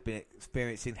founder had been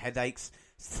experiencing headaches,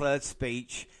 slurred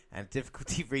speech, and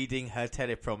difficulty reading her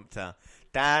teleprompter.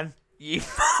 Dan, you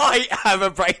might have a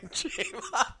brain tumour.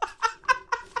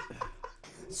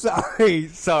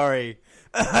 Sorry.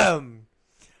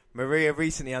 Maria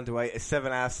recently underwent a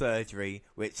 7-hour surgery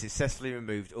which successfully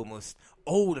removed almost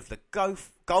all of the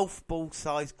golf ball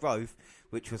sized growth,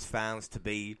 which was found to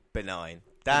be benign.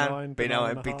 Dan,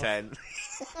 benign, B10.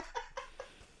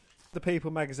 The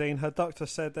People magazine, her doctor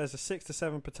said there's a 6 to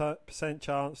 7%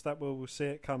 chance that we'll see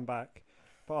it come back,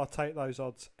 but I'll take those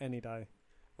odds any day.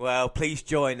 Well, please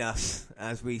join us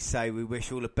as we say we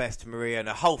wish all the best to Maria and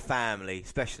her whole family,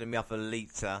 especially my other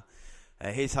Lita.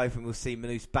 Here's hoping we'll see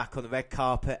Menounos back on the red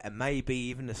carpet and maybe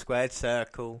even the squared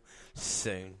circle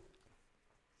soon.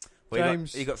 Well,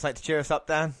 James, you got something to cheer us up,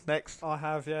 Dan? Next, I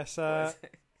have, yes.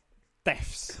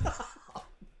 Deaths.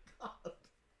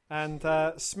 And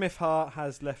Smith Hart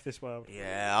has left this world.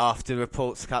 Yeah, after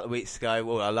reports a couple of weeks ago,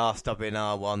 well, our last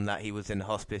WNR1 that he was in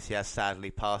hospice, he has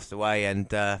sadly passed away, and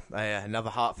another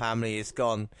Hart family is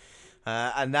gone.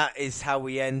 And that is how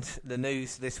we end the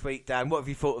news this week. Dan, what have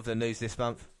you thought of the news this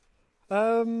month?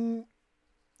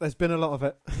 There's been a lot of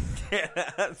it. Yeah,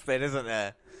 that's been, isn't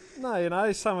there?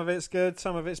 No, some of it's good,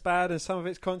 some of it's bad, and some of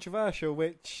it's controversial,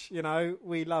 which,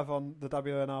 we love on the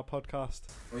WNR podcast.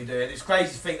 We do, and it's crazy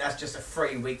to think that's just a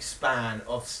 3-week span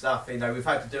of stuff. We've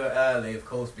had to do it early, of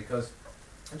course, because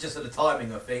just of the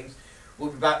timing of things.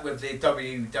 We'll be back with the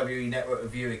WWE Network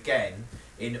review again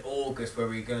in August, where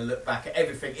we're going to look back at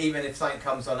everything. Even if something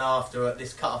comes on after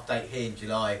this cut-off date here in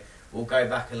July, we'll go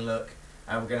back and look,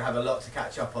 and we're going to have a lot to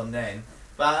catch up on then.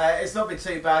 But it's not been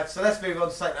too bad, so let's move on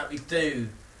to something that we do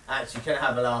actually can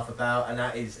have a laugh about, and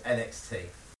that is NXT.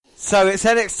 So it's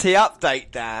NXT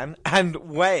Update, Dan, and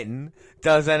when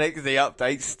does NXT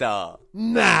Update start?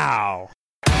 Now!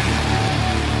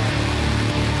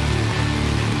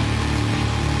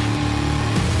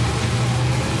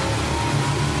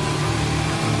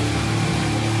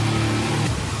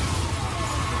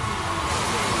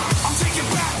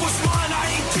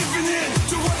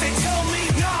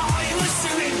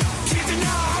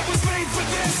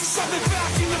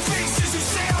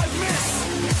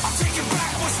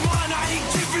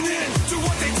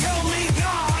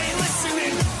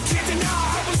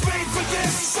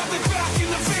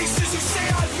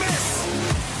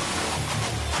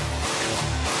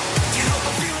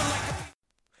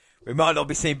 We might not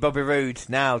be seeing Bobby Roode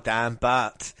now, Dan,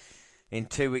 but in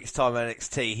 2 weeks' time on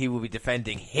NXT, he will be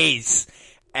defending his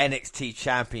NXT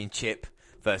Championship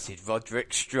versus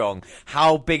Roderick Strong.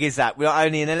 How big is that? We're not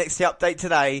only in NXT Update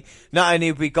today, not only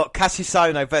have we got Kassius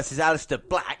Ohno versus Aleister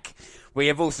Black, we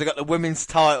have also got the women's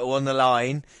title on the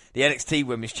line, the NXT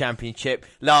Women's Championship,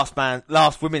 last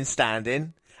women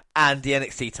standing, and the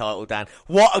NXT title, Dan.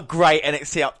 What a great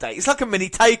NXT Update. It's like a mini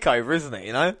takeover, isn't it,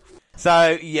 you know?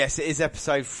 So, yes, it is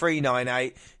episode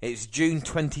 398. It's June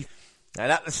 20th.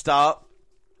 And at the start,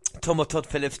 Todd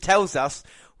Phillips tells us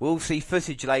we'll see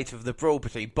footage later of the brawl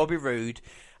between Bobby Roode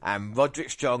and Roderick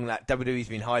Strong that WWE's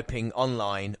been hyping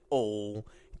online all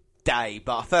day.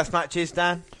 But our first match is,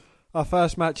 Dan? Our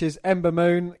first match is Ember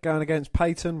Moon going against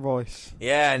Peyton Royce.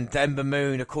 Yeah, and Ember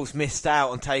Moon, of course, missed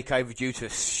out on TakeOver due to a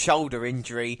shoulder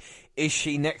injury. Is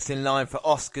she next in line for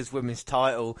Asuka's women's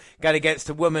title? Going against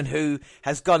a woman who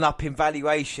has gone up in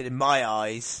valuation, in my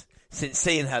eyes, since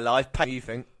seeing her live. What do you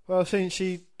think? Well, since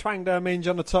she twanged her minge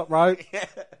on the top rope,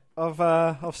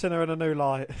 I've seen her in a new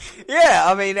light. Yeah,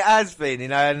 I mean, it has been, you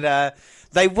know, and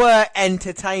they were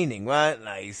entertaining, weren't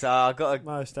they? So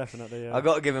most definitely, yeah. I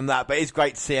got to give them that. But it's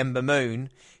great to see Ember Moon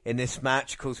in this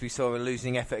match. Of course, we saw a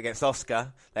losing effort against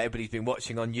Asuka that everybody's been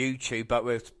watching on YouTube, but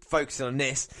we're focusing on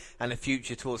this and the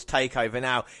future towards TakeOver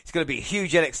now. It's going to be a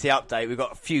huge NXT update. We've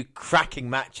got a few cracking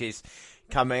matches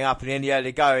coming up, and in the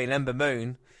early going, Ember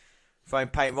Moon throwing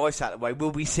Peyton Royce out of the way.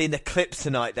 Will we see the clips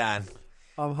tonight, Dan?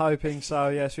 I'm hoping so,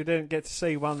 yes. We didn't get to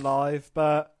see one live,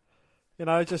 but, you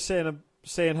know, just seeing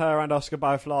her and Asuka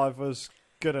both live was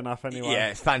good enough anyway. Yeah,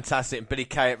 it's fantastic. And Billy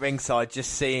Kay at ringside,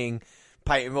 just seeing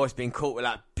Peyton Royce being caught with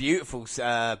that beautiful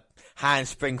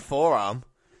handspring forearm.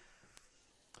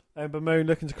 Ember Moon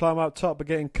looking to climb up top but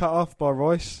getting cut off by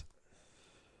Royce.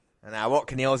 And now what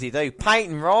can the Aussie do?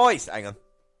 Peyton Royce! Hang on.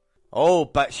 Oh,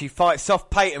 but she fights off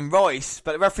Peyton Royce,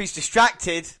 but the referee's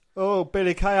distracted. Oh,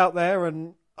 Billy Kay out there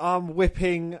and I'm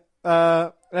whipping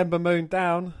Ember Moon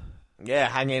down. Yeah,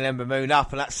 hanging Ember Moon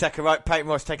up, and that second rope, Peyton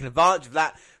Royce taking advantage of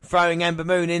that, throwing Ember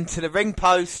Moon into the ring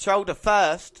post, shoulder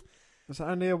first. Was that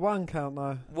only a one count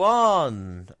though?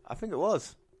 One. I think it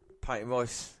was. Peyton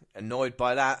Royce annoyed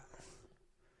by that.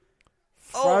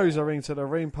 Throws her into the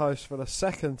ring post for the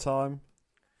second time.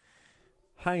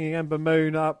 Hanging Ember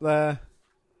Moon up there.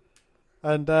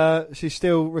 And she's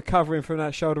still recovering from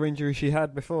that shoulder injury she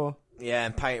had before. Yeah,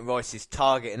 and Peyton Royce is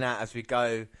targeting that as we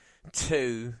go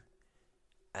to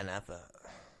another.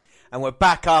 And we're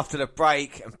back after the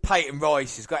break, and Peyton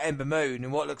Royce has got Ember Moon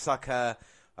in what looks like a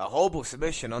horrible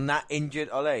submission on that injured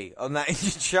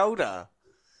shoulder.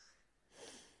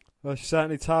 Well, she's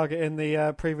certainly targeting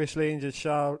the previously injured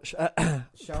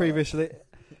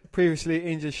previously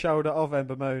injured shoulder of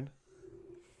Ember Moon.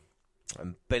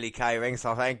 And Billy Kay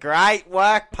ringside saying, "Great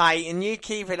work, Peyton. You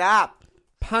keep it up.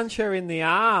 Punch her in the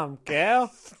arm, girl.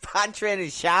 Punch her in the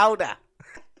shoulder.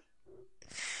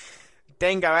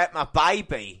 Dingo at my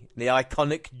baby." The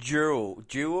iconic duo?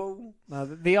 No,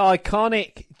 the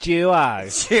iconic duo.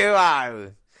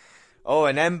 Duo. Oh,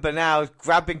 and Ember now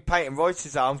grabbing Peyton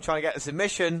Royce's arm, trying to get a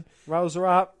submission. Rolls her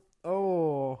up.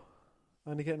 Oh,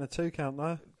 only getting a 2 count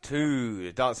though. 2.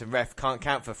 The dancing ref can't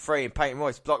count for 3, and Peyton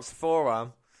Royce blocks the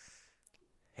forearm.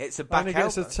 Hits a back only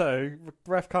gets elbow. a 2.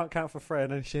 Ref can't count for 3,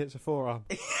 and then she hits a forearm.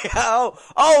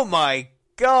 oh my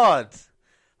God.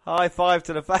 High five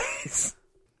to the face.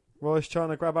 Royce trying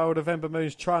to grab hold of Ember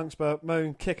Moon's trunks, but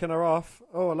Moon kicking her off.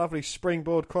 Oh, a lovely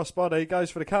springboard crossbody.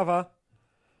 Goes for the cover,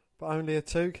 but only a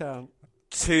 2 count.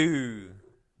 2.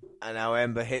 And now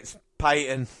Ember hits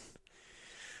Peyton.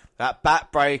 That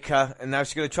backbreaker. And now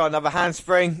she's going to try another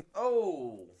handspring.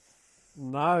 Oh.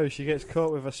 No, she gets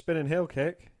caught with a spinning heel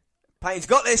kick. Peyton's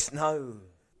got this. No.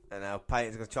 And now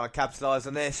Peyton's going to try and capitalise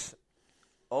on this.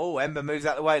 Oh, Ember moves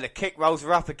out of the way. The kick rolls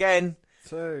her up again.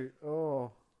 2.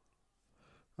 Oh.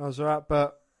 Rolls her up,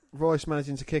 but Royce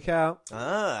managing to kick out. And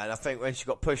I think when she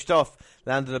got pushed off,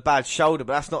 landed a bad shoulder,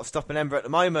 but that's not stopping Ember at the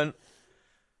moment.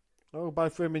 Oh,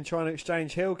 both women trying to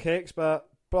exchange heel kicks, but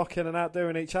blocking and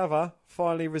outdoing each other,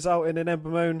 finally resulting in Ember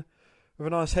Moon with a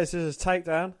nice head scissors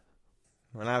takedown.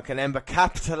 Well, now can Ember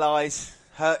capitalise?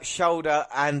 Hurt shoulder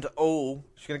and all.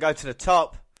 She's going to go to the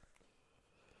top.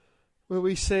 Will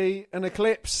we see an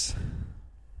eclipse?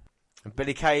 And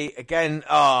Billie Kay again.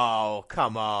 Oh,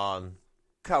 come on.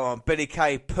 Come on, Billie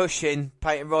Kay pushing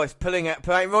Peyton Royce, pulling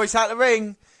Peyton Royce out the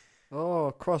ring.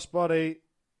 Oh, crossbody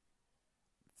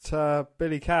to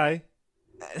Billie Kay.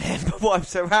 And Ember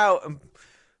wipes her out, and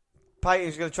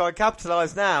Peyton's going to try and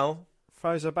capitalise now.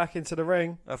 Throws her back into the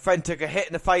ring. Her friend took a hit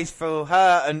in the face for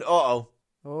her, and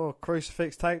Oh,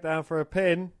 crucifix takedown for a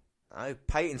pin. Oh,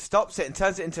 Peyton stops it and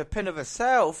turns it into a pin of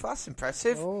herself. That's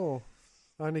impressive. Oh,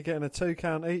 only getting a 2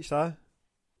 count each though.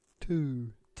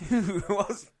 2.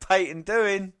 What's Peyton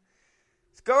doing?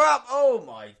 Let's go up. Oh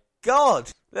my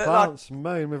God. Plants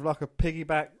Moon with like a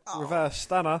piggyback reverse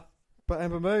stunner. But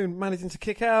Ember Moon managing to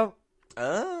kick out.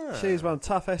 She's one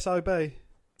tough SOB.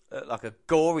 Looked like a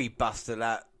gory buster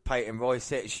that Peyton Royce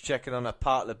hit. She's checking on her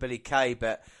partner Billie Kay,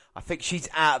 but I think she's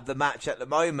out of the match at the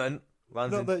moment.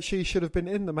 Not that she should have been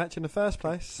in the match in the first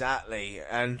place. Exactly.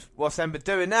 And what's Ember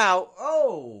doing now?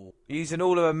 Oh! Using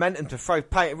all her momentum to throw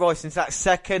Peyton Royce into that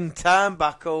second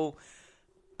turnbuckle.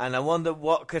 And I wonder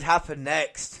what could happen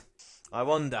next. I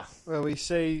wonder. Well, we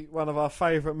see one of our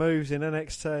favourite moves in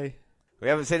NXT. We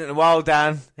haven't seen it in a while,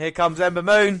 Dan. Here comes Ember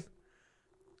Moon.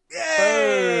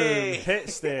 Yay! Boom!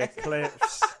 Hits the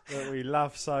eclipse that we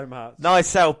love so much. Nice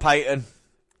sell, Peyton.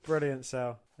 Brilliant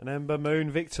sell. And Ember Moon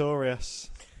victorious.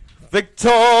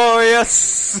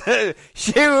 Victorious!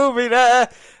 She will be there!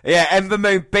 Yeah, Ember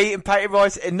Moon beating Peyton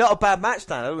Royce in not a bad match,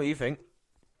 Dan. What do you think?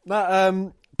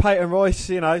 No, Peyton Royce,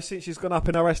 you know, since she's gone up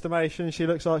in her estimation, she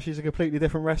looks like she's a completely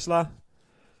different wrestler.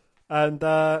 And,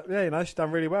 yeah, you know, she's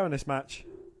done really well in this match.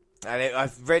 And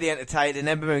I've really entertained, and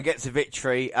Ember Moon gets a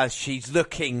victory as she's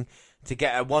looking to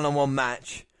get a one-on-one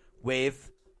match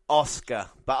with Asuka.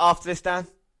 But after this, Dan?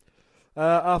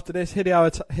 After this,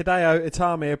 Hideo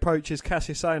Itami approaches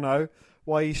Cassius Ohno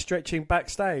while he's stretching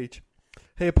backstage.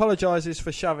 He apologises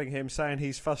for shoving him, saying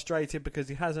he's frustrated because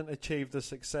he hasn't achieved the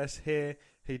success here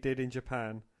he did in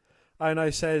Japan.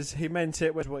 Ohno says he meant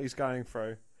it with what he's going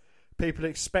through. People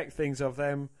expect things of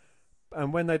them,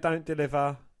 and when they don't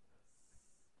deliver,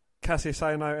 Cassius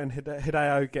Ohno and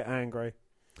Hideo get angry.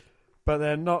 But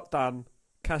they're not done.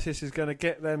 Cassius is going to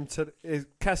get them to.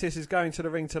 Cassius is going to the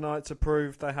ring tonight to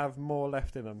prove they have more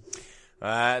left in them.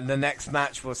 The next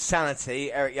match was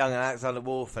Sanity, Eric Young and Alexander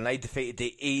Wolf, and they defeated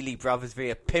the Ely brothers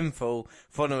via pinfall,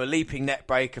 following a leaping neck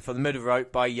breaker from the middle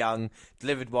rope by Young,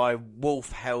 delivered by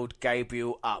Wolf held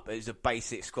Gabriel up. It was a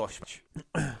basic squash match.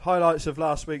 Highlights of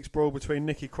last week's brawl between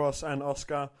Nikki Cross and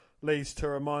Asuka leads to a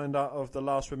reminder of the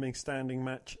last women standing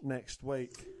match next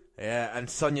week. Yeah, and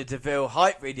Sonya Deville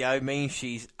hype video means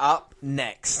she's up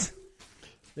next.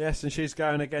 Yes, and she's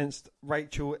going against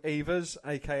Rachel Evers,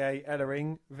 a.k.a.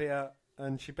 Ellering,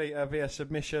 and she beat her via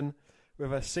submission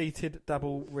with a seated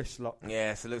double wrist lock.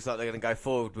 Yeah, so it looks like they're going to go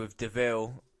forward with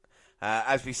Deville.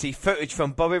 As we see footage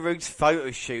from Bobby Roode's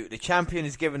photo shoot, the champion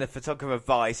is given a photographer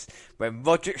advice when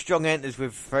Roderick Strong enters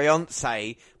with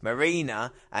fiancée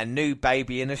Marina and new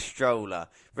baby in a stroller.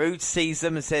 Roode sees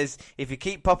them and says, if you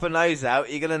keep popping those out,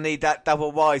 you're going to need that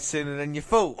double wide sooner than you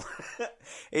thought.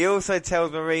 He also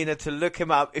tells Marina to look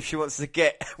him up if she wants to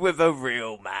get with a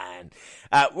real man.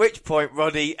 At which point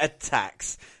Roddy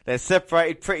attacks. They're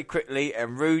separated pretty quickly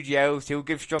and Roode yells he'll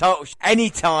give Strong title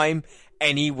anytime,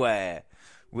 anywhere.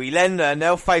 We lend and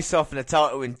they'll face off in the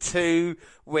title in 2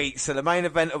 weeks. So the main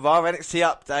event of our NXT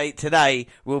update today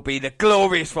will be the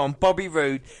Glourious One, Bobby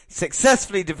Roode,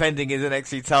 successfully defending his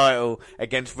NXT title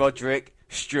against Roderick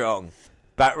Strong.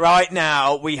 But right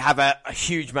now, we have a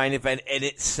huge main event in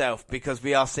itself because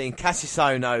we are seeing Cassius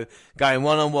Ohno going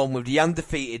one-on-one with the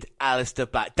undefeated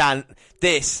Aleister Black. Dan,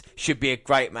 this should be a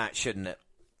great match, shouldn't it?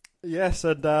 Yes,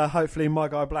 and hopefully my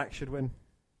guy Black should win.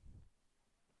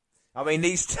 I mean,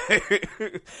 these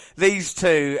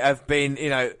two have been, you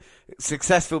know,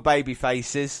 successful baby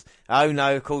faces.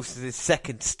 Ohno, of course, is his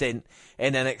second stint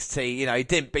in NXT. You know, he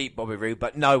didn't beat Bobby Roode,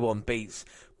 but no one beats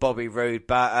Bobby Roode.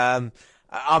 But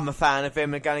I'm a fan of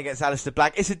him and going against Aleister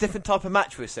Black. It's a different type of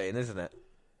match we're seeing, isn't it?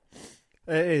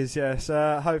 It is, yes.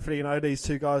 Hopefully, you know, these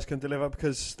two guys can deliver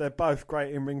because they're both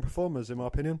great in-ring performers, in my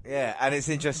opinion. Yeah, and it's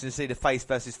interesting to see the face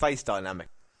versus face dynamic.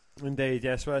 Indeed,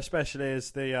 yes. Well, especially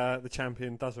as the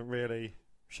champion doesn't really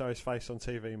show his face on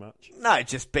TV much. No,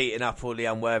 just beating up all the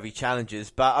unworthy challengers.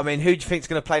 But, I mean, who do you think's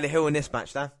going to play the heel in this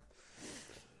match, Dan?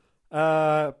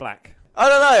 Black. I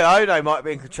don't know. Ono might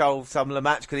be in control of some of the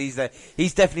match because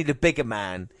he's definitely the bigger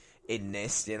man in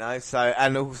this, you know. So,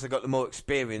 and also got the more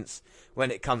experience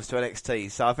when it comes to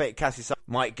NXT. So I think Cassius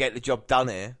might get the job done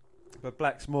here. But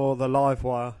Black's more the live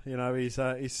wire, you know. He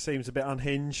seems a bit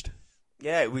unhinged.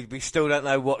 Yeah, we still don't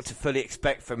know what to fully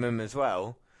expect from him as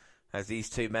well, as these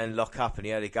two men lock up and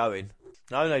they're going.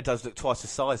 Ono does look twice the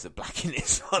size of Black in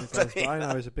this one.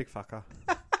 Ono is a big fucker,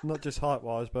 not just height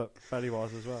wise, but belly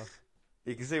wise as well.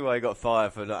 You can see why he got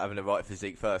fired for not having the right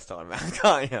physique first time round,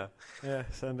 can't you?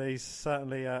 Yes, and he's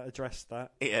certainly addressed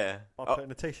that. Yeah. By putting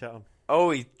a t-shirt on.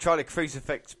 Oh, he tried to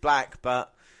crucifix Black,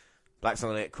 but Black's not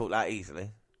going to get caught that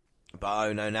easily. But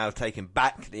Ono now taking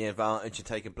back the advantage and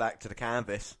taking Black to the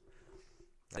canvas.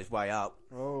 His way up.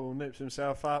 Oh, nips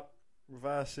himself up,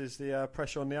 reverses the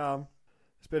pressure on the arm.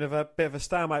 It's been a bit of a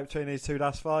stalemate between these two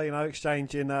thus far, you know,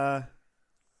 exchanging arm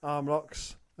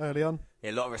locks early on.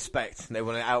 Yeah, a lot of respect. They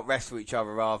want to out-wrestle each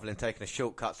other rather than taking a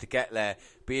shortcut to get there.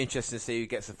 Be interesting to see who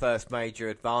gets the first major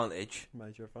advantage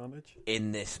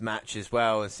in this match as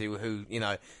well, and see who, you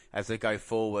know, as they go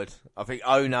forward. I think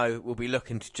Ono will be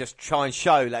looking to just try and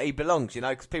show that he belongs, you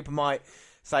know, because people might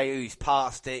say, oh, he's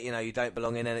past it, you know, you don't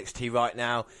belong in NXT right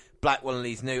now. Black, one of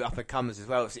these new up-and-comers as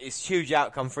well. It's a huge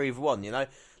outcome for either one, you know.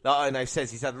 Like Ono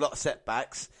says, he's had a lot of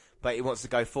setbacks, but he wants to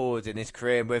go forward in his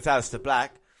career. And with Aleister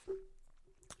Black,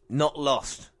 not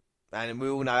lost. And we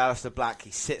all know Aleister Black,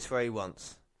 he sits where he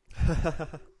wants.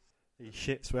 He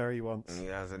shits where he wants.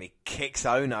 And he kicks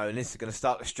Ono, and this is going to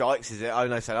start the strikes, is it?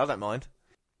 Ono said, I don't mind.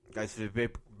 Goes for the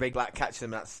big Black, catches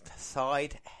him, that's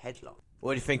side headlock.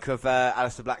 What do you think of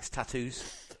Aleister Black's tattoos?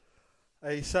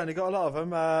 He's certainly got a lot of them.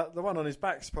 The one on his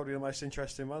back is probably the most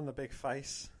interesting one, the big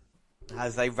face.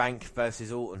 As they rank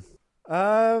versus Orton?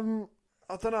 I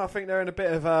don't know, I think they're in a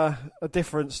bit of a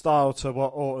different style to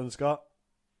what Orton's got.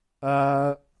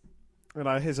 You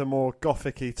know, his a more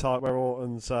gothic-y type, where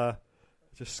Orton's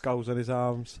just skulls on his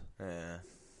arms. Yeah.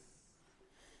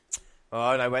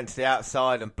 Well, Ono went to the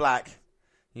outside, and Black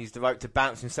used the rope to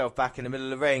bounce himself back in the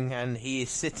middle of the ring, and he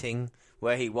is sitting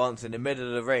where he wants in the middle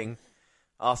of the ring,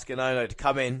 asking Ono to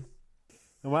come in.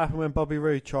 And what happened when Bobby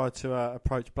Roode tried to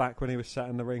approach Black when he was sat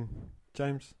in the ring,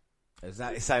 James?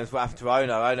 Exactly the same as what happened to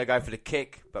Ono. Ono going for the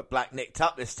kick, but Black nicked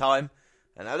up this time.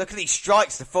 And now look at these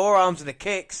strikes, the forearms and the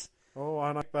kicks. Oh,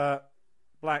 I know, but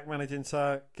Black managing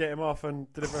to get him off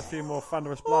and deliver a few more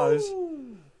thunderous blows.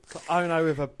 So Ono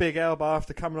with a big elbow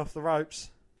after coming off the ropes.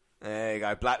 There you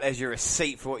go, Black. There's your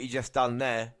receipt for what you just done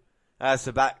there. As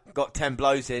the Black got 10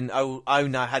 blows in,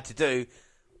 Ono had to do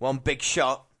one big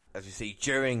shot, as we see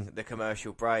during the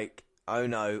commercial break.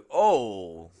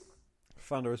 Ono,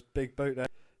 thunderous big boot there,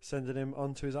 sending him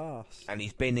onto his arse. And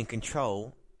he's been in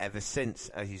control ever since,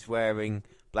 as he's wearing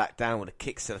Black down with the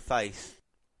kicks to the face.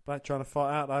 Black trying to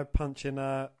fight out though, punching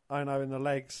Ono in the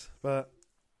legs, but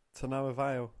to no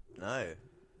avail. No,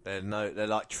 they're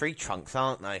like tree trunks,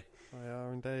 aren't they? They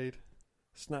are indeed.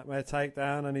 Snapmare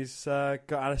takedown, and he's got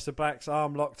Aleister Black's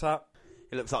arm locked up.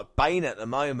 It looks like Bane at the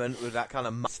moment with that kind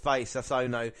of face. That's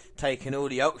Ono taking all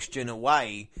the oxygen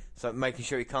away, so making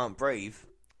sure he can't breathe.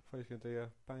 I thought you could do your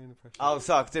Bane impression. Oh,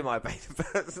 sorry, I could do my Bane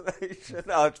impersonation.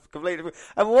 No, it's completely.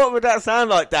 And what would that sound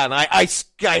like, Dan? I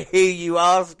hear you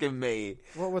asking me.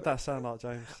 What would that sound like,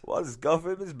 James? Once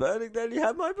Gotham is burning, then you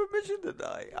have my permission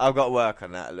tonight. I've got to work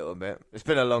on that a little bit. It's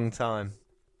been a long time.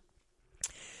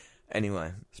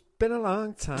 Anyway. It's been a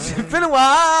long time. It's been a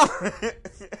while.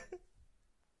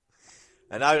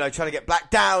 And Ono trying to get Black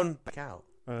down. Back out.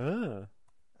 Ah.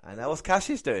 And now what's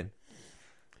Cassius doing?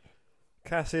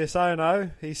 Cassius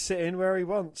Ono, he's sitting where he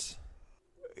wants.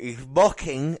 He's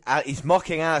mocking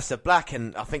Aleister Black,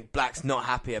 and I think Black's not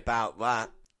happy about that.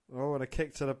 Oh, and a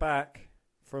kick to the back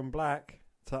from Black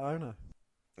to Ono.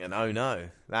 And oh no,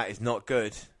 that is not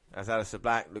good, as Aleister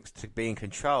Black looks to be in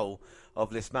control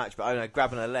of this match, but Ono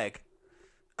grabbing a leg.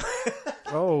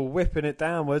 Oh, whipping it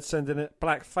downwards, sending it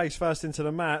Black face first into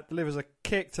the mat, delivers a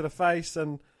kick to the face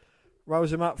and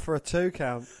rolls him up for a 2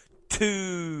 count.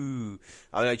 2.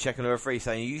 Ono checking the referee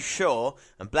saying, are you sure?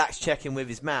 And Black's checking with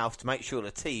his mouth to make sure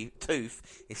the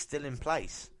tooth is still in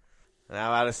place. And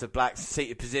now Aleister Black's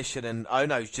seated position, and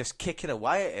Ono's just kicking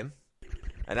away at him.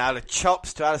 And now the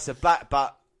chops to Aleister Black,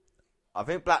 but I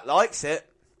think Black likes it.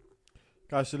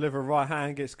 Goes to deliver a right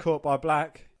hand, gets caught by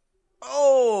Black.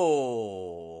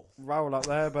 Oh! Roll up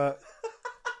there, but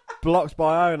blocked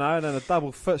by Ono, and then a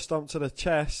double foot stomp to the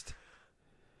chest.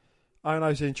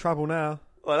 Ono's in trouble now.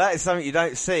 Well, that is something you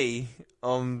don't see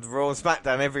on Raw and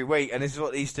SmackDown every week, and this is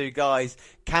what these two guys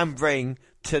can bring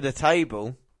to the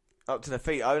table. Up to the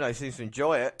feet. Ono seems to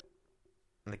enjoy it.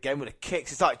 And again with the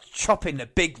kicks, it's like chopping the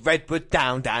big redwood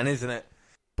down, Dan, isn't it?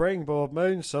 Springboard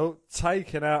moonsault,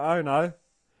 taking out Ono.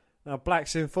 Now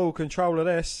Black's in full control of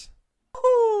this.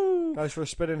 Woo! Goes for a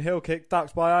spinning heel kick,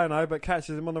 ducked by Ono, but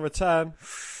catches him on the return.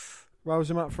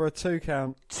 Rolls him up for a 2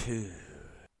 count. 2.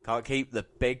 Can't keep the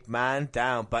big man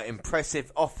down, but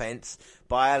impressive offense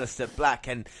by Aleister Black.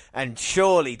 And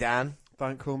surely, Dan,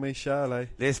 Don't call me Shirley.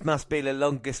 this must be the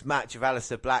longest match of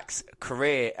Aleister Black's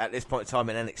career at this point in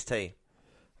time in NXT.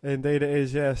 Indeed it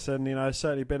is, yes. And, it's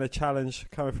certainly been a challenge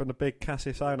coming from the big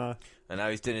Cassius Ono. And now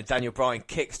he's doing a Daniel Bryan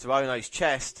kicks to Ono's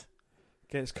chest.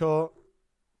 Gets caught.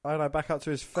 Ono back up to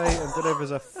his feet and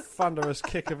delivers a thunderous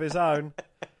kick of his own.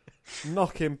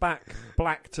 Knocking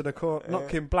Black to the corner.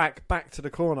 Knocking Black back to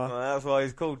the corner. Well, that's why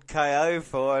he's called KO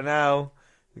for. And now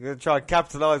he's going to try and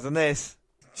capitalise on this.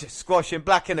 Just squashing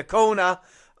Black in the corner.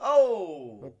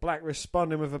 Oh! Black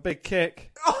responding with a big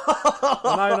kick.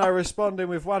 And Ono responding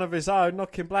with one of his own,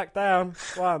 knocking Black down.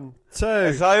 1, 2.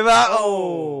 It's over.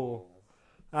 Oh!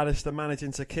 Aleister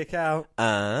managing to kick out.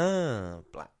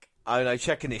 Black. Ono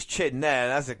checking his chin there.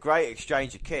 That's a great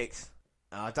exchange of kicks.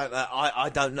 I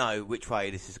don't know which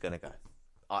way this is going to go.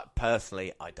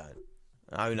 Personally, I don't.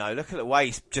 Oh no, look at the way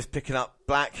he's just picking up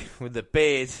Black with the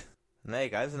beard. And there you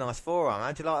go, there's a nice forearm.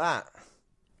 How'd you like that?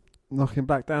 Knocking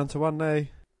Black down to one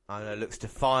knee. Ono looks to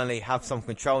finally have some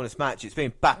control in this match. It's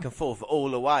been back and forth all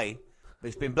the way. But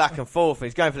it's been back and forth and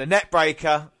he's going for the neck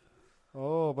breaker.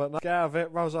 Oh, but not get out of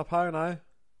it. Rolls up Ono.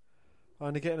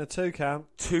 Only getting a 2 count.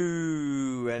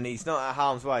 2, and he's not at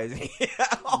harm's way, is he?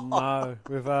 No,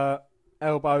 with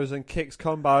elbows and kicks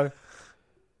combo.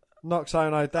 Knocks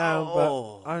Ono down,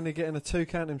 but only getting a 2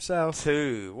 count himself.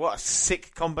 2. What a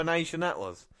sick combination that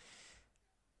was.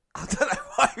 I don't know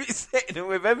why he's hitting him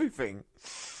with everything.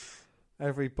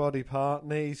 Every body part,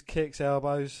 knees, kicks,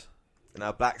 elbows.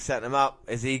 Now Black setting him up.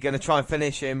 Is he going to try and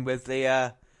finish him with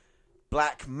the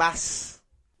Black Mass?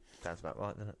 Sounds about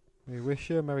right, doesn't it? We wish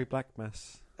you a Merry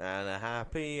Blackmas. And a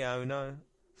happy Ono.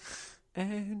 Oh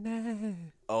no.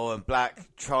 Oh, and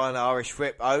Black trying to Irish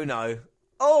whip Ono.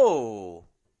 Oh!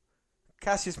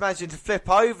 Cassius managing to flip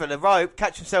over the rope,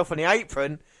 catch himself on the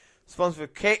apron. Responds with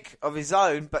a kick of his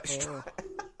own, but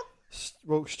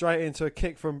walks straight into a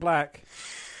kick from Black.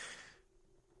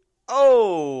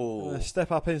 Oh! A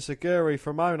step up insecurity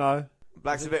from Ono.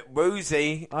 Black's a bit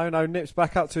woozy. Ono nips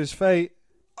back up to his feet.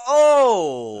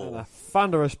 Oh! And a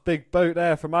thunderous big boot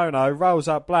there from Ono. Rolls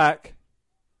up Black.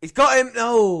 He's got him.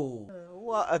 Oh!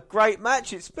 What a great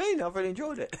match it's been. I've really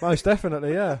enjoyed it. Most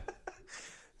definitely, yeah.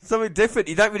 Something different.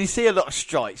 You don't really see a lot of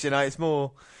strikes, It's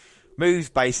more moves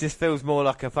based. This feels more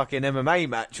like a fucking MMA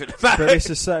match. But this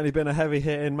has certainly been a heavy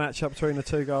hitting match up between the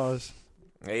two guys.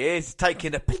 He is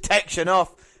taking the protection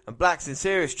off, and Black's in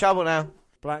serious trouble now.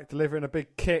 Black delivering a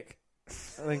big kick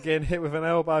and then getting hit with an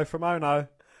elbow from Ono.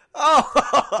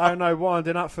 Oh! Ono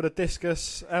winding up for the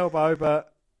discus elbow,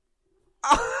 but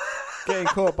getting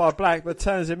caught by Black, but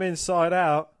turns him inside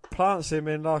out, plants him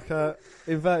in like a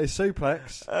inverted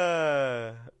suplex.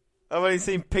 I've only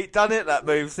seen Pete done it, that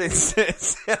move, since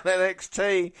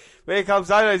NXT. Here comes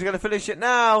Ono, he's going to finish it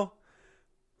now.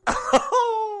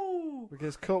 Oh! He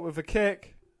gets caught with a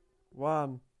kick.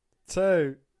 1,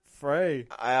 2, 3.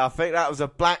 I think that was a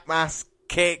Black Mass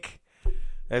kick.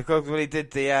 Of course, when he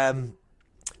did the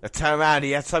turnaround,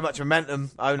 he had so much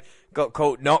momentum. Ono got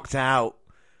caught, knocked out.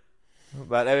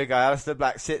 But there we go. Aleister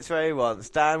Black sits where he wants.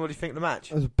 Dan, what do you think of the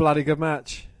match? It was a bloody good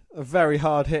match. A very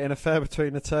hard hitting affair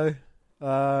between the two.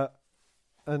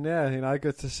 And yeah,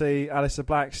 good to see Aleister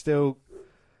Black still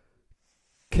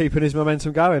keeping his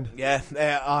momentum going. Yeah,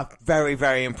 I'm very,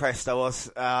 very impressed. I was.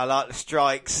 I like the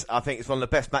strikes. I think it's one of the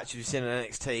best matches we've seen in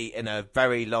NXT in a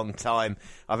very long time.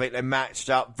 I think they matched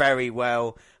up very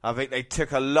well. I think they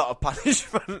took a lot of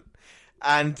punishment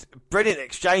and brilliant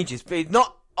exchanges. But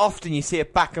not often you see a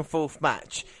back and forth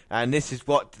match, and this is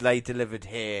what they delivered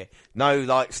here.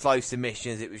 No slow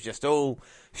submissions. It was just all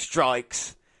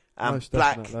strikes. And Most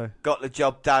Black definitely. got the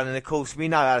job done, and of course we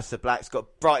know Aleister Black's got a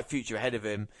bright future ahead of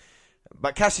him.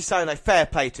 But Cassius Ono, fair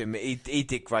play to him. He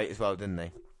did great as well, didn't he?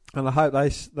 And I hope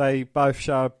they both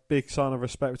show a big sign of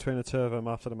respect between the two of them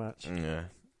after the match. Yeah.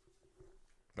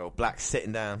 Well, Black's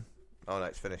sitting down. Oh no,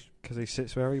 it's finished. Because he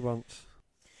sits where he wants.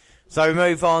 So we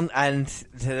move on and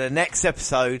to the next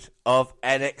episode of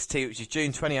NXT, which is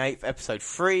June 28th, episode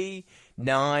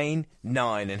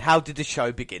 399. And how did the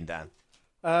show begin, Dan?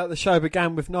 The show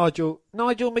began with Nigel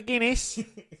McGuinness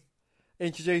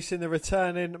introducing the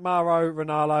returning Mauro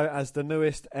Ranallo as the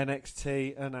newest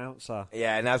NXT announcer.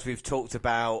 Yeah, and as we've talked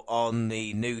about on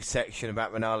the news section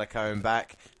about Ranallo coming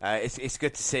back, it's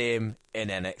good to see him in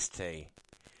NXT.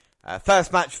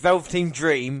 First match, Velveteen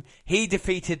Dream. He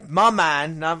defeated my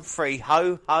man, number 3,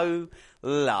 Ho Ho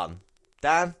Lun.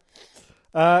 Dan?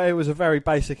 It was a very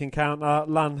basic encounter.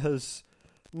 Lun has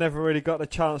never really got a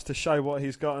chance to show what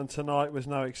he's got, and tonight was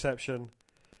no exception.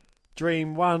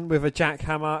 Dream won with a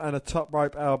jackhammer and a top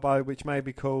rope elbow, which may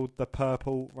be called the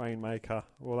Purple Rainmaker.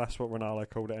 Well, that's what Ronaldo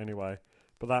called it anyway.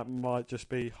 But that might just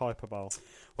be hyperbole.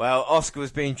 Well, Asuka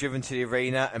was being driven to the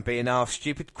arena and being asked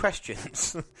stupid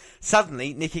questions.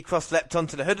 Suddenly, Nikki Cross leapt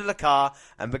onto the hood of the car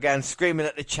and began screaming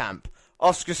at the champ.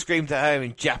 Asuka screamed at her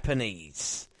in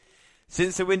Japanese.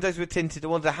 Since the windows were tinted, I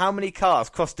wonder how many cars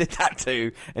Cross did that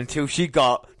to until she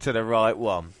got to the right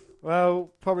one.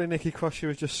 Well, probably Nikki Cross, she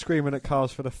was just screaming at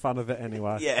cars for the fun of it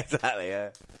anyway. Yeah, exactly,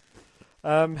 yeah.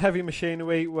 Heavy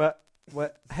Machinery were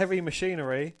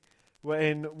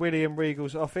in William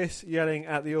Regal's office yelling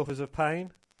at the Authors of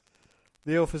Pain.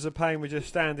 The Authors of Pain were just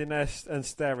standing there and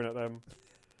staring at them.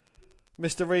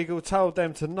 Mr. Regal told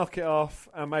them to knock it off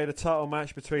and made a title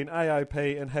match between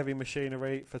AOP and Heavy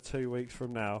Machinery for 2 weeks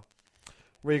from now.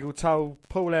 Regal told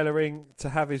Paul Ellering to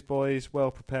have his boys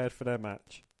well prepared for their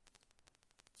match.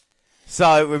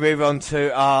 So we move on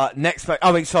to our next match.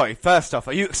 First off,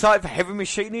 are you excited for Heavy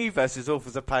Machinery versus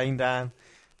Authors of Pain, Dan?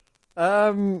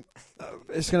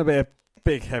 It's going to be a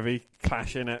big, heavy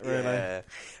clash in it, really. Yeah.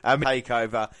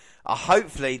 Takeover.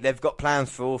 Hopefully, they've got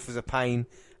plans for Authors of Pain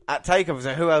at Takeover.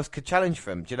 So who else could challenge for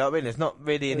them? Do you know what I mean? There's not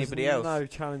really anybody else. No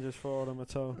challenges for them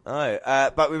at all. No.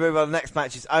 But we move on. The next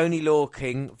match is Oni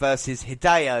Lorking versus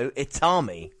Hideo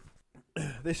Itami.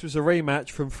 This was a rematch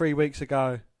from 3 weeks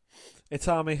ago.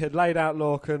 Itami had laid out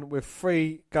Lorcan with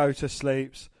 3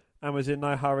 go-to-sleeps and was in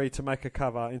no hurry to make a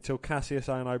cover until Cassius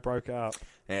Ono broke it up.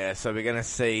 Yeah, so we're going to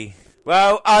see...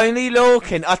 Well, Oni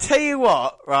Lorcan. I tell you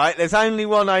what, right, there's only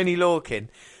one Oni Lorcan.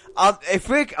 I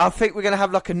think we're going to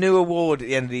have like a new award at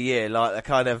the end of the year, like the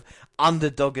kind of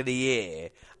underdog of the year.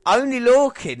 Oni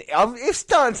Lorcan, I'm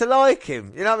starting to like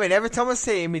him. You know what I mean? Every time I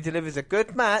see him, he delivers a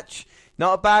good match.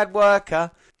 Not a bad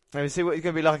worker. Let me see what he's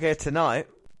going to be like here tonight.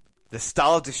 The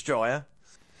Star Destroyer.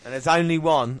 And there's only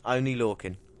one Oni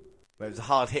Lorcan. It was a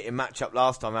hard-hitting matchup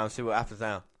last time. I'll see what happens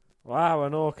now. Wow,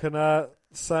 and Lorcan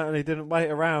certainly didn't wait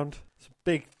around. Some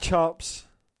big chops.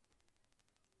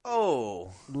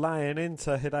 Oh. Laying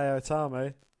into Hideo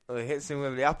Itami. Well, he hits him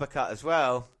with the uppercut as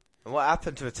well. And what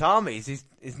happened to Itami?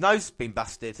 His nose has been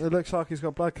busted. It looks like he's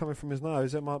got blood coming from his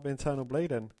nose. It might be internal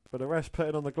bleeding. But the ref's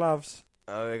putting on the gloves.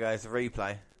 Oh, here goes the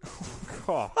replay.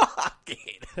 Oh,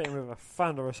 hit him with a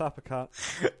thunderous uppercut.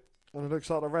 And it looks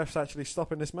like the ref's actually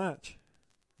stopping this match.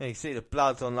 Yeah, you see the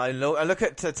blood on Lone Lord. And look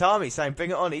at Tatami saying,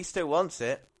 bring it on. He still wants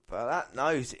it. But that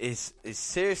nose is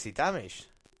seriously damaged.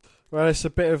 Well, it's a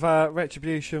bit of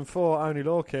retribution for Oni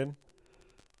Lorcan.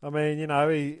 I mean, you know,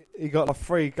 he got a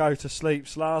 3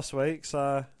 go-to-sleeps last week,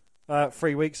 so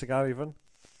 3 weeks ago even.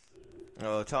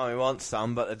 Well, Tommy wants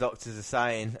some, but the doctors are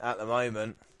saying, at the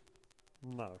moment,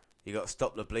 no. You got to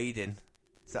stop the bleeding.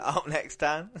 Is that up next,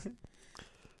 Dan?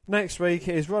 Next week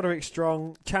is Roderick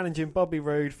Strong challenging Bobby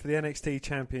Roode for the NXT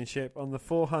Championship on the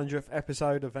 400th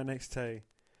episode of NXT.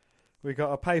 We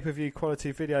got a pay-per-view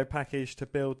quality video package to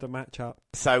build the match up.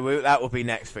 So that will be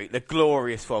next week. The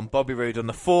Glourious One, Bobby Roode on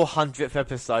the 400th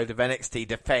episode of NXT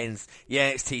defends the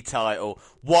NXT title.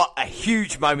 What a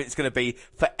huge moment it's going to be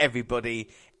for everybody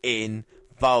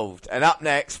involved. And up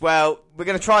next, well, we're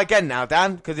going to try again now,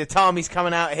 Dan, because Itami's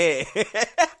coming out here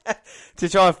to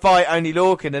try and fight Oni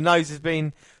Lorcan. The nose has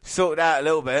been sorted out a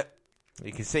little bit.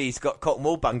 You can see he's got cotton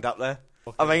wool bunged up there.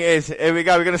 Okay. I think it is. Here we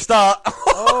go. We're going to start.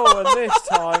 Oh, and this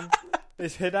time,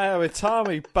 it's Hideo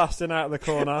Itami busting out of the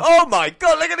corner. Oh my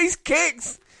God, look at these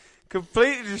kicks.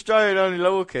 Completely destroying Oni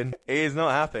Lorcan. He is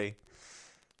not happy.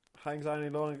 Hangs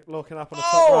Oni Lorcan up on the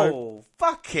top rope. Oh,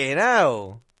 fucking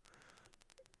hell.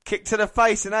 Kick to the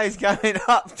face and now he's going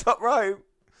up top rope.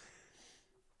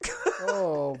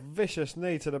 Oh, vicious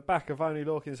knee to the back of Oni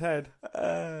Lorcan's head.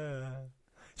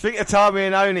 Speaking of Itami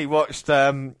and Oni, watched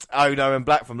Ono and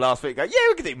Black from last week. Go, yeah,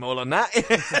 we could do more on that.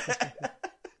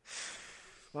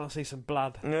 Want to see some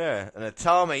blood. Yeah, and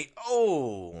Itami,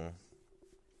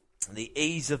 the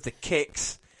ease of the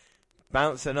kicks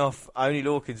bouncing off Oni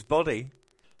Lorcan's body.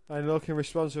 Oni Lorcan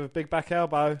responds with a big back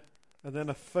elbow and then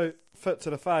a foot to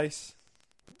the face.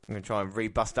 I'm going to try and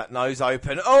rebust that nose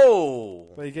open. Oh!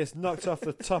 But he gets knocked off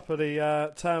the top of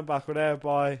the turnbuckle there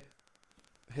by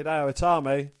Hideo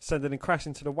Itami, sending him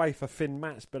crashing to the wafer thin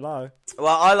mats below. Well,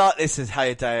 I like this as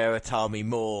Hideo Itami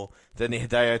more than the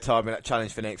Hideo Itami that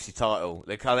challenge for the NXT title.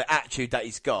 The kind of attitude that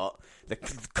he's got, the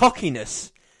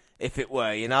cockiness, if it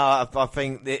were. You know, I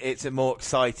think it's a more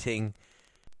exciting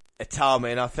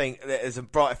Itami, and I think there's a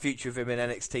brighter future of him in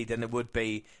NXT than there would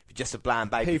be for just a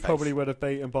bland babyface. He probably would have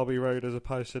beaten Bobby Roode as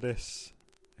opposed to this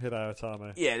Hideo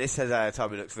Itami. Yeah, this Hideo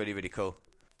Itami looks really, really cool.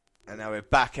 And now we're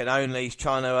back, and Only's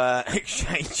trying to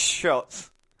exchange shots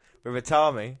with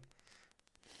Itami.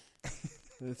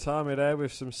 Itami there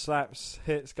with some slaps,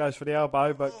 hits, goes for the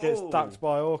elbow, but gets ducked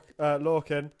by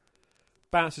Lorcan.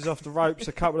 Bounces off the ropes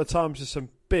a couple of times with some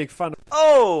big fun.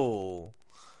 Oh!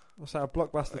 What's that, a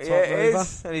blockbuster top Yeah, it mover?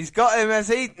 is. And he's got him as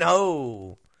he...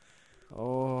 No!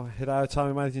 Oh, Hideo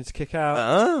Itami managing to kick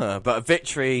out. But a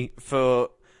victory for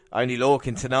Only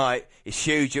Lorcan tonight is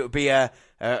huge. It would be a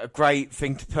great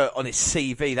thing to put on his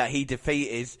CV that he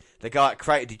defeated the guy that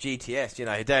created the GTS. You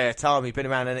know, Hideo Itami, been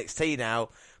around NXT now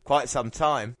quite some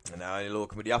time. And now Only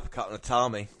Lorcan with the uppercut on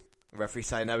Itami. The referee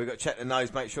saying, no, we've got to check the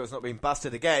nose, make sure it's not being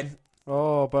busted again.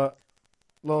 Oh, but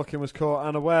Lorcan was caught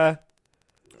unaware.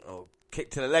 Oh,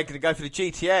 kick to the leg, going to go for the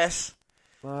GTS.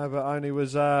 No, but Only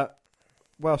was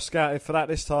well scouted for that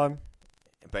this time.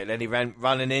 But then he ran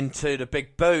running into the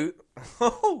big boot.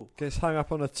 Gets hung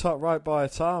up on the top rope by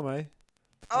Itami.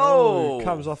 Oh!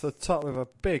 Comes off the top with a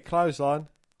big clothesline.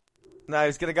 No,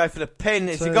 he's going to go for the pin.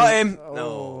 Has he got him? Oh,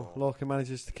 No. Lorcan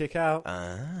manages to kick out.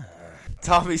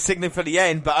 Itami's signaling for the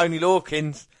end, but Only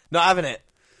Lorcan's not having it.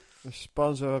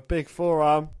 Responds with a big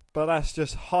forearm, but that's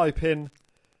just hyping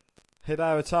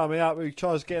Hideo Itami up. He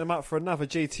tries getting him up for another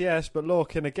GTS, but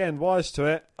Lorcan again wise to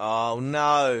it. Oh,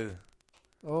 no.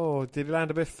 Oh, did he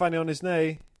land a bit funny on his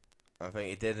knee? I think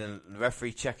he did, and the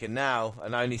referee checking now,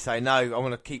 and Only say, no, I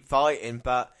want to keep fighting,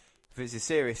 but if it's a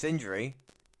serious injury,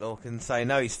 Lorcan say,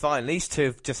 no, he's fine. These two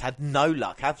have just had no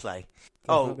luck, have they?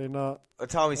 Definitely not.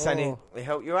 Itami's saying he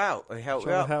helped you out. He helped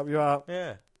you Trying out. to help you out.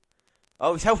 Yeah.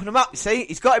 Oh, he's helping him up, you see?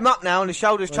 He's got him up now on his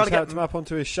shoulders, trying to get him up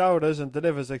onto his shoulders and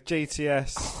delivers a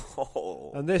GTS.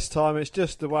 Oh. And this time it's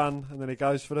just the one, and then he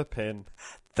goes for the pin.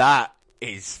 That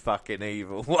is fucking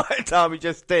evil. What Itami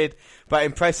just did. But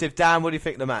impressive. Dan, what do you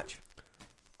think of the match?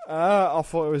 I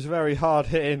thought it was a very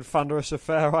hard-hitting, thunderous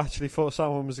affair. I actually thought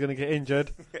someone was going to get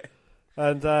injured.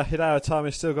 And Hideo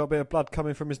Itami's still got a bit of blood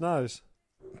coming from his nose.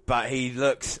 But he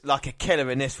looks like a killer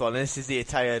in this one. And this is the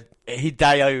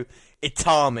Hideo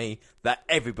Itami that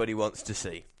everybody wants to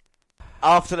see.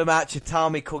 After the match,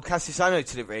 Itami called Cassius Ohno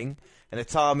to the ring, and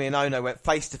Itami and Ohno went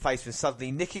face to face when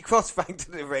suddenly Nikki Cross ran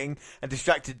to the ring and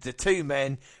distracted the two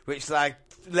men, which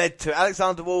led to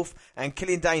Alexander Wolf and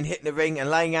Killian Dane hitting the ring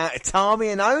and laying out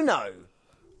Itami and Ohno.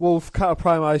 Wolf cut a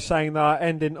promo saying they are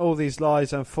ending all these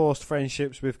lies and forced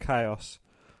friendships with chaos.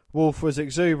 Wolf was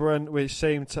exuberant, which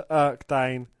seemed to irk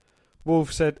Dane.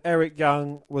 Wolf said Eric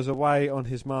Young was away on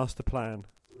his master plan.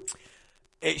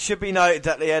 It should be noted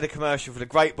that they had a commercial for the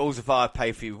Great Balls of Fire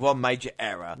pay-per-view with one major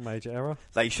error. Major error?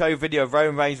 They show video of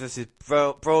Roman Reigns versus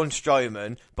Braun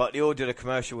Strowman, but the audio of the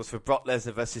commercial was for Brock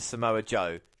Lesnar versus Samoa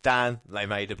Joe. Dan, they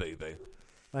made a boo-boo.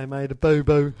 They made a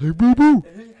boo-boo. Hey, boo-boo.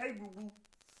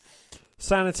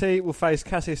 Sanity will face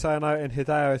Cassius Ohno and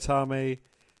Hideo Itami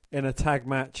in a tag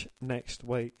match next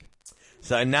week.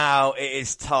 So now it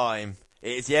is time.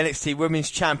 It is the NXT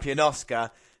Women's Champion, Asuka,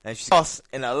 and she's lost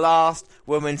in a last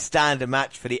women's standard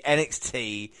match for the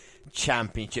NXT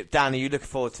Championship. Dan, are you looking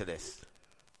forward to this?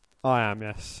 I am,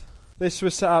 yes. This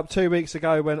was set up 2 weeks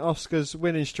ago when Asuka's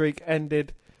winning streak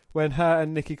ended when her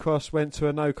and Nikki Cross went to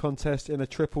a no contest in a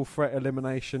triple threat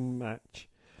elimination match.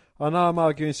 I know I'm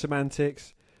arguing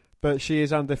semantics, but she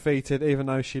is undefeated even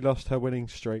though she lost her winning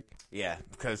streak. Yeah,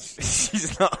 because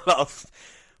she's not lost.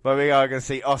 But we are going to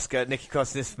see Asuka, Nikki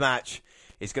Cross in this match.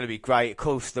 It's going to be great. Of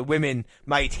course, the women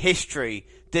made history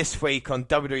this week on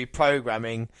WWE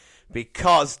programming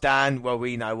because, Dan, well,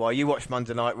 we know why. You watched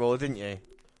Monday Night Raw, didn't you?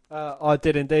 I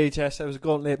did indeed, yes. It was a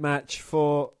gauntlet match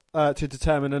for to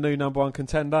determine a new number one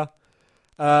contender.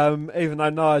 Even though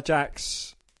Nia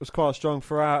Jax was quite strong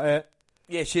throughout it.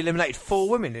 Yeah, she eliminated 4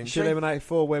 women, didn't she? She eliminated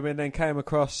 4 women, then came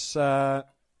across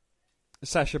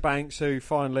Sasha Banks, who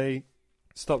finally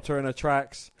stopped her in her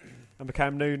tracks and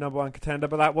became new number one contender.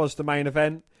 But that was the main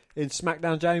event in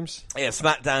SmackDown, James. Yeah,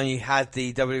 SmackDown, you had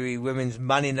the WWE Women's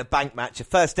Money in the Bank match, the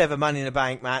first ever Money in the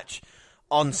Bank match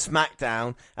on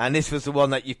SmackDown, and this was the one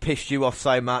that pissed you off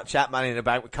so much at Money in the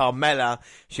Bank with Carmella.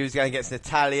 She was going against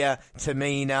Natalya,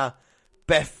 Tamina,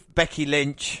 Becky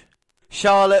Lynch,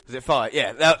 Charlotte. Was it 5?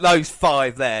 Yeah, those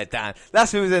 5 there, Dan.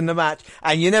 That's who was in the match,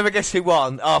 and you never guess who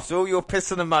won. After all your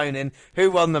pissing and moaning,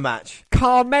 who won the match?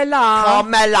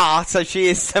 Carmella. So she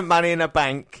is the Money in the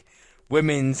Bank,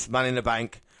 Women's Money in the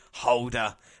Bank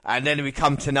holder. And then we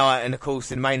come tonight, and of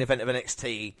course, in the main event of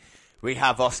NXT, we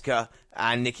have Asuka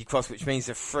and Nikki Cross, which means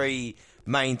the 3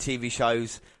 main TV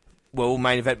shows were all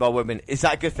main event by women. Is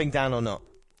that a good thing, Dan, or not?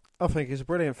 I think it's a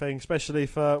brilliant thing, especially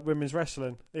for women's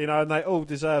wrestling. You know, and they all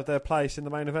deserve their place in the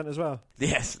main event as well.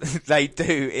 Yes, they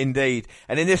do indeed.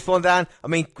 And in this one, Dan, I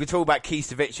mean, we talk about keys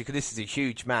to victory because this is a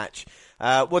huge match.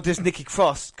 What does Nikki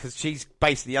Cross, because she's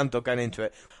basically the underdog going into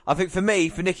it. I think for me,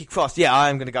 for Nikki Cross, yeah, I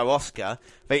am going to go Asuka.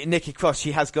 But Nikki Cross,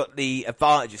 she has got the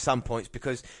advantage at some points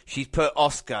because she's put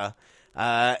Asuka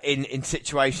in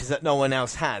situations that no one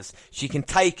else has. She can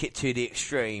take it to the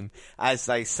extreme, as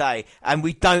they say. And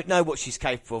we don't know what she's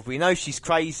capable of. We know she's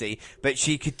crazy, but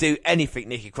she could do anything,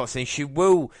 Nikki Cross, and she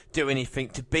will do anything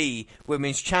to be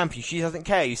women's champion. She doesn't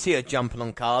care. You see her jumping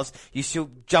on cars. You see her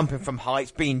jumping from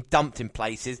heights, being dumped in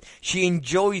places. She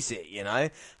enjoys it, you know.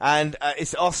 And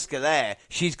it's Asuka there.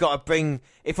 She's got to bring...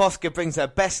 If Asuka brings her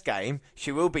best game,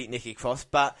 she will beat Nikki Cross,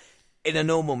 but... in a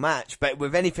normal match, but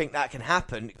with anything that can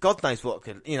happen, God knows what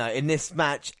could, you know, in this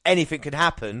match, anything could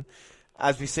happen,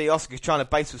 as we see Asuka trying to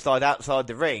baseball slide outside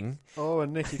the ring. Oh,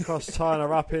 and Nikki Cross tying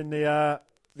her up in the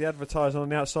advertising on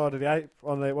the outside of the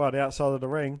outside of the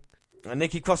ring. And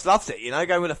Nikki Cross loves it, you know,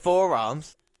 going with the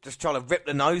forearms, just trying to rip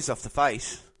the nose off the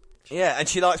face. Yeah, and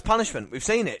she likes punishment. We've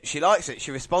seen it. She likes it.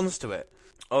 She responds to it.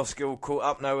 Asuka all caught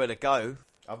up, nowhere to go.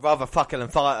 I'd rather fuck her than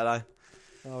fight her,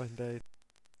 though. Oh, indeed.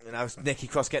 And now Nikki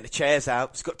Cross getting the chairs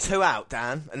out. She's got 2 out,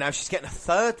 Dan, and now she's getting a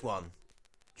 3rd one.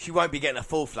 She won't be getting a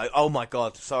 4th, though. Oh, my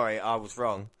God. Sorry, I was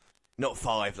wrong. Not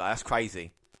 5, though. That's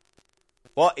crazy.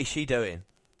 What is she doing?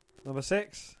 Number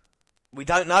 6. We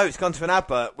don't know. It's gone to an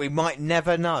advert. We might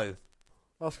never know.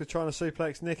 Asuka trying to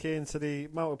suplex Nikki into the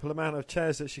multiple amount of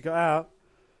chairs that she got out.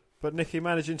 But Nikki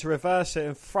managing to reverse it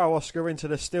and throw Asuka into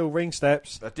the steel ring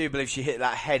steps. I do believe she hit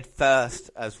that head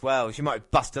first as well. She might have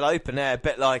busted open there, a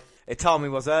bit like Itami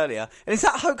was earlier. And is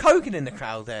that Hulk Hogan in the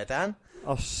crowd there, Dan?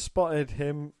 I spotted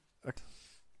him.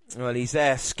 Well, he's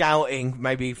there scouting,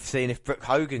 maybe seeing if Brooke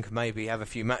Hogan could maybe have a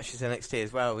few matches in NXT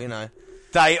as well, you know.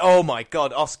 Oh my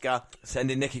God, Asuka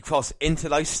sending Nikki Cross into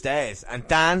those stairs. And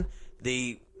Dan,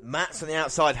 the mats on the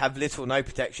outside have little or no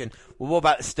protection. Well, what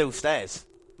about the steel stairs?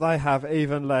 They have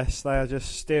even less. They are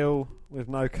just steel with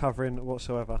no covering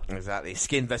whatsoever. Exactly.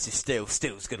 Skin versus steel.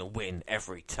 Steel's going to win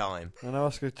every time. And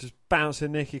Asuka just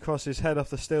bouncing Nikki Cross's head off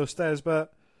the steel stairs,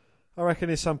 but I reckon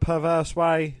in some perverse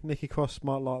way, Nikki Cross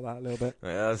might like that a little bit.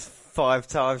 Yeah, that's 5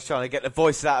 times trying to get the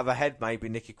voices out of her head, maybe,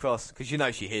 Nikki Cross. Because you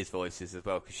know she hears voices as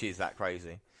well, because she is that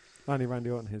crazy. Only Randy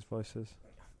Orton hears voices.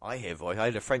 I hear voice. I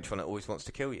hear the French one that always wants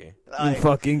to kill you. You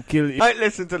fucking kill you. Don't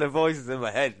listen to the voices in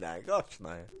my head now. Gosh,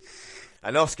 no.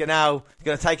 And Asuka now is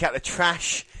going to take out the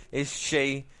trash, is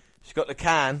she? She's got the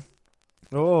can.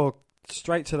 Oh,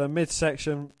 straight to the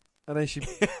midsection, and then she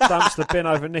dumps the bin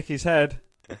over Nikki's head.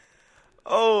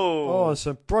 Oh,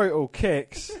 some brutal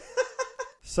kicks.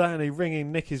 Certainly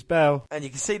ringing Nikki's bell. And you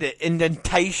can see the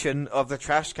indentation of the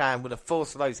trash can with the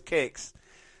force of those kicks.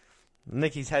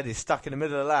 Nikki's head is stuck in the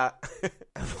middle of that.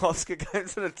 And Asuka going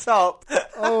to the top.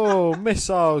 Oh,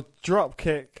 missile drop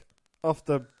kick off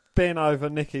the bin over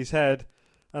Nikki's head.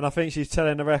 And I think she's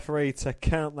telling the referee to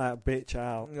count that bitch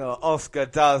out. Oh, Asuka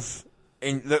does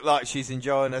look like she's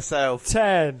enjoying herself.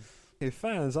 10. Your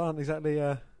fans aren't exactly...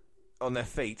 on their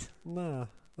feet. Nah,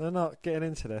 they're not getting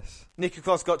into this. Nikki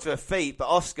Cross got to her feet, but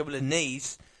Asuka with her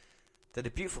knees did the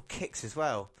beautiful kicks as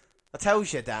well. I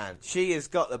tells you, Dan, she has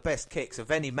got the best kicks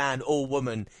of any man or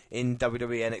woman in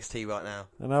WWE NXT right now.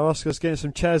 And now Asuka's getting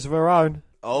some chairs of her own.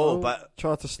 But...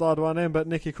 tried to slide one in, but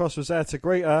Nikki Cross was there to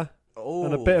greet her. Oh.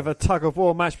 And a bit of a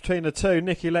tug-of-war match between the two.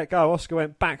 Nikki let go. Asuka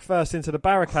went back first into the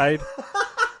barricade.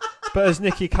 But as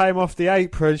Nikki came off the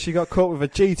apron, she got caught with a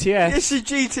GTS. Is she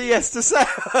GTS to say?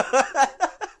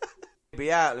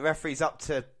 Be out. The referee's up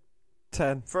to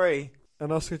 10. 3.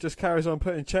 And Asuka just carries on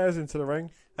putting chairs into the ring.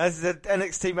 Has the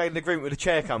NXT made an agreement with the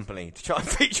chair company to try and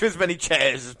feature as many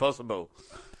chairs as possible?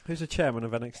 Who's the chairman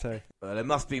of NXT? Well, there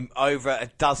must be over a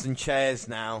dozen chairs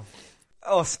now.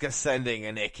 Asuka sending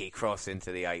a Nikki Cross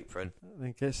into the apron.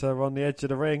 And gets her on the edge of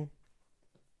the ring.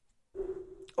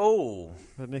 Oh.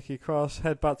 But Nikki Cross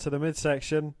headbutt to the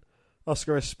midsection.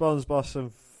 Asuka responds by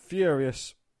some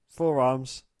furious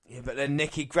forearms. Yeah, but then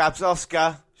Nikki grabs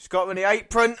Asuka. She's got her in the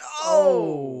apron.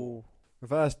 Oh.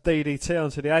 Reverse DDT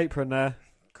onto the apron there.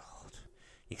 God.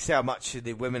 You can see how much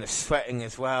the women are sweating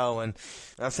as well. And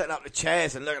they're setting up the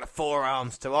chairs and look at the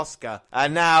forearms to Asuka.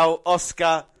 And now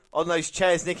Asuka on those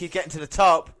chairs. Nikki getting to the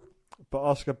top. But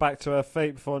Asuka back to her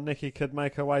feet before Nikki could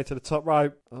make her way to the top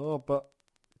rope. Oh, but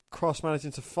Cross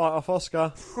managing to fight off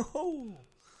Asuka.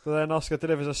 But then Asuka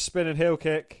delivers a spinning heel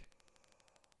kick.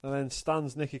 And then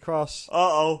stuns Nikki Cross.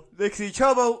 Uh-oh. Nikki's in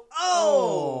trouble.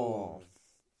 Oh.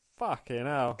 Fucking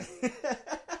hell.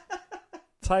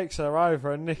 Takes her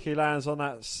over and Nikki lands on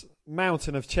that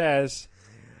mountain of chairs.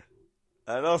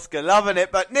 And Asuka loving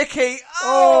it, but Nikki,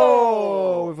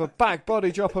 with a back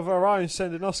body drop of her own,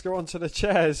 sending Asuka onto the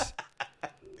chairs.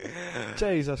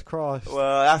 Jesus Christ.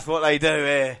 Well, that's what they do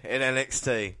here in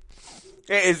NXT.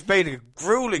 It has been a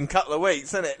grueling couple of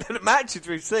weeks, hasn't it? The matches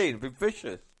we've seen have been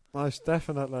vicious. Most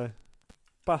definitely.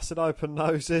 Busted open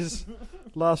noses,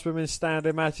 last women's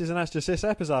standing matches, and that's just this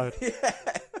episode. Yeah.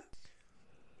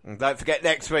 And don't forget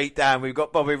next week, Dan, we've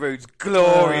got Bobby Roode's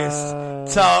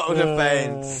glorious title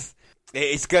defense. It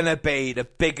is going to be the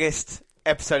biggest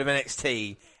episode of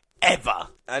NXT ever.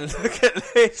 And look at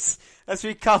this as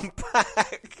we come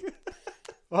back.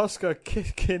 Asuka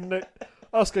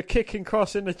kicking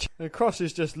Cross in the and Cross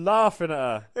is just laughing at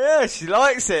her. Yeah, she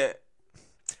likes it.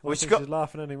 Well, she's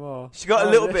laughing anymore. She got a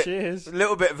little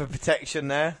bit of a protection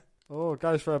there. Oh,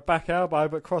 goes for a back elbow,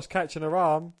 but Cross catching her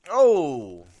arm.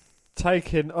 Oh.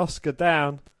 Taking Asuka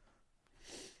down.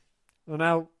 And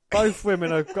now both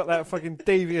women have got that fucking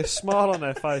devious smile on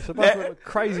their face. They're both look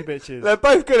crazy bitches. They're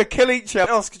both going to kill each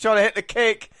other. Asuka trying to hit the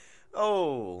kick.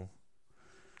 Oh.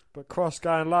 But Cross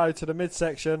going low to the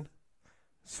midsection.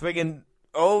 Swinging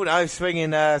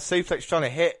suplex trying to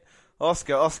hit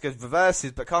Asuka. Asuka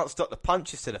reverses but can't stop the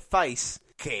punches to the face.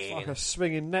 It's like a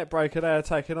swinging net breaker there,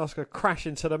 taking Asuka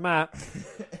crashing to the mat.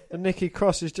 And Nikki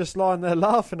Cross is just lying there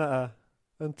laughing at her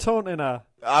and taunting her.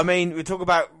 I mean, we talk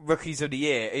about rookies of the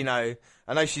year, you know.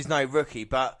 I know she's no rookie,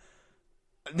 but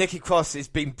Nikki Cross has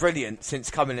been brilliant since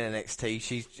coming in NXT.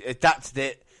 She's adapted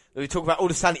it. We talk about all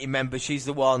the Sanity members. She's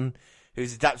the one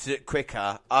who's adapted it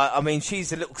quicker. I mean,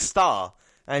 she's a little star,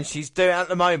 and she's doing it at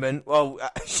the moment. Well,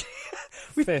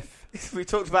 Fifth. We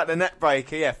talked about the net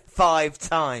breaker, 5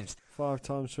 times. 5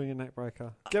 times swinging neck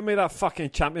breaker. Give me that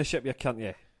fucking championship, you cunt,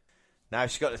 you. Now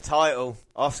she's got the title.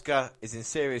 Asuka is in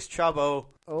serious trouble.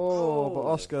 But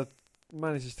Asuka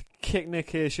manages to kick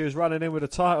Nikki as she was running in with the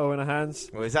title in her hands.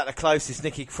 Well, is that the closest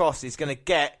Nikki Cross is going to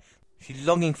get? She's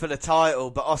longing for the title,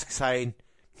 but Asuka saying,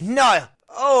 no!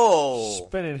 Oh!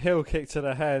 Spinning heel kick to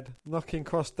the head, knocking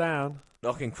Cross down.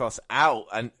 Knocking Cross out,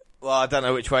 and, well, I don't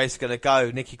know which way it's going to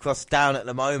go. Nikki Cross down at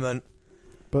the moment.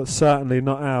 But certainly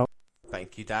not out.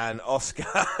 Thank you, Dan.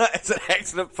 Asuka, it's an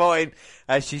excellent point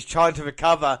as she's trying to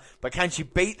recover, but can she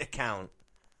beat the count?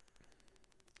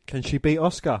 Can she beat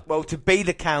Asuka? Well, to beat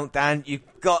the count, Dan,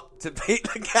 you've got to beat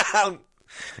the count.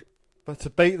 But to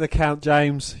beat the count,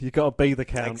 James, you've got to be the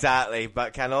count. Exactly,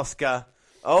 but can Asuka...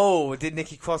 Oh, did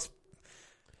Nikki Cross...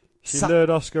 She lured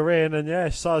Asuka in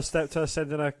and, sidestepped her,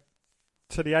 sending her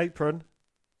to the apron.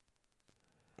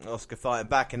 Asuka fighting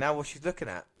back, and now what she's looking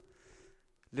at?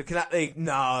 Looking at the...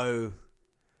 No.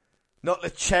 Not the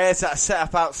chairs that are set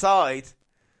up outside.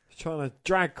 She's trying to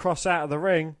drag Cross out of the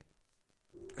ring.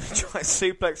 Try to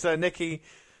suplex her, Nikki.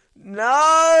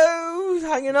 No!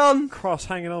 Hanging on. Cross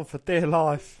hanging on for dear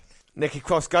life. Nikki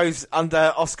Cross goes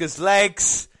under Asuka's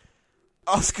legs.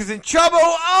 Asuka's in trouble.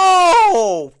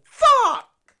 Oh! Fuck!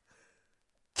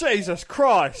 Jesus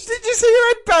Christ. Did you see her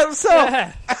head bounce off?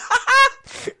 Yeah.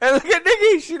 And look at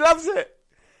Nikki. She loves it.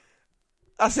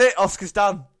 That's it. Asuka's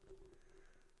done.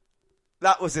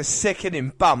 That was a sickening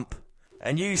bump.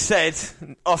 And you said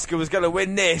Asuka was going to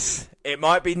win this. It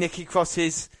might be Nikki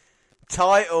Cross's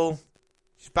title.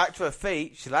 She's back to her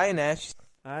feet. She's laying there.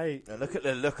 Hey. Now look at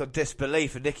the look of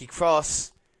disbelief of Nikki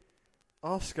Cross.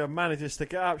 Asuka manages to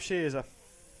get up. She is a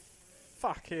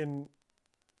fucking...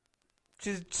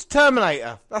 She's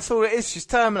Terminator. That's all it is. She's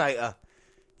Terminator.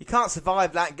 You can't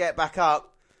survive that and get back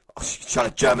up. Oh, she's trying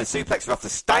to German suplex her off the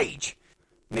stage.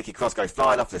 Nikki Cross goes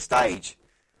flying off the stage.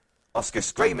 Asuka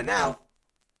screaming now.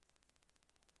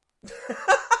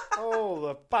 Oh,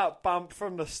 the butt bump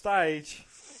from the stage.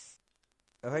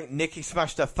 I think Nikki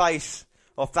smashed her face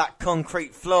off that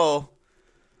concrete floor.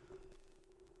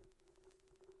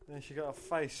 Then she got her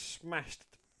face smashed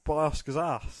by Asuka's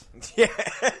ass. Yeah.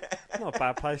 Not a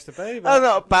bad place to be. Oh, But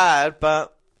not bad,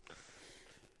 but...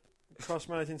 Cross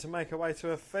managing to make her way to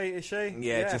her feet, is she?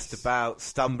 Yeah, Yes. just about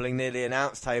stumbling near the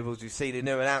announce tables. You see the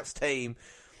new announce team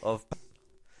of...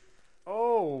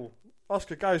 Oh,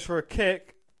 Asuka goes for a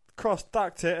kick. Cross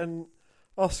ducked it, and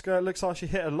Asuka looks like she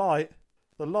hit a light.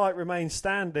 The light remains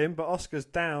standing, but Asuka's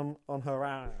down on her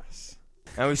ass.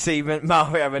 And we see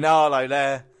Mario Ronaldo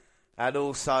there, and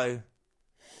also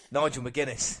Nigel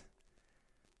McGuinness.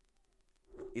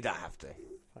 You don't have to.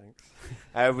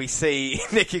 Thanks. We see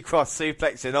Nikki Cross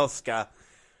suplexing Asuka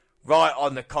right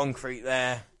on the concrete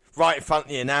there, right in front of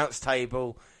the announce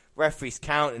table. Referee's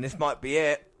counting. This might be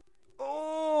it.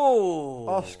 Oh!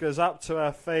 Asuka's up to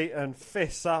her feet and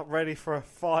fists up, ready for a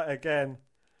fight again.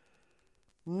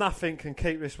 Nothing can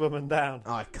keep this woman down.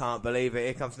 I can't believe it.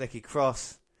 Here comes Nikki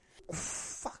Cross.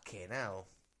 Fucking hell.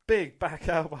 Big back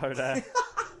elbow there.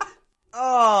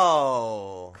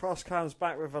 Oh. Cross comes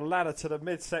back with a ladder to the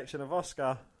midsection of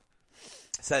Asuka.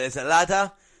 So there's a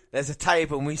ladder, there's a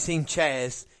table, and we've seen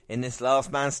chairs in this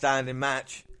last man standing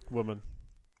match.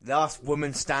 Last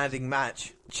woman standing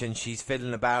match. And she's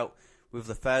fiddling about with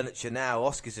the furniture now.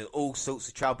 Asuka's in all sorts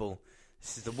of trouble.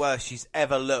 This is the worst she's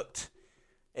ever looked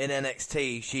in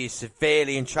NXT. She is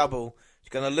severely in trouble. She's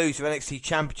going to lose her NXT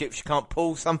Championship if she can't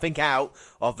pull something out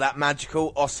of that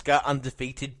magical Asuka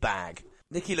undefeated bag.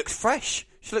 Nikki looks fresh.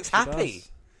 She looks happy.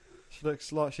 She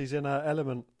looks like she's in her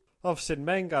element. I've seen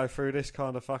men go through this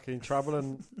kind of fucking trouble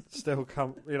and still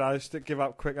come, still give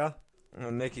up quicker.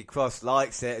 Well, Nikki Cross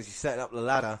likes it as she's setting up the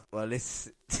ladder. Well, this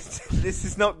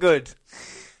is not good.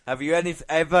 Have you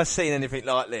ever seen anything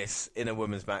like this in a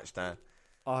women's match, Dan?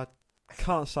 I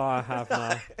can't say I have,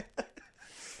 no.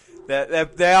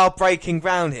 They are breaking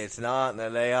ground here tonight, aren't they?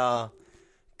 They are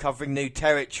covering new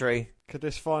territory. Could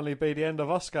this finally be the end of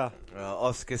Asuka? Well,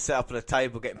 Asuka set up at a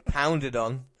table getting pounded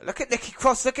on. Look at Nikki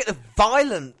Cross, look at the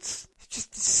violence. It's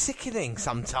just sickening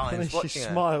sometimes. She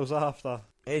smiles after.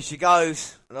 Here she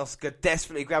goes, and Asuka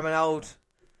desperately grabbing hold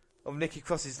of Nikki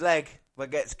Cross's leg, but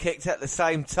gets kicked at the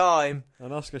same time.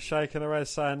 And Asuka shaking her head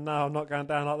saying, no, I'm not going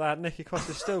down like that. Nikki Cross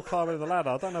is still climbing the ladder.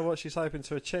 I don't know what she's hoping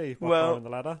to achieve by climbing the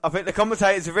ladder. I think the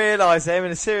commentators have realised they're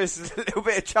in a serious little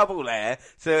bit of trouble there.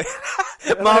 So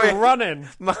Nigel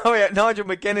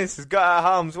McGuinness has got out of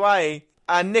harm's way,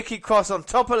 and Nikki Cross on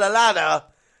top of the ladder.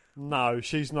 No,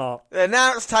 she's not. The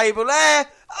announce table there.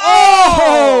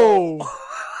 Oh!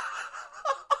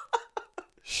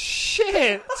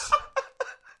 Shit!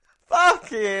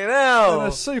 Fucking hell! And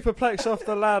a superplex off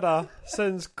the ladder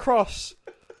sends Cross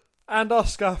and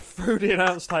Asuka through the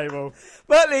announce table.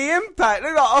 But the impact,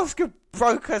 look like Asuka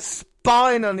broke her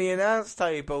spine on the announce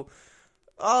table.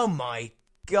 Oh my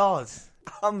god.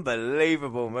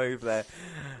 Unbelievable move there.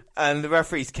 And the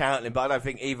referee's counting, but I don't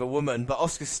think either woman. But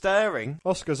Asuka's stirring.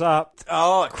 Asuka's up.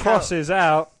 Oh, Cross is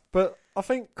out. But I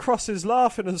think Cross is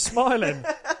laughing and smiling.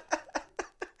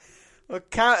 Well,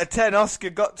 count of 10,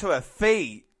 Asuka got to her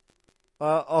feet.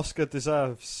 Asuka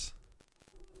deserves,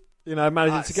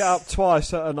 managing to get up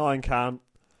twice at a 9 count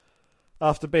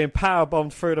after being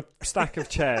powerbombed through the stack of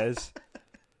chairs.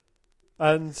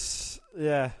 And,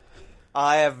 yeah.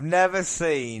 I have never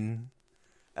seen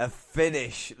a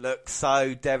finish look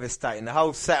so devastating. The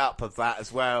whole setup of that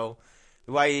as well.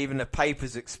 The way even the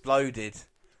papers exploded.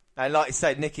 And like you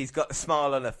said, Nikki's got a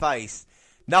smile on her face.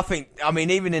 Nothing,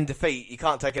 even in defeat, you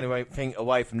can't take anything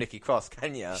away from Nikki Cross,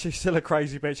 can you? She's still a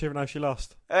crazy bitch, even though she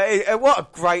lost. What a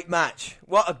great match.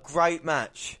 What a great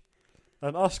match.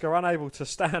 And Asuka unable to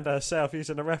stand herself,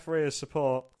 using the referee as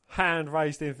support, hand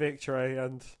raised in victory.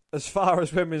 And as far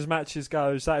as women's matches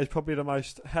goes, that is probably the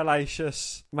most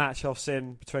hellacious match I've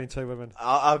seen between two women.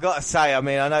 I've got to say, I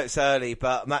know it's early,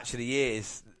 but match of the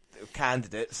year's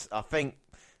candidates, I think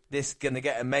this is going to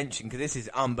get a mention because this is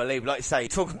unbelievable. Like you say,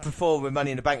 talking before with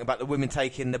Money in the Bank about the women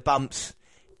taking the bumps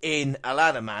in a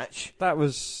ladder match. That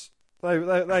was...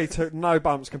 They took no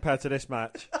bumps compared to this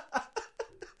match.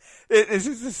 This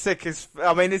is the sickest...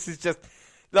 this is just...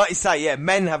 Like you say, yeah,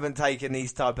 men haven't taken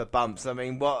these type of bumps.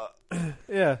 What...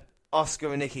 Yeah. Asuka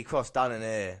and Nikki Cross done in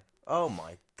here. Oh,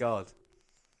 my God.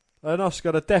 And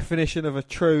Asuka, the definition of a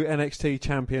true NXT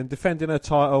champion, defending her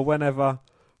title whenever,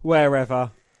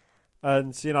 wherever...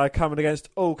 And, coming against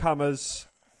all comers.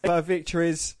 Her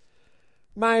victories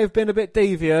may have been a bit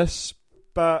devious,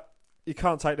 but you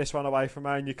can't take this one away from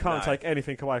her, and you can't take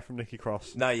anything away from Nikki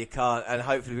Cross. No, you can't. And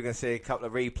hopefully we're going to see a couple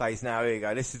of replays now. Here you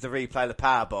go. This is the replay of the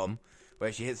powerbomb,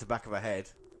 where she hits the back of her head.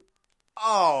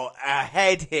 Oh, a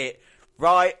head hit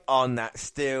right on that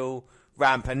steel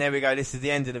ramp. And there we go. This is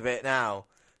the ending of it now.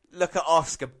 Look at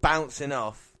Asuka bouncing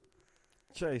off.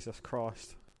 Jesus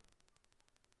Christ.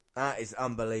 That is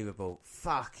unbelievable.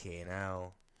 Fucking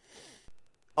hell.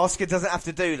 Asuka doesn't have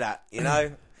to do that,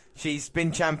 She's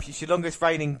been champion. She's the longest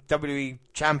reigning WWE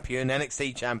champion,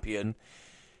 NXT champion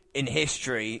in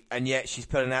history, and yet she's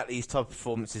putting out these top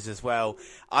performances as well.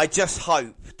 I just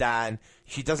hope, Dan,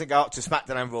 she doesn't go up to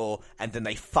SmackDown and Raw and then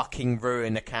they fucking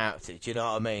ruin the character. Do you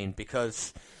know what I mean?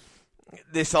 Because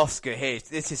this Asuka here,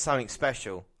 this is something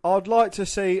special. I'd like to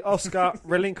see Asuka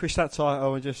relinquish that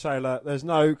title and just say, look, there's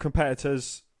no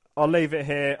competitors. I'll leave it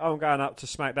here. I'm going up to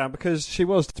SmackDown because she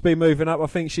was to be moving up. I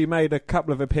think she made a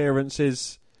couple of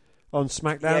appearances on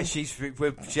SmackDown. Yeah,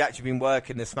 she's actually been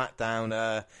working the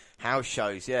SmackDown house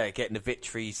shows. Yeah, getting the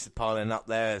victories piling up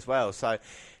there as well. So it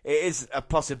is a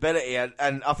possibility, and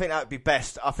I think that would be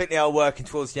best. I think they are working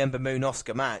towards the Ember Moon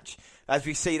Asuka match. As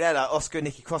we see there, Asuka and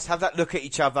Nikki Cross have that look at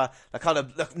each other, that kind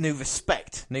of new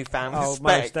respect, newfound respect.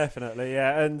 Most definitely,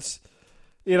 yeah. And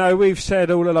we've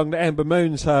said all along that Ember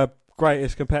Moon's her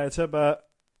greatest competitor, but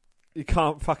you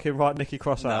can't fucking write Nikki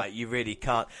Cross out. No, you really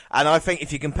can't. And I think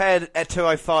if you compare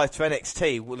 205 to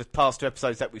NXT, with the past 2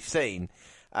 episodes that we've seen,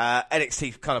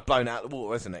 NXT's kind of blown out of the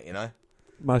water, isn't it, you know?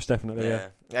 Most definitely, yeah.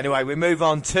 Anyway, we move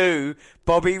on to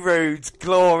Bobby Roode's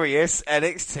glorious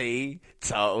NXT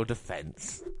title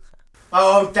defence.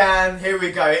 Oh, Dan, here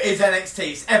we go. It is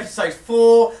NXT. It's episode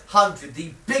 400,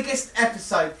 the biggest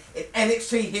episode in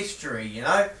NXT history, you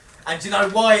know? And do you know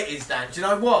why it is, Dan? Do you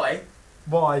know why?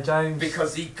 Why, James?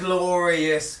 Because the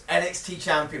glorious NXT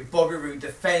champion Bobby Roode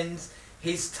defends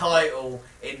his title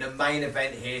in the main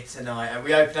event here tonight. And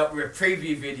we open up with a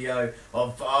preview video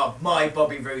of my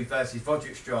Bobby Roode versus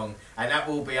Roderick Strong. And that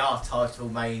will be our title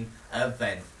main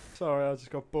event. Sorry, I just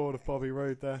got bored of Bobby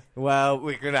Roode there. Well,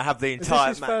 we're going to have the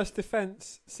entire... Is this his first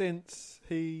defence since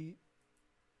he...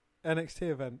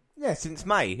 NXT event? Yeah, since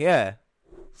May, yeah.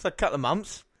 It's a couple of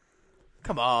months.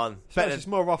 Come on. It's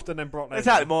more often than Brock Lesnar.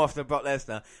 Exactly, more often than Brock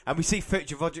Lesnar. And we see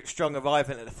footage of Roderick Strong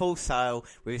arriving at the Full Sail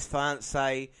with his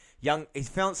fiancée. His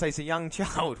fiancee's a young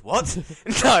child. What?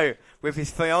 No, with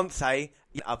his fiancée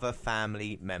and other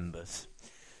family members.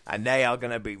 And they are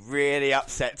going to be really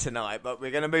upset tonight. But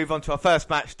we're going to move on to our first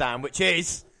match, Dan, which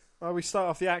is... Well, we start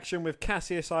off the action with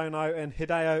Cassius Ono and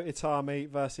Hideo Itami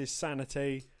versus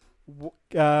Sanity,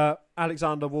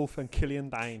 Alexander Wolf and Killian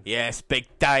Dane. Yes, Big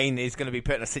Dane is going to be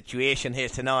put in a situation here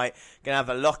tonight. Going to have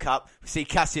a lock-up. We see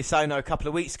Cassius Ono a couple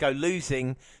of weeks ago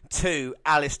losing to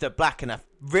Aleister Black in a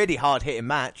really hard-hitting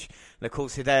match. And, of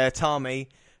course, Hideo Itami,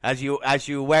 as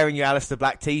you were wearing your Aleister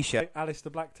Black T-shirt.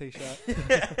 Aleister Black T-shirt.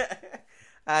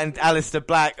 And Aleister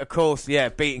Black, of course,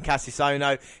 beating Cassius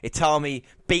Ono. Itami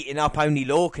beating up Oney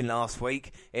Lorcan last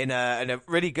week in a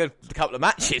really good couple of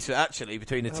matches, actually,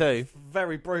 between the two.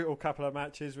 Very brutal couple of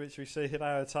matches, which we see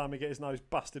Hideo Itami get his nose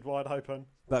busted wide open.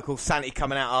 But, of course, Sanity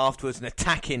coming out afterwards and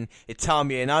attacking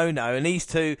Itami and Ono. And these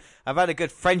two have had a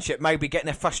good friendship, maybe getting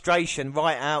their frustration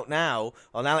right out now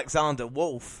on Alexander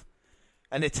Wolf.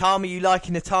 And Itami, you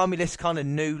liking Itami, this kind of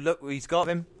new look he's got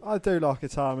him? I do like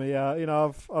Itami, yeah. You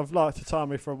know, I've liked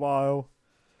Itami for a while.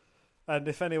 And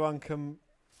if anyone can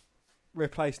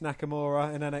replace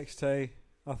Nakamura in NXT,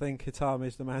 I think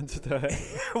Itami's the man to do it.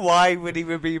 Why would he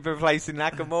be replacing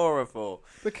Nakamura for?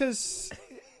 Because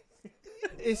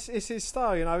it's his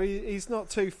style, you know. He's not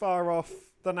too far off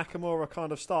the Nakamura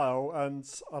kind of style, and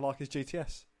I like his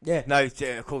GTS. Yeah, no,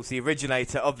 of course, the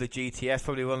originator of the GTS,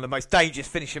 probably one of the most dangerous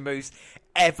finishing moves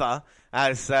ever,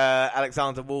 as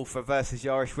Alexander Wolf versus the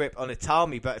Irish Whip on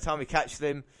Itami, but Itami catches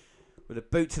him with a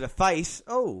boot to the face.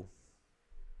 Oh.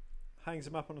 Hangs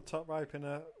him up on the top rope in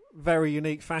a very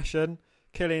unique fashion.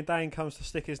 Killian Dane comes to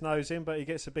stick his nose in, but he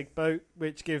gets a big boot,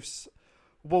 which gives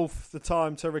Wolf the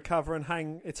time to recover and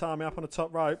hang Itami up on the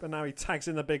top rope, and now he tags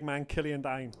in the big man, Killian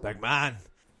Dane. Big man.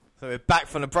 So we're back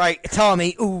from the break.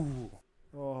 Itami, ooh.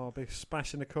 Oh, big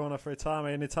smash in the corner for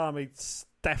Itami, and Itami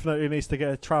definitely needs to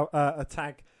get a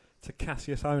tag to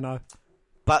Cassius Ono.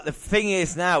 But the thing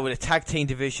is now with the tag team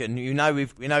division,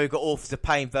 we've got Authors of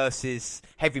Pain versus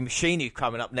Heavy Machinery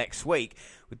coming up next week.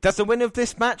 Does the winner of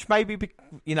this match maybe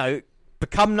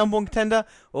become number one contender,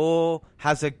 or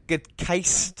has a good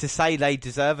case to say they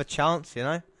deserve a chance? You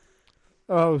know.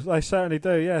 Oh, they certainly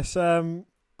do. Yes, I'm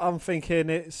thinking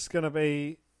it's going to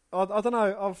be. I don't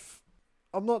know.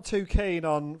 I'm not too keen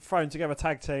on throwing together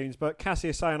tag teams, but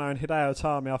Cassius Ono and Hideo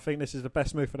Itami, I think this is the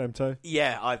best move for them too.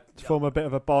 Yeah, to form a bit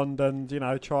of a bond and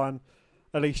try and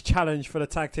at least challenge for the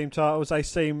tag team titles. They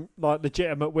seem like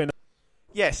legitimate winners.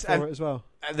 Yes, for it as well.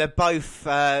 And they're both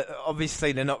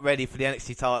obviously they're not ready for the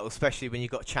NXT title, especially when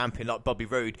you've got a champion like Bobby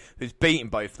Roode who's beaten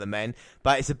both of the men.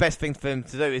 But it's the best thing for them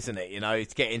to do, isn't it?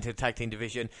 To get into the tag team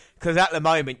division, because at the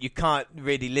moment you can't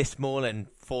really list more than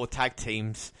 4 tag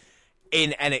teams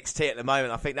in NXT at the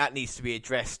moment. I think that needs to be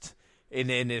addressed in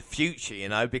the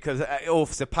future, because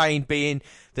Authors of Pain being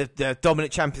the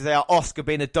dominant champions they are, Asuka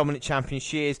being the dominant champion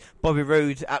she is, Bobby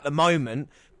Roode at the moment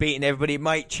beating everybody. It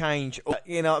might change,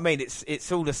 you know what I mean?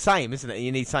 It's all the same, isn't it?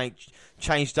 You need something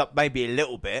changed up maybe a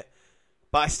little bit.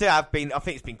 But I think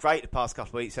it's been great the past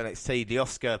couple of weeks NXT. The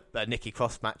Asuka Nikki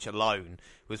Cross match alone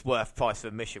was worth price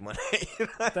of admission, wasn't it?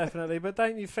 Definitely, but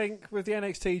don't you think with the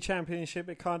NXT Championship,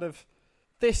 it kind of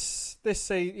this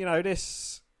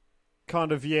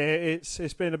kind of year,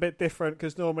 it's been a bit different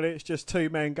because normally it's just 2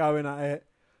 men going at it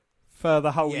for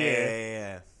the whole year.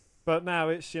 Yeah. But now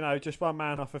it's just one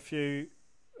man off a few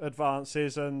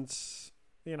advances, and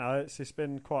it's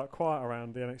been quite quiet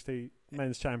around the NXT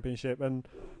Men's Championship, and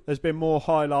there's been more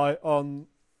highlight on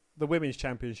the Women's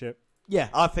Championship. Yeah,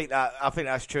 I think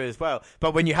that's true as well.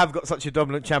 But when you have got such a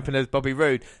dominant champion as Bobby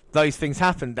Roode, those things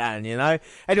happen, Dan, you know?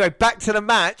 Anyway, back to the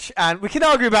match, and we can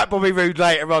argue about Bobby Roode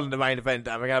later on in the main event,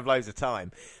 Dan. We're going to have loads of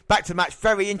time. Back to the match,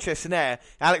 very interesting there.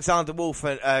 Alexander Wolf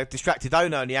distracted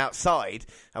Ono on the outside,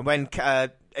 and when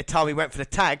Itami went for the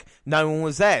tag, no one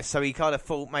was there, so he kind of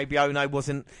thought maybe Ono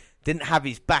didn't have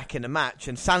his back in the match,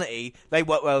 and Sanity, they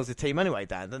work well as a team anyway,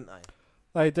 Dan, don't they?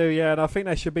 They do, yeah, and I think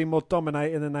they should be more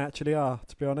dominating than they actually are,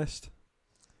 to be honest.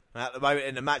 At the moment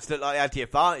in the match, looked like they had the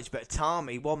advantage, but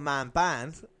Itami, one-man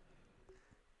band.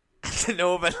 The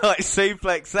Northern Light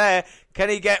suplex there. Can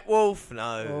he get Wolf?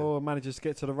 No. Oh, manages to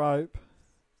get to the rope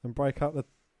and break up the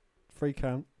 3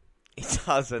 count. He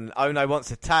doesn't. Ono wants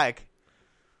a tag.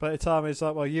 But Itami's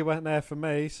like, well, you weren't there for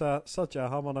me, so sod ya,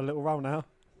 I'm on a little roll now.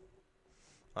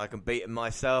 I can beat him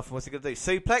myself. What's he going to do?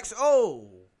 Suplex? Oh,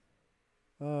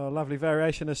 lovely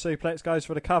variation of suplex, goes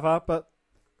for the cover, but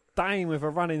Dane with a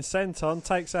running senton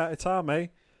takes out Itami.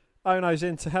 Ono's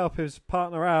in to help his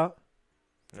partner out.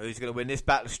 Who's going to win this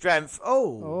battle of strength?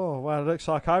 Oh, well, it looks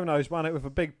like Ono's won it with a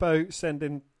big boot,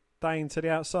 sending Dane to the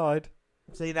outside.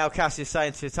 See, now Cassie's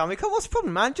saying to Itami, come on, what's the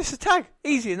problem, man? Just a tag.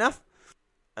 Easy enough.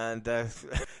 And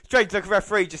straight to the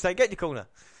referee, just saying, get in your corner.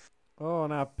 Oh,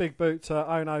 now big boot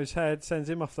to Ono's head, sends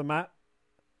him off the mat,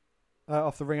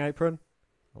 off the ring apron.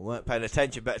 I weren't paying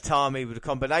attention, but Itami with a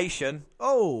combination.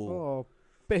 Oh,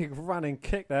 big running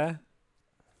kick there.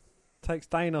 Takes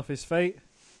Dane off his feet.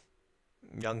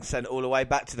 Young sent all the way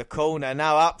back to the corner.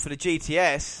 Now up for the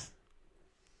GTS.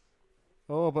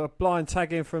 Oh, but a blind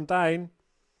tag in from Dane.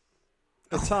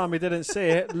 Itami didn't see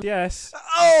it. Yes.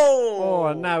 Oh,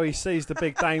 and now he sees the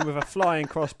big Dane with a flying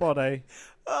crossbody.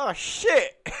 Oh,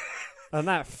 shit. And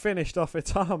that finished off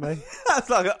Itami. That's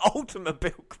like an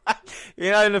automobile crash.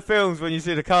 You know in the films when you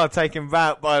see the car taken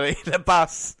route by the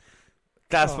bus.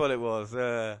 That's what it was.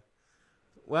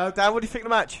 Well, Dan, what do you think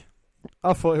of the match?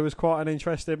 I thought it was quite an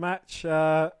interesting match.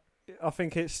 I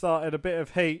think it started a bit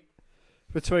of heat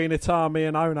between Itami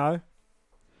and Ono.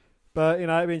 But, you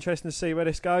know, it'd be interesting to see where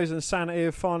this goes. And Sanity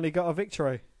have finally got a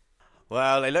victory.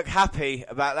 Well, they look happy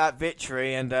about that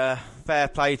victory, and fair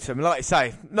play to them. Like I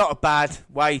say, not a bad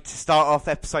way to start off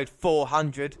episode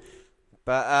 400.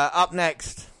 But up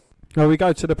next... Well, we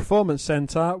go to the Performance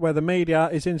Centre, where the media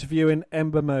is interviewing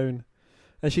Ember Moon.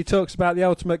 And she talks about the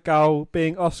ultimate goal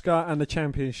being Asuka and the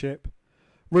championship.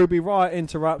 Ruby Riott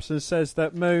interrupts and says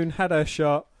that Moon had her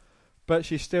shot, but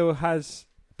she has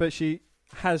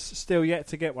still yet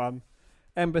to get one.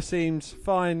 Ember seems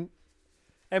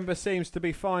to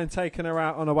be fine taking her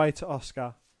out on her way to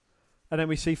Asuka. And then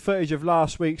we see footage of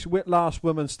last week's Last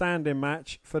Woman Standing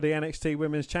match for the NXT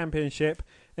Women's Championship,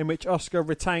 in which Asuka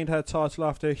retained her title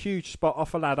after a huge spot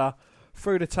off a ladder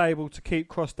through the table to keep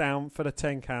Cross down for the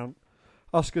 10 count.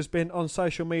 Asuka's been on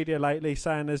social media lately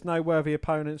saying there's no worthy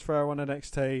opponents for her on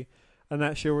NXT and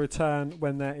that she'll return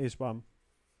when there is one.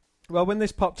 Well, when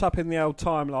this popped up in the old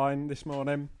timeline this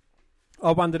morning,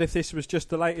 I wondered if this was just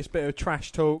the latest bit of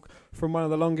trash talk from one of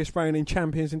the longest reigning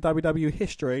champions in WWE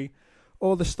history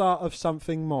or the start of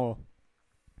something more.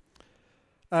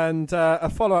 And a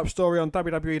follow-up story on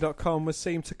WWE.com was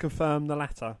seen to confirm the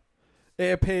latter.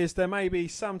 It appears there may be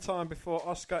some time before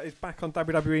Asuka is back on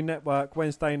WWE Network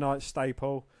Wednesday night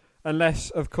staple, unless,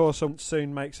 of course,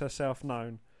 soon makes herself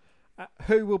known.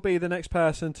 Who will be the next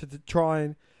person to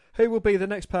try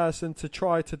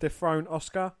to dethrone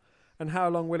Asuka, and how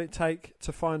long will it take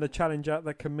to find a challenger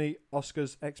that can meet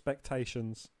Asuka's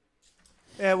expectations?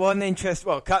 Yeah,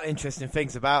 a couple of interesting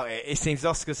things about it. It seems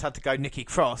Asuka's had to go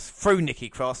through Nikki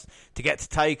Cross to get to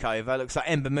TakeOver. Looks like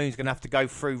Ember Moon's going to have to go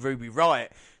through Ruby Riott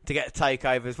to get to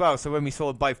TakeOver as well. So when we saw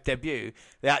them both debut,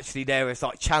 they're actually there as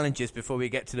like challenges before we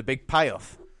get to the big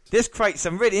payoff. This creates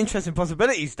some really interesting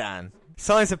possibilities, Dan.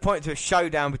 Signs have pointed to a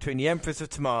showdown between the Empress of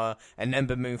Tomorrow and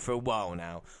Ember Moon for a while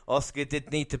now. Asuka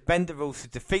did need to bend the rules to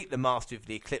defeat the Master of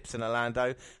the Eclipse in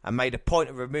Orlando and made a point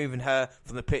of removing her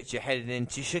from the picture heading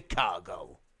into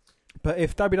Chicago. But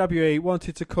if WWE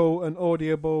wanted to call an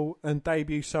audible and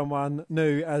debut someone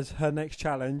new as her next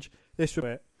challenge, this would be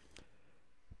it.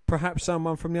 Perhaps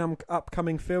someone from the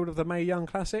upcoming field of the Mae Young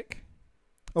Classic?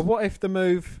 Or what if the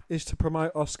move is to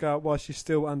promote Asuka while she's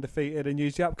still undefeated and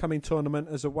use the upcoming tournament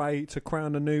as a way to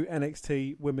crown a new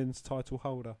NXT women's title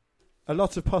holder? A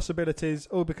lot of possibilities,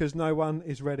 all because no one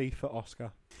is ready for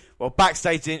Asuka. Well,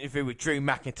 backstage interview with Drew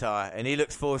McIntyre, and he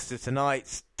looks forward to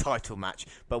tonight's title match,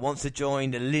 but wants to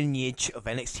join the lineage of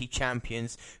NXT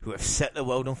champions who have set the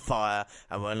world on fire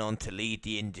and went on to lead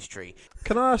the industry.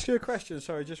 Can I ask you a question,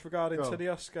 sorry, just regarding to the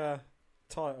Asuka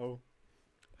title?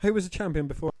 Who was the champion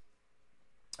before?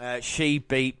 She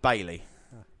beat Bayley.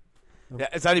 Yeah,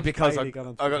 it's only because I Bailey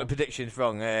got got on the predictions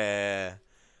wrong. The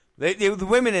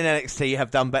women in NXT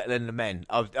have done better than the men.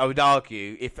 I would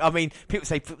argue. People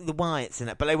say the Wyatts in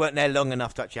it, but they weren't there long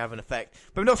enough to actually have an effect.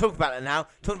 But we're not talking about that now.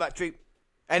 Talking about Drew.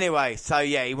 Anyway, so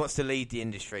yeah, he wants to lead the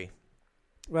industry.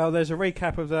 Well, there's a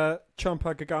recap of the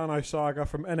Ciampa Gargano saga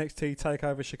from NXT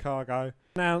TakeOver Chicago.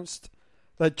 Announced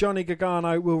that Johnny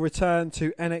Gargano will return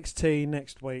to NXT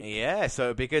next week. Yeah, so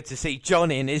it'd be good to see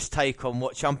Johnny and his take on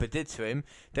what Ciampa did to him.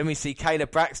 Then we see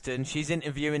Kayla Braxton. She's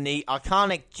interviewing the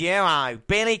iconic duo,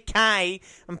 Billy Kay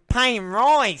and Payne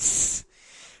Royce,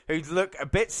 who look a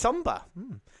bit somber.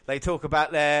 They talk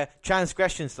about their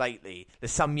transgressions lately.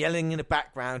 There's some yelling in the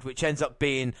background, which ends up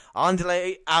being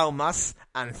Andre Almas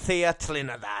and Thea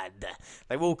Trinidad.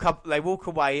 They walk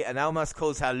away, and Almas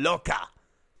calls her loca.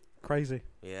 Crazy.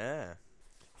 Yeah.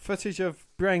 Footage of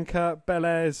Bianca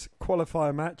Belair's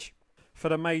qualifier match for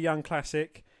the Mae Young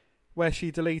Classic, where she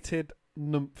deleted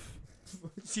Nymph.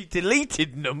 She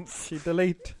deleted Nymph. She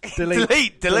delete.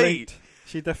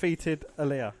 She defeated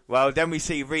Aaliyah. Well, then we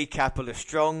see a recap of the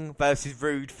Strong versus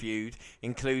Rude feud,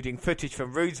 including footage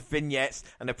from Rude's vignettes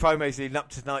and the promos leading up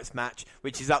to tonight's match,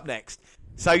 which is up next.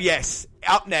 So yes,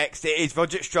 up next it is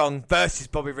Roderick Strong versus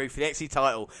Bobby Roode for the NXT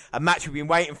title, a match we've been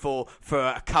waiting for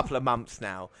a couple of months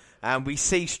now. And we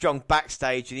see Strong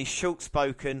backstage, and he's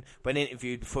short-spoken when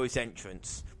interviewed before his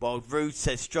entrance, while Rude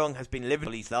says Strong has been living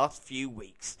these last few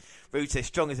weeks. Rude says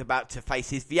Strong is about to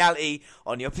face his reality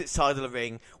on the opposite side of the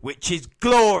ring, which is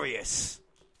glorious.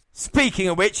 Speaking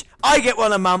of which, I get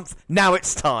one a month, now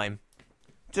it's time.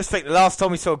 Just think, the last time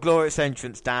we saw a glorious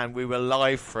entrance, Dan, we were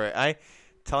live for it, eh?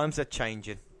 Times are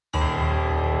changing.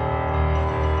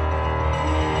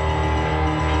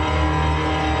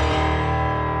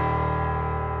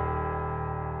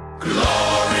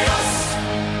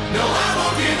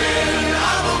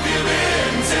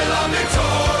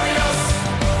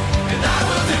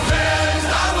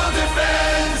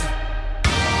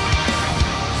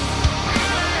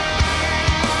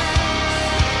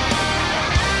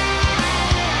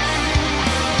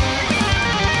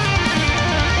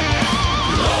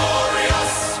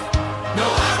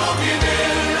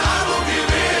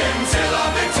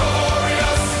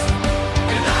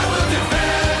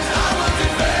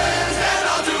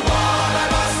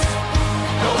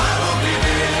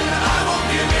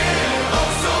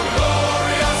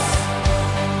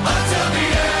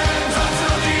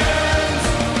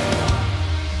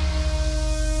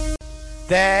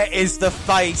 There is the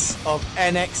face of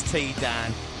NXT,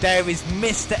 Dan. There is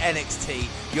Mr. NXT,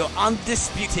 your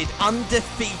undisputed,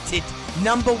 undefeated,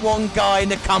 #1 guy in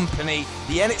the company,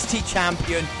 the NXT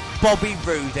champion, Bobby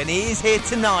Roode. And he is here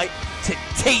tonight to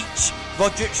teach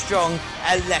Roderick Strong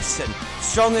a lesson.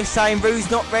 Strong is saying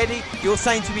Roode's not ready. You're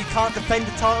saying to me he can't defend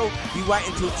the title. You wait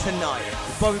until tonight.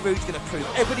 Bobby Roode's going to prove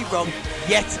everybody wrong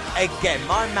yet again.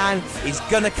 My man is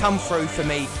going to come through for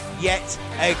me yet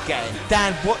again.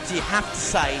 Dan, what do you have to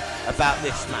say about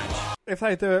this match? If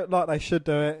they do it like they should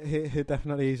do it, he'll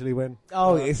definitely easily win.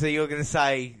 Oh, so you're going to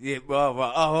say, Bobby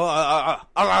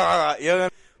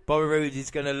Roode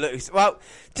is going to lose. Well,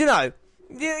 do you know,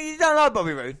 you don't like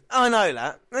Bobby Roode. I know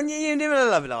that. And you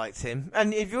never liked him.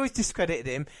 And you've always discredited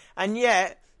him. And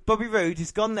yet, Bobby Roode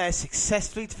has gone there,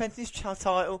 successfully defended his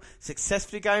title,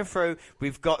 successfully going through.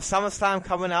 We've got SummerSlam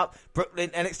coming up,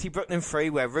 NXT Brooklyn 3,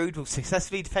 where Roode will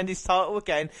successfully defend his title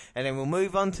again, and then we'll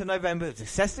move on to November,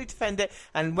 successfully defend it.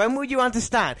 And when will you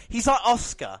understand? He's like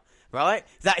Asuka, right?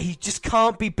 That he just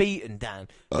can't be beaten, Dan.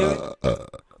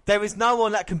 There is no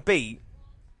one that can beat.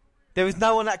 There is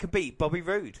no one that can beat Bobby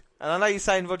Roode. And I know you're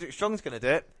saying Roderick Strong's going to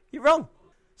do it. You're wrong.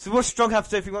 So what's Strong have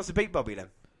to do if he wants to beat Bobby then?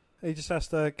 He just has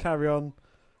to carry on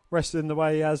wrestling the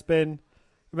way he has been.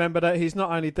 Remember that he's not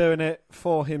only doing it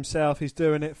for himself, he's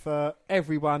doing it for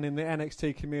everyone in the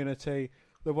NXT community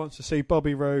that wants to see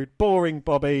Bobby Roode, boring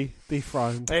Bobby,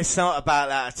 dethroned. It's not about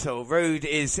that at all. Roode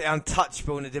is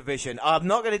untouchable in the division. I'm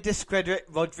not going to discredit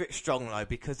Roderick Strong though,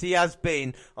 because he has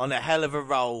been on a hell of a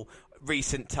roll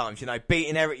recent times. You know,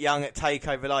 beating Eric Young at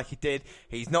TakeOver like he did.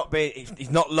 He's not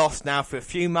lost now for a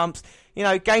few months. You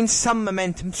know, gained some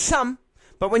momentum,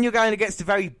 but when you're going against the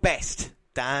very best,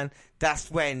 Dan, that's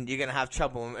when you're going to have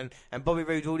trouble. And Bobby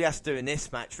Roode, all he has to do in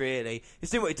this match, really, is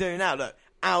do what he's doing now. Look,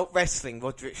 out-wrestling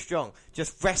Roderick Strong.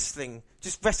 Just wrestling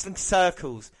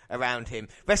circles around him.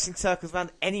 Wrestling circles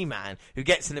around any man who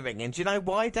gets in the ring. And do you know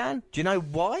why, Dan? Do you know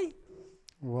why?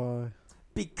 Why?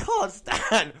 Because,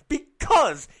 Dan,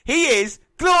 because he is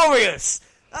glorious.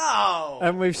 Oh.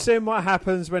 And we've seen what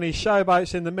happens when he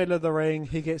showboats in the middle of the ring,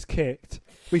 he gets kicked.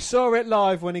 We saw it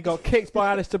live when he got kicked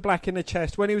by Aleister Black in the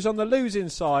chest, when he was on the losing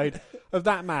side of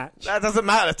that match. That doesn't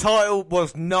matter. The title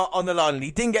was not on the line. And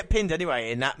he didn't get pinned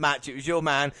anyway in that match. It was your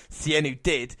man, Cena, who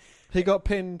did. He got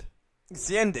pinned.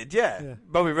 Cena did, yeah.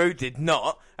 Bobby Roode did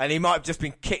not. And he might have just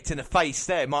been kicked in the face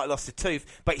there. He might have lost a tooth.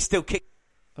 But he still kicked.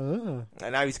 Oh.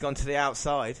 And now he's gone to the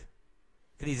outside.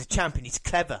 Because he's a champion. He's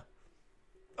clever.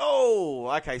 Oh,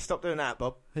 okay. Stop doing that,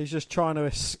 Bob. He's just trying to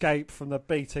escape from the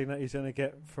beating that he's going to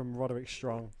get from Roderick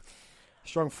Strong.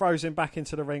 Strong throws him back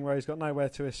into the ring where he's got nowhere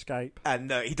to escape.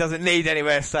 And he doesn't need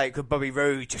anywhere to escape because Bobby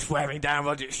Roode just wearing down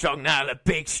Roderick Strong now. The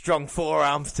big, strong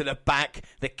forearms to the back.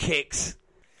 The kicks.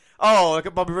 Oh, look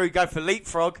at Bobby Roode go for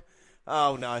leapfrog.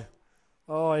 Oh, no.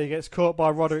 Oh, he gets caught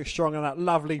by Roderick Strong on that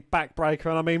lovely backbreaker.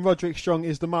 And I mean, Roderick Strong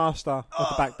is the master of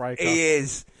the backbreaker. He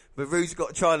is. But Roode's got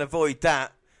to try and avoid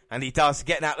that. And he does,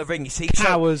 getting out of the ring. You see,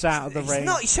 Cowers out of the ring.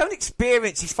 He's shown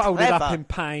experience. He's folded clever. up in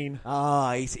pain.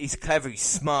 He's clever. He's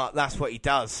smart. That's what he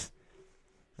does.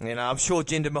 You know, I'm sure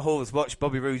Jinder Mahal's watched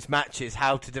Bobby Roode's matches,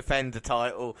 how to defend the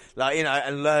title,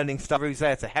 and learning stuff. Roode's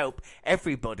there to help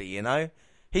everybody, you know.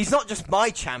 He's not just my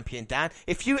champion, Dan.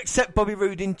 If you accept Bobby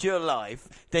Roode into your life,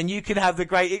 then you can have the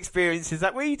great experiences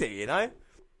that we do, you know.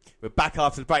 We're back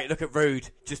after the break. Look at Roode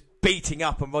just beating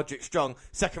up on Roderick Strong.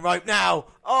 Second rope now.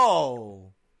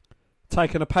 Oh.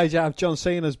 Taking a page out of John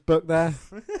Cena's book there.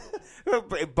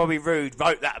 Bobby Roode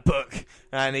wrote that book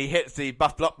and he hits the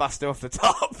buff blockbuster off the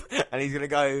top and he's going to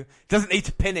go. Doesn't need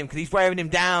to pin him because he's wearing him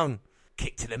down.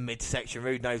 Kick to the midsection.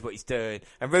 Roode knows what he's doing.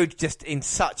 And Roode's just in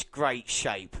such great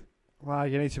shape. Wow,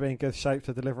 you need to be in good shape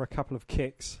to deliver a couple of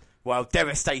kicks. Well,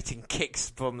 devastating kicks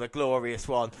from the Glourious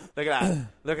One. Look at that.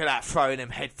 Look at that, throwing him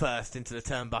head first into the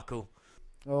turnbuckle.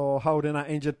 Oh, holding that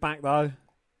injured back though.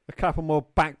 A couple more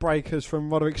backbreakers from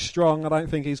Roderick Strong. I don't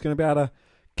think he's going to be able to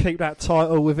keep that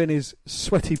title within his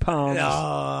sweaty palms. No,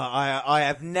 I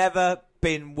have never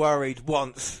been worried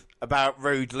once about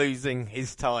Roode losing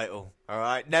his title. All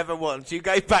right, never once. You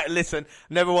go back and listen.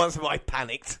 Never once have I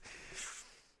panicked.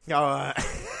 All right.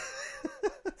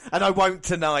 And I won't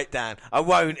tonight, Dan. I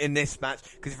won't in this match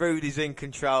because Roode is in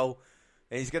control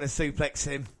and he's going to suplex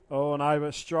him. Oh no,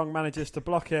 but Strong manages to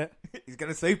block it. He's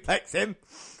going to suplex him.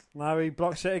 No, he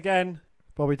blocks it again.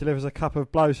 Bobby delivers a couple of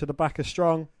blows to the back of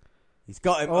Strong. He's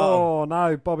got him. Oh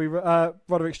no,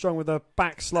 Roderick Strong with a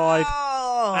backslide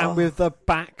and with the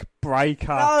back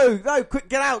breaker. No, quick,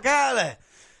 get out of there.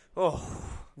 Oh,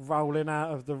 rolling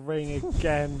out of the ring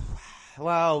again.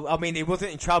 Well, I mean, he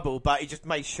wasn't in trouble, but he just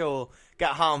made sure get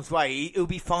harm's way. He'll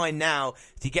be fine now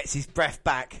if he gets his breath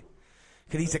back.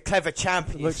 Because he's a clever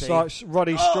champion. Looks like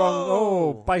Roddy Strong.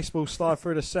 Oh, baseball slide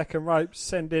through the second rope,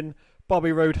 sending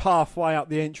Bobby Roode halfway up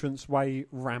the entranceway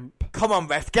ramp. Come on,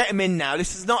 ref, get him in now.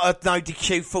 This is not a no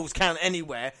DQ falls count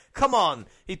anywhere. Come on,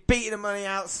 he's beating him on the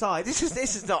outside. This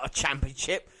is not a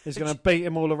championship. He's going to beat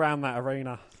him all around that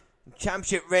arena.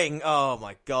 Championship ring. Oh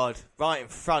my God, right in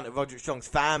front of Roderick Strong's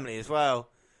family as well.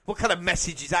 What kind of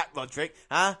message is that, Roderick?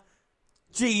 Huh?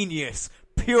 Genius.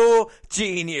 Pure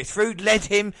genius. Roode led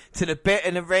him to the bit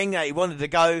in the ring that he wanted to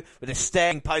go with a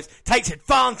staring post. Takes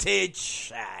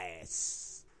advantage.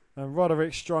 Yes. And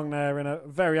Roderick Strong there in a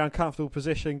very uncomfortable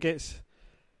position gets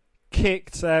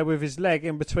kicked with his leg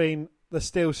in between the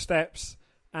steel steps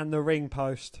and the ring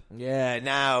post. Yeah,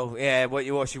 now,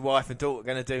 what's your wife and daughter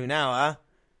going to do now,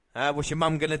 huh? What's your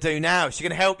mum going to do now? Is she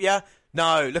going to help you?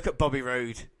 No, look at Bobby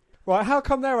Roode. Right, how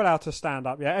come they're allowed to stand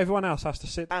up? Yeah, everyone else has to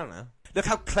sit down. I don't know. Look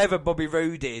how clever Bobby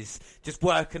Roode is. Just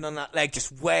working on that leg,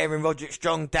 just wearing Roderick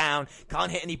Strong down.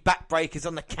 Can't hit any backbreakers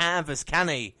on the canvas, can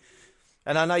he?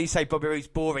 And I know you say Bobby Roode's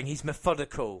boring. He's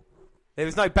methodical. There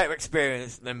was no better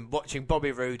experience than watching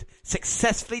Bobby Roode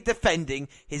successfully defending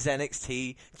his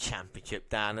NXT Championship,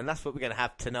 Dan. And that's what we're going to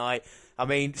have tonight. I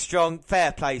mean, Strong,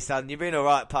 fair play, son. You've been all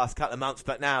right past couple of months,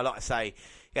 but now, like I say,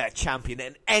 you're a champion.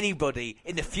 And anybody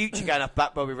in the future going up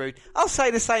back Bobby Roode, I'll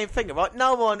say the same thing, right?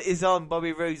 No one is on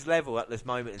Bobby Roode's level at this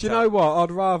moment in time. Do you know what?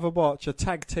 I'd rather watch a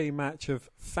tag team match of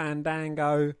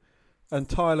Fandango and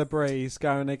Tyler Breeze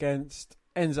going against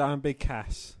Enzo and Big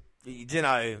Cass. You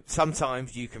know,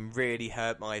 sometimes you can really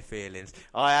hurt my feelings.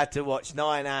 I had to watch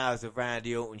 9 hours of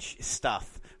Randy Orton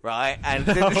stuff, right? And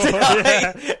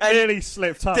nearly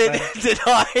slipped up. Did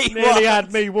I? Nearly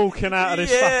had me walking out of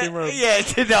this fucking room. Yeah,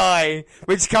 did I?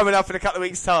 Which is coming up in a couple of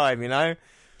weeks' time, you know.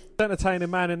 Entertaining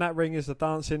man in that ring is the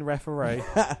dancing referee.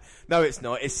 No, it's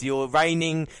not. It's your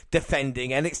reigning,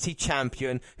 defending NXT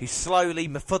champion who slowly,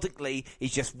 methodically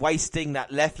is just wasting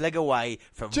that left leg away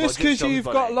from just because you've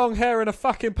got long hair and a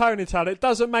fucking ponytail, it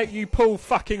doesn't make you Paul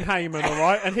fucking Heyman, all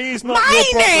right? And he's not your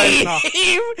Brock Lesnar.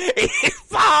 It's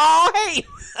Paul Heyman.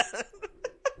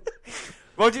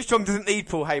 Roderick Strong doesn't need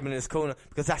Paul Heyman in his corner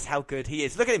because that's how good he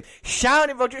is. Look at him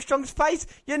shouting in Roderick Strong's face.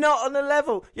 You're not on the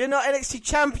level. You're not NXT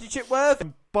Championship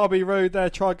worthy. Bobby Roode there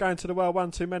tried going to the well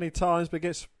one too many times, but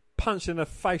gets punched in the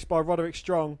face by Roderick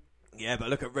Strong. Yeah, but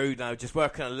look at Roode now, just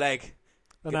working on a leg.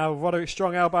 And now Roderick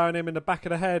Strong elbowing him in the back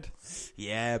of the head.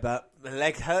 Yeah, but the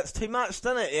leg hurts too much,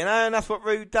 doesn't it? You know, and that's what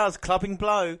Roode does, clubbing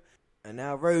blow. And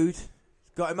now Roode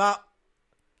got him up.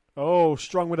 Oh,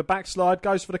 Strong with a backslide,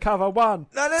 goes for the cover. 1,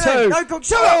 No, 2. No,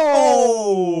 shut up!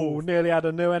 Oh, nearly had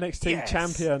a new NXT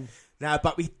champion. No,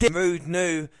 but we did. Roode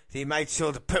knew that he made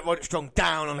sure to put Roderick Strong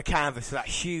down on the canvas for that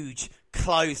huge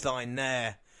clothesline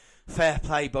there. Fair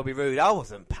play, Bobby Roode. I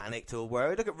wasn't panicked or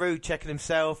worried. Look at Roode checking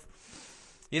himself.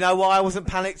 You know why I wasn't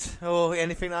panicked or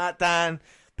anything like that, Dan?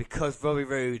 Because Bobby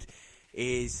Roode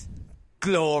is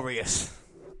glorious.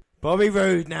 Bobby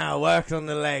Roode now working on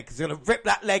the leg. He's going to rip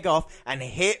that leg off and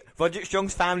hit Roderick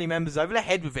Strong's family members over the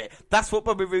head with it. That's what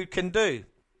Bobby Roode can do.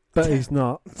 But he's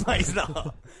not. But he's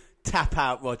not. Tap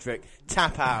out, Roderick.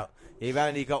 Tap out. You've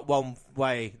only got one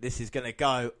way this is going to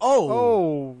go.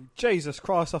 Oh, Jesus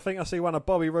Christ. I think I see one of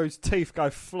Bobby Roode's teeth go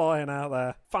flying out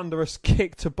there. Thunderous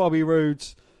kick to Bobby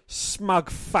Roode's smug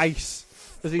face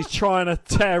as he's trying to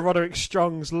tear Roderick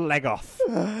Strong's leg off.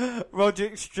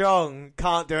 Roderick Strong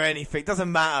can't do anything.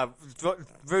 Doesn't matter.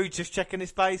 Roode just checking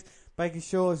his face, making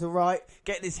sure it's all right,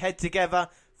 getting his head together,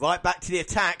 right back to the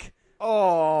attack.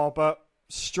 Oh, but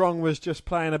Strong was just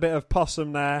playing a bit of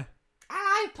possum there.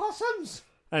 Hello, possums!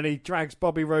 And he drags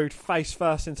Bobby Roode face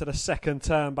first into the second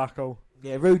turnbuckle.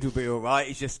 Yeah, Roode will be all right.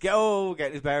 He's just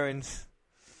getting his bearings.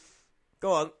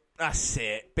 Go on. That's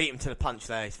it. Beat him to the punch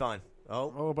there. He's fine.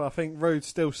 Oh, but I think Roode's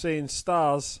still seeing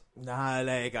stars. No,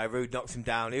 there you go. Roode knocks him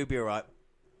down. He'll be all right.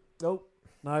 Nope.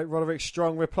 No, Roderick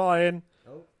Strong replying.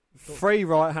 Oh. 3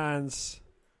 right hands.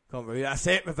 Come on, Roode. That's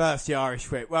it. Reverse the Irish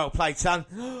whip. Well played, son.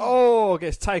 Oh,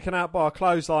 gets taken out by a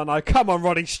clothesline. Oh, come on,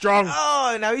 Roddy Strong.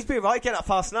 Oh, no, he's been right. Get up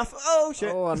fast enough. Oh,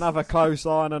 shit. Oh, another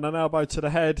clothesline and an elbow to the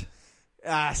head.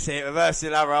 That's it. Reverse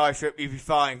the other Irish whip. You'll be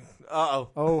fine. Uh-oh.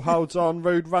 Oh, holds on.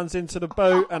 Roode runs into the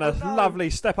boot and a lovely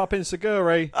step up in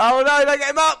Seguri. Oh, no, don't get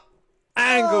him up.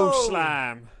 Angle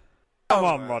slam. Come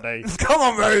on, Roddy. Come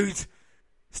on, Roode.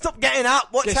 Stop getting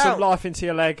up. Watch Get out. some life into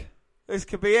your leg. This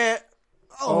could be it.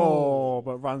 Oh,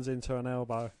 but runs into an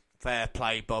elbow. Fair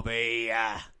play, Bobby.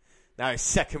 Now his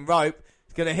second rope.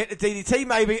 He's going to hit the DDT,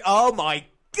 maybe. Oh, my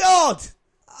God.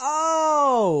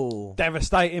 Oh.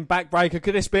 Devastating backbreaker.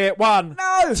 Could this be it? 1,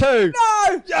 No. 2.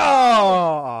 No.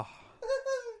 Oh.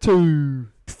 2.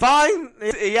 Fine.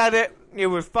 He had it. He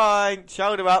was fine.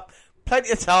 Shoulder up.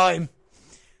 Plenty of time.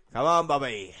 Come on,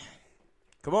 Bobby.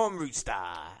 Come on, Rooster.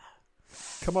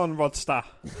 Come on, Rodster.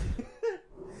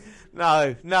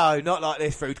 No, not like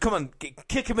this, Roode. Come on,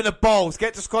 kick him in the balls.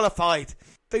 Get disqualified.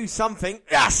 Do something.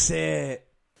 That's it.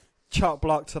 Chop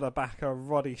block to the back of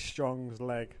Roddy Strong's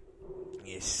leg.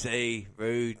 You see,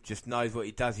 Roode just knows what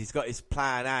he does. He's got his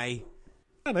plan A.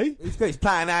 And he? He's got his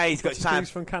plan A. He's got his plan.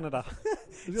 He's from Canada.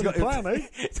 He's got his plan A.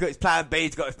 He's got his plan B.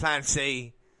 He's got his plan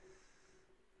C.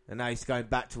 And now he's going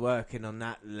back to working on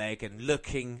that leg and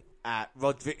looking at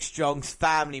Roderick Strong's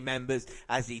family members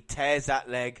as he tears that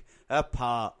leg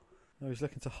apart. Oh, he's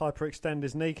looking to hyperextend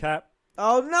his kneecap.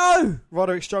 Oh, no!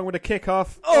 Roderick Strong with a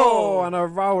kick-off. Oh! And a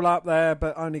roll up there,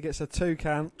 but only gets a 2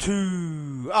 count.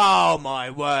 2. Oh, my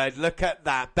word. Look at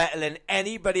that. Better than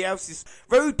anybody else's.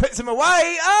 Roode puts him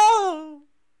away. Oh!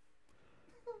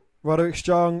 Roderick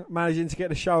Strong managing to get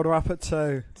the shoulder up at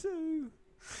 2.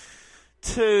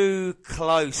 Too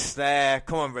close there.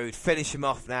 Come on, Roode. Finish him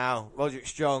off now. Roderick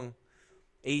Strong.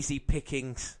 Easy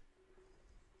pickings.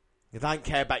 You don't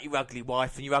care about your ugly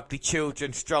wife and your ugly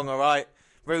children, Strong, all right?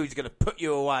 Roode's going to put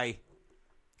you away.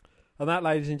 And that,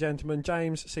 ladies and gentlemen,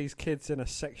 James sees kids in a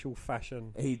sexual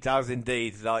fashion. He does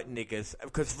indeed like niggers.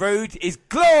 Because Roode is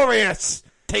glorious.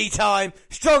 Tea time.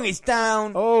 Strong is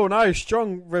down. Oh, no.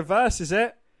 Strong reverses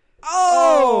it.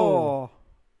 Oh!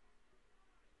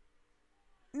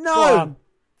 No. 1,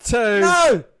 2.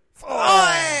 No.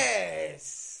 Oh, yes.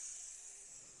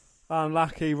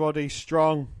 Unlucky Roddy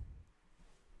Strong.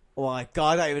 Oh, my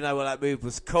God. I don't even know what that move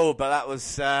was called, but that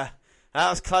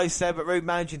was close there, but Roode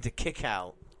managing to kick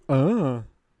out. Oh.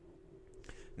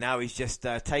 Now he's just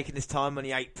taking his time on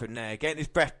the apron there, getting his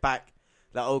breath back.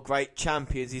 Like all great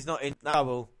champions, he's not in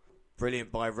trouble.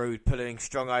 Brilliant by Roode, pulling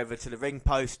Strong over to the ring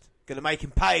post. Going to make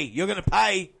him pay. You're going to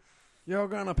pay. You're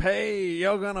going to pay.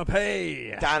 You're going to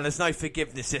pay. Dan, there's no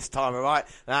forgiveness this time, all right?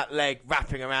 That leg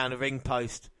wrapping around the ring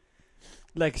post.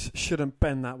 Legs shouldn't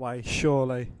bend that way,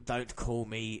 surely. Don't call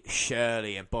me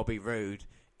Shirley and Bobby Roode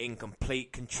in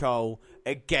complete control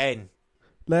again.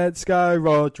 Let's go,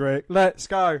 Roderick. Let's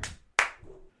go.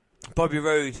 Bobby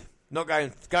Roode Not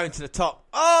going to the top.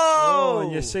 Oh!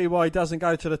 And you see why he doesn't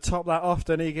go to the top that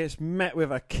often. He gets met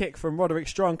with a kick from Roderick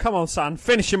Strong. Come on, son.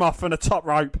 Finish him off from the top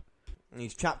rope.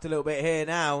 He's trapped a little bit here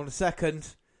now in a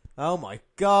second. Oh, my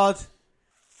God.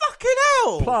 Fucking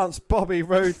hell! Plants Bobby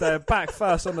Roode there, back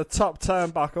first on the top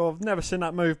turnbuckle. I've never seen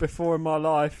that move before in my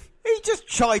life. He just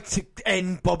tried to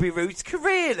end Bobby Roode's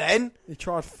career then. He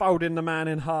tried folding the man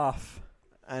in half.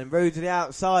 And Roode to the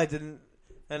outside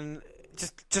and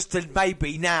just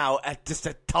maybe now just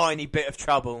a tiny bit of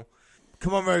trouble.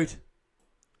 Come on, Roode.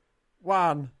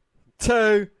 1,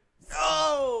 2.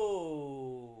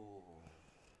 Oh!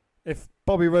 If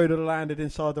Bobby Roode had landed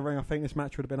inside the ring, I think this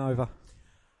match would have been over.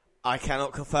 I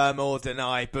cannot confirm or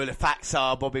deny, but the facts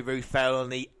are Bobby Roode fell on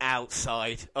the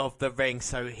outside of the ring,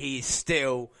 so he is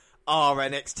still our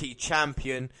NXT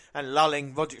champion and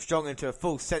lulling Roderick Strong into a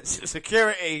full sense of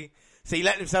security. So he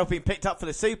let himself be picked up for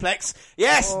the suplex.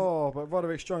 Yes! Oh, but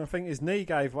Roderick Strong, I think his knee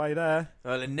gave way there.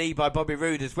 Well, a knee by Bobby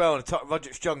Roode as well on the top of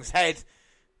Roderick Strong's head.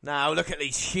 Now, look at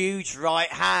these huge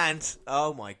right hands.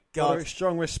 Oh, my God. Roderick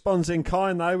Strong responds in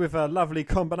kind, though, with a lovely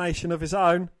combination of his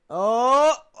own.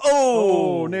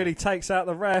 Oh, nearly takes out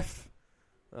the ref.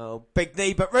 Oh, big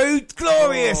knee, but Roode,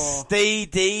 glorious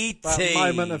DDT. That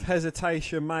moment of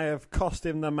hesitation may have cost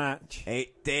him the match.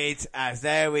 It did, as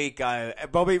there we go.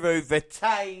 Bobby Roode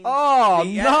retained. Oh,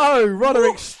 no!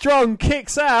 Roderick Strong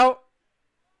kicks out.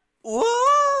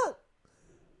 What?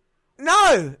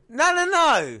 No.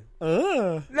 No.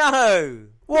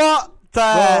 What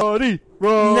the? Roddy.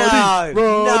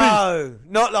 No.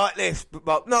 Not like this,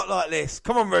 Bob. Not like this.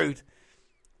 Come on, Roode.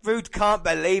 Roode can't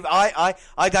believe. I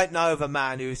don't know of a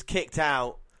man who's kicked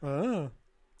out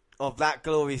of that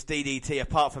glorious DDT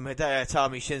apart from Hideo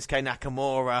Itami, Shinsuke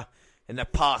Nakamura in the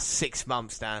past 6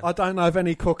 months, Dan. I don't know of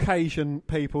any Caucasian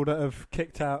people that have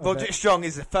kicked out. Roderick Strong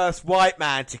is the first white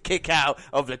man to kick out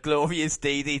of the glorious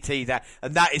DDT,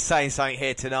 and that is saying something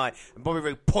here tonight. And Bobby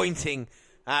Roode pointing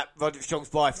at Roderick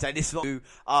Strong's wife, saying, "This is what I do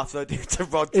after I do to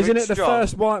Roderick Strong." Isn't it the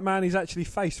first white man he's actually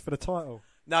faced for the title?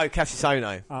 No, Cassius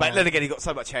Ohno. Oh. But then again, he got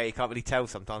so much hair you can't really tell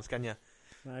sometimes, can you?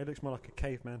 No, he looks more like a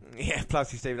caveman. Yeah,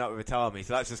 plus he's teaming up with Itami,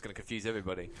 so that's just going to confuse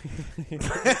everybody.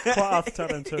 Quite hard to tell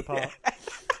them two apart.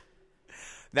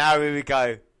 Now here we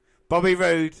go. Bobby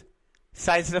Roode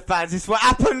saying to the fans, "This is what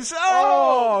happens."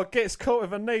 Oh, gets caught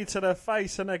with a knee to the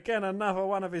face, and again another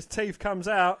one of his teeth comes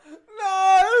out.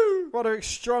 No! Roderick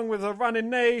Strong with a running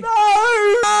knee. No!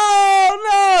 Oh,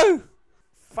 no!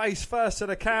 Face first to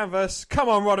the canvas. Come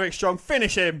on, Roderick Strong,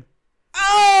 finish him.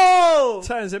 Oh!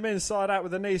 Turns him inside out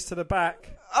with the knees to the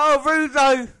back. Oh, Roode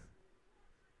though.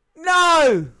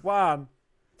 No! 1,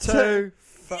 2.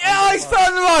 Yeah, he's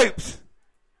found the ropes.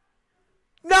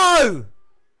 No!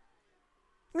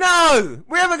 No!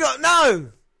 We haven't got...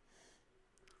 No!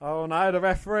 Oh no, the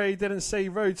referee didn't see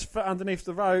Roode's foot underneath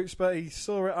the ropes, but he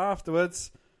saw it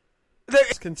afterwards.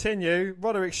 Let's continue.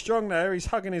 Roderick Strong there, he's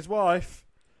hugging his wife.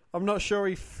 I'm not sure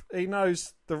he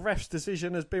knows the ref's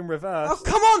decision has been reversed. Oh,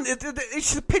 come on!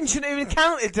 It's the pin shouldn't even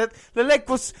counted. The leg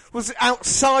was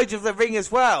outside of the ring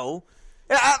as well.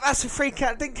 That's a free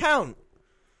count. Didn't count.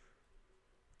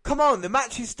 Come on, the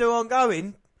match is still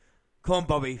ongoing. Come on,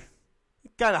 Bobby.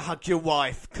 You're going to hug your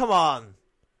wife. Come on.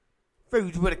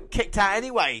 Roode would have kicked out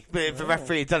anyway, but if the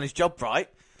referee had done his job right.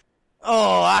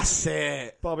 Oh, that's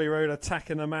it. Bobby Roode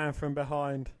attacking the man from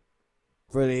behind.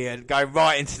 Brilliant. Go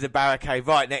right into the barricade,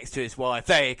 right next to his wife.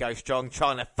 There you go, Strong,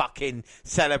 trying to fucking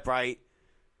celebrate.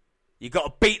 You got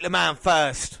to beat the man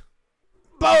first.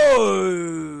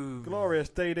 Boom! Glorious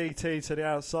DDT to the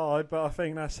outside, but I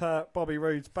think that's hurt Bobby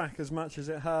Roode's back as much as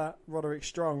it hurt Roderick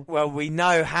Strong. Well, we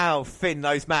know how thin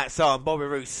those mats are, and Bobby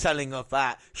Roode's selling of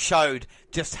that showed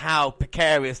just how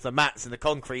precarious the mats and the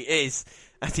concrete is.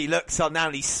 As he looks on now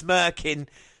and he's smirking.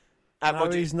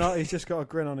 He's not. He's just got a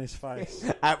grin on his face.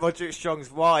 At Roderick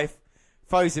Strong's wife.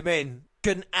 Throws him in.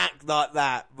 Couldn't act like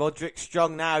that. Roderick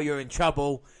Strong, now you're in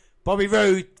trouble. Bobby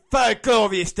Roode, third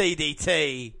glorious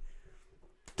DDT.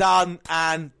 Done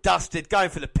and dusted. Going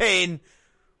for the pin.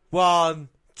 1,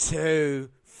 2,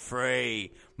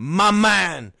 3. My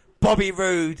man, Bobby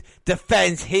Roode,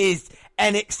 defends his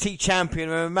NXT champion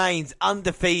and remains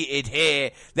undefeated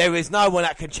here. There is no one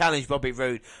that can challenge Bobby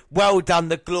Roode. Well done,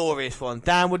 the glorious one.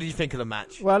 Dan, what did you think of the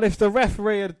match? Well, if the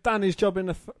referee had done his job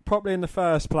properly in the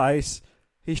first place,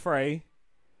 he's free.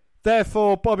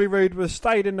 Therefore, Bobby Roode would have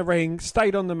stayed in the ring,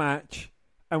 stayed on the match,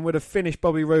 and would have finished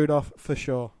Bobby Roode off for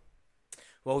sure.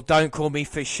 Well, don't call me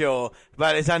for sure,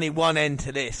 but there's only one end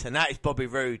to this, and that is Bobby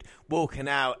Roode walking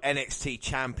out NXT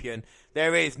champion.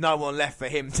 There is no one left for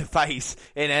him to face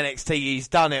in NXT. He's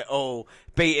done it all,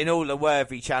 beating all the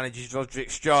worthy challenges, Roderick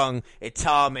Strong,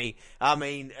 Itami,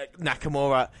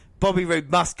 Nakamura. Bobby Roode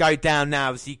must go down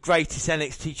now as the greatest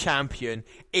NXT champion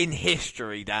in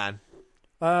history, Dan.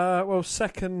 Well,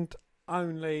 second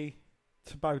only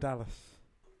to Bo Dallas.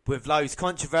 With those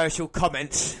controversial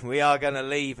comments, we are going to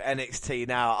leave NXT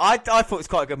now. I thought it was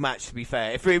quite a good match, to be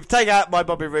fair. If we take out my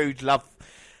Bobby Roode love,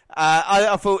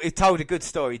 I thought it told a good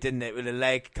story, didn't it? With a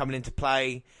leg coming into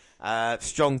play.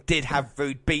 Strong did have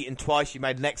Roode beaten twice. You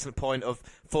made an excellent point of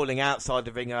falling outside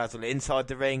the ring as well inside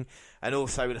the ring, and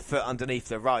also with a foot underneath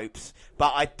the ropes.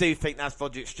 But I do think that's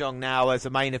Roderick Strong now as a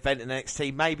main event in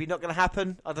NXT. Maybe not going to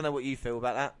happen. I don't know what you feel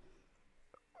about that.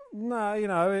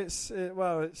 No, it's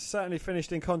certainly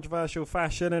finished in controversial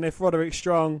fashion, and if Roderick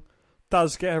Strong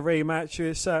does get a rematch,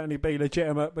 it'd certainly be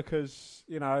legitimate because,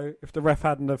 if the ref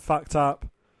hadn't have fucked up,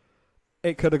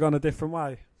 it could have gone a different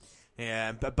way.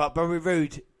 Yeah, but Bobby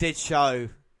Roode did show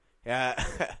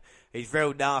his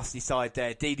real nasty side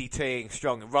there, DDTing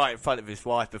Strong right in front of his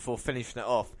wife before finishing it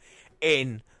off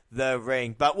in the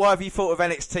ring. But what have you thought of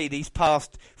NXT these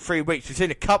past 3 weeks? We've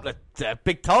seen a couple of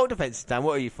big title defences, Dan.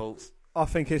 What are your thoughts? I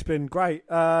think it's been great.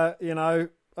 I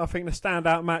think the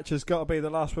standout match has got to be the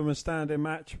last woman standing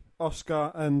match,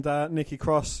 Asuka and Nikki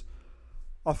Cross.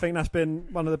 I think that's been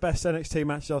one of the best NXT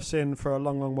matches I've seen for a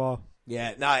long, long while.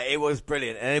 Yeah, no, it was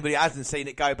brilliant. And anybody who hasn't seen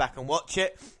it, go back and watch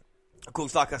it. Of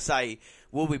course, like I say,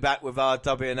 we'll be back with our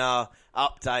WNR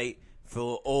update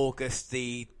for August,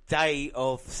 the day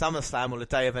of SummerSlam or the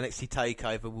day of NXT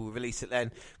TakeOver. We'll release it then.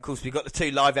 Of course, we've got the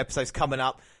 2 live episodes coming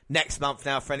up next month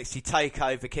now for NXT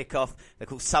TakeOver kickoff. They're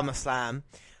called SummerSlam.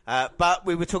 But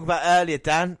we were talking about earlier,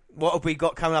 Dan, what have we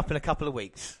got coming up in a couple of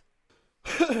weeks?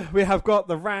 We have got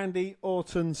the Randy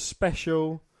Orton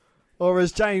special, or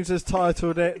as James has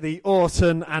titled it, the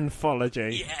Orton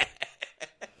Anthology. Yeah.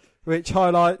 Which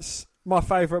highlights my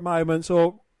favourite moments,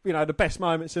 or, the best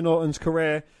moments in Orton's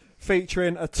career,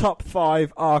 featuring a top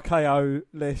 5 RKO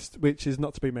list, which is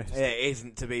not to be missed. It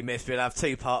isn't to be missed. We'll have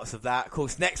 2 parts of that. Of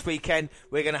course, next weekend,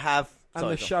 we're going to have... And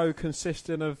the show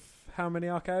consisting of how many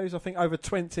RKOs? I think over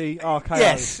 20 RKOs.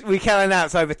 Yes, we can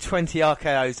announce over 20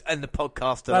 RKOs and the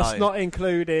podcast alone. That's not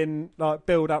including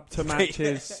build-up to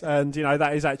matches, and,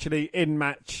 that is actually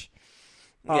in-match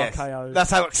RKOs. Yes,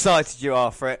 that's how excited you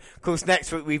are for it. Of course,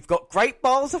 next week we've got Great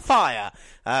Balls of Fire,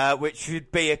 which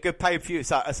should be a good pay-per-view.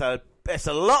 It's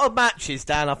a lot of matches,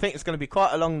 Dan. I think it's going to be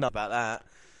quite a long night about that.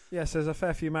 Yes, there's a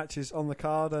fair few matches on the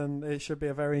card, and it should be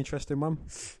a very interesting one.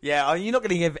 Yeah, you're not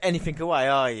going to give anything away,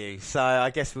 are you? So I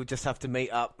guess we'll just have to meet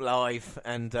up live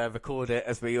and record it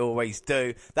as we always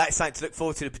do. That's something to look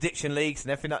forward to, the prediction leagues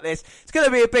and everything like this. It's going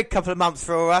to be a big couple of months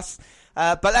for us.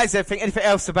 But that's everything. Anything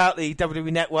else about the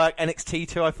WWE Network, NXT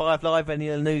 205 Live, any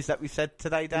of the news that we've said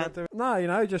today, Dan?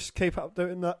 No, just keep up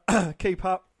doing that. Keep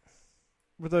up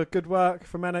with the good work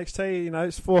from NXT.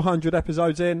 It's 400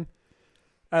 episodes in,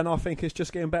 and I think it's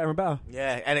just getting better and better.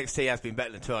 Yeah, NXT has been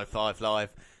better than 205 Live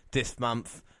this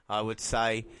month, I would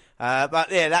say.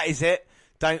 But yeah, that is it.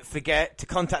 Don't forget to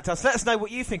contact us. Let us know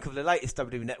what you think of the latest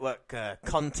WWE Network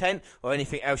content or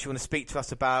anything else you want to speak to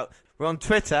us about. We're on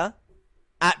Twitter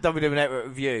at WWE Network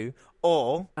Review,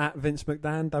 or at Vince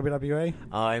McDan, WWE.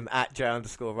 I'm at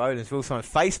J_Rollins. We're also on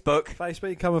Facebook.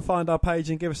 You come and find our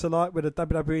page and give us a like with a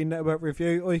WWE Network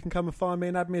Review, or you can come and find me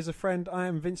and add me as a friend. I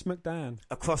am Vince McDan.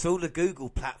 Across all the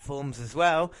Google platforms as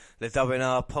well. The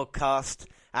WNR podcast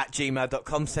at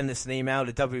gmail.com. Send us an email.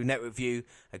 The WWE Network Review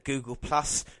at Google+.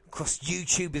 Across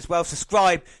YouTube as well.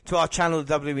 Subscribe to our channel,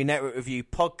 the WWE Network Review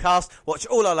podcast. Watch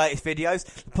all our latest videos.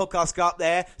 The podcasts go up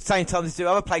there. Same time as do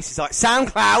other places like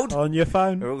SoundCloud. On your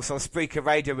phone. We're also on Spreaker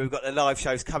Radio. We've got the live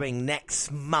shows coming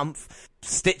next month.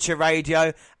 Stitcher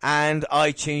Radio and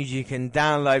iTunes. You can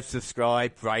download,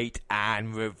 subscribe, rate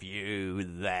and review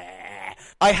there.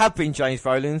 I have been James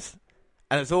Rollins.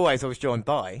 And as always, I was joined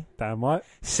by... Dan White.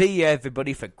 See you,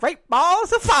 everybody, for Great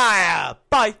Balls of Fire.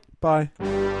 Bye. Bye.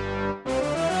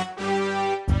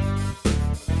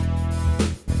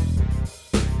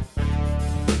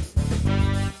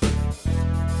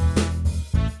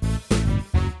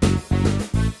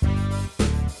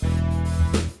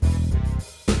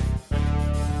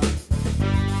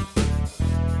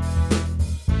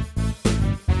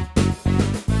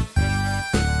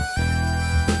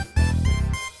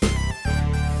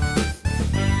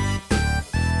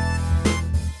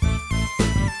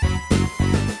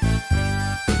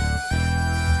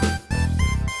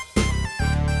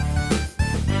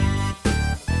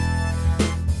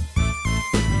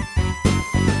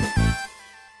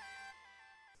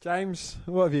 James,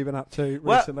 what have you been up to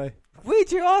recently?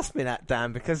 Weird you ask me that,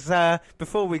 Dan, because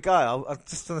before we go, I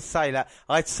just want to say that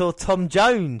I saw Tom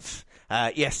Jones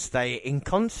yesterday in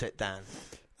concert, Dan.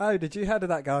 Oh, did you? How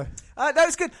did that go? That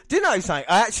was good. Do you know something?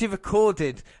 I actually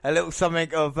recorded a little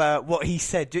something of what he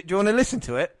said. Do you want to listen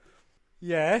to it?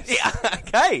 Yes. Yeah,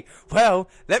 okay. Well,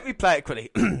 let me play it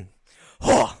quickly.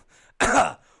 Got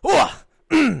a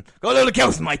lot of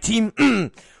girls in my team.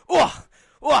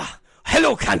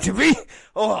 Hello, Canterbury.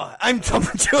 I'm Tom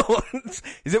Jones.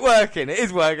 Is it working? It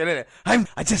is working, isn't it?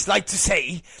 I just like to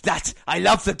say that I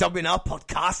love the WNR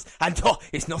podcast, and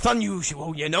it's not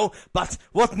unusual, you know. But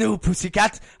what new,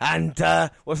 Pussycat? And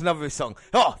what's another song?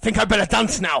 Think I better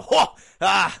dance now.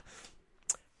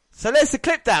 So there's the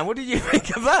clip, Dan. What did you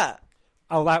think of that?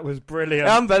 Oh, that was brilliant.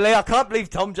 Unbelievable. I can't believe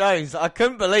Tom Jones. I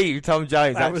couldn't believe Tom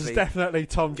Jones, That actually. was definitely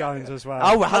Tom Jones as well.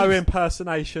 Oh, no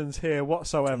impersonations here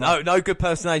whatsoever. No good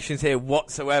impersonations here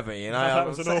whatsoever, you know. That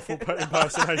was an awful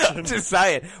impersonation. I'm just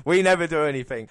saying, we never do anything.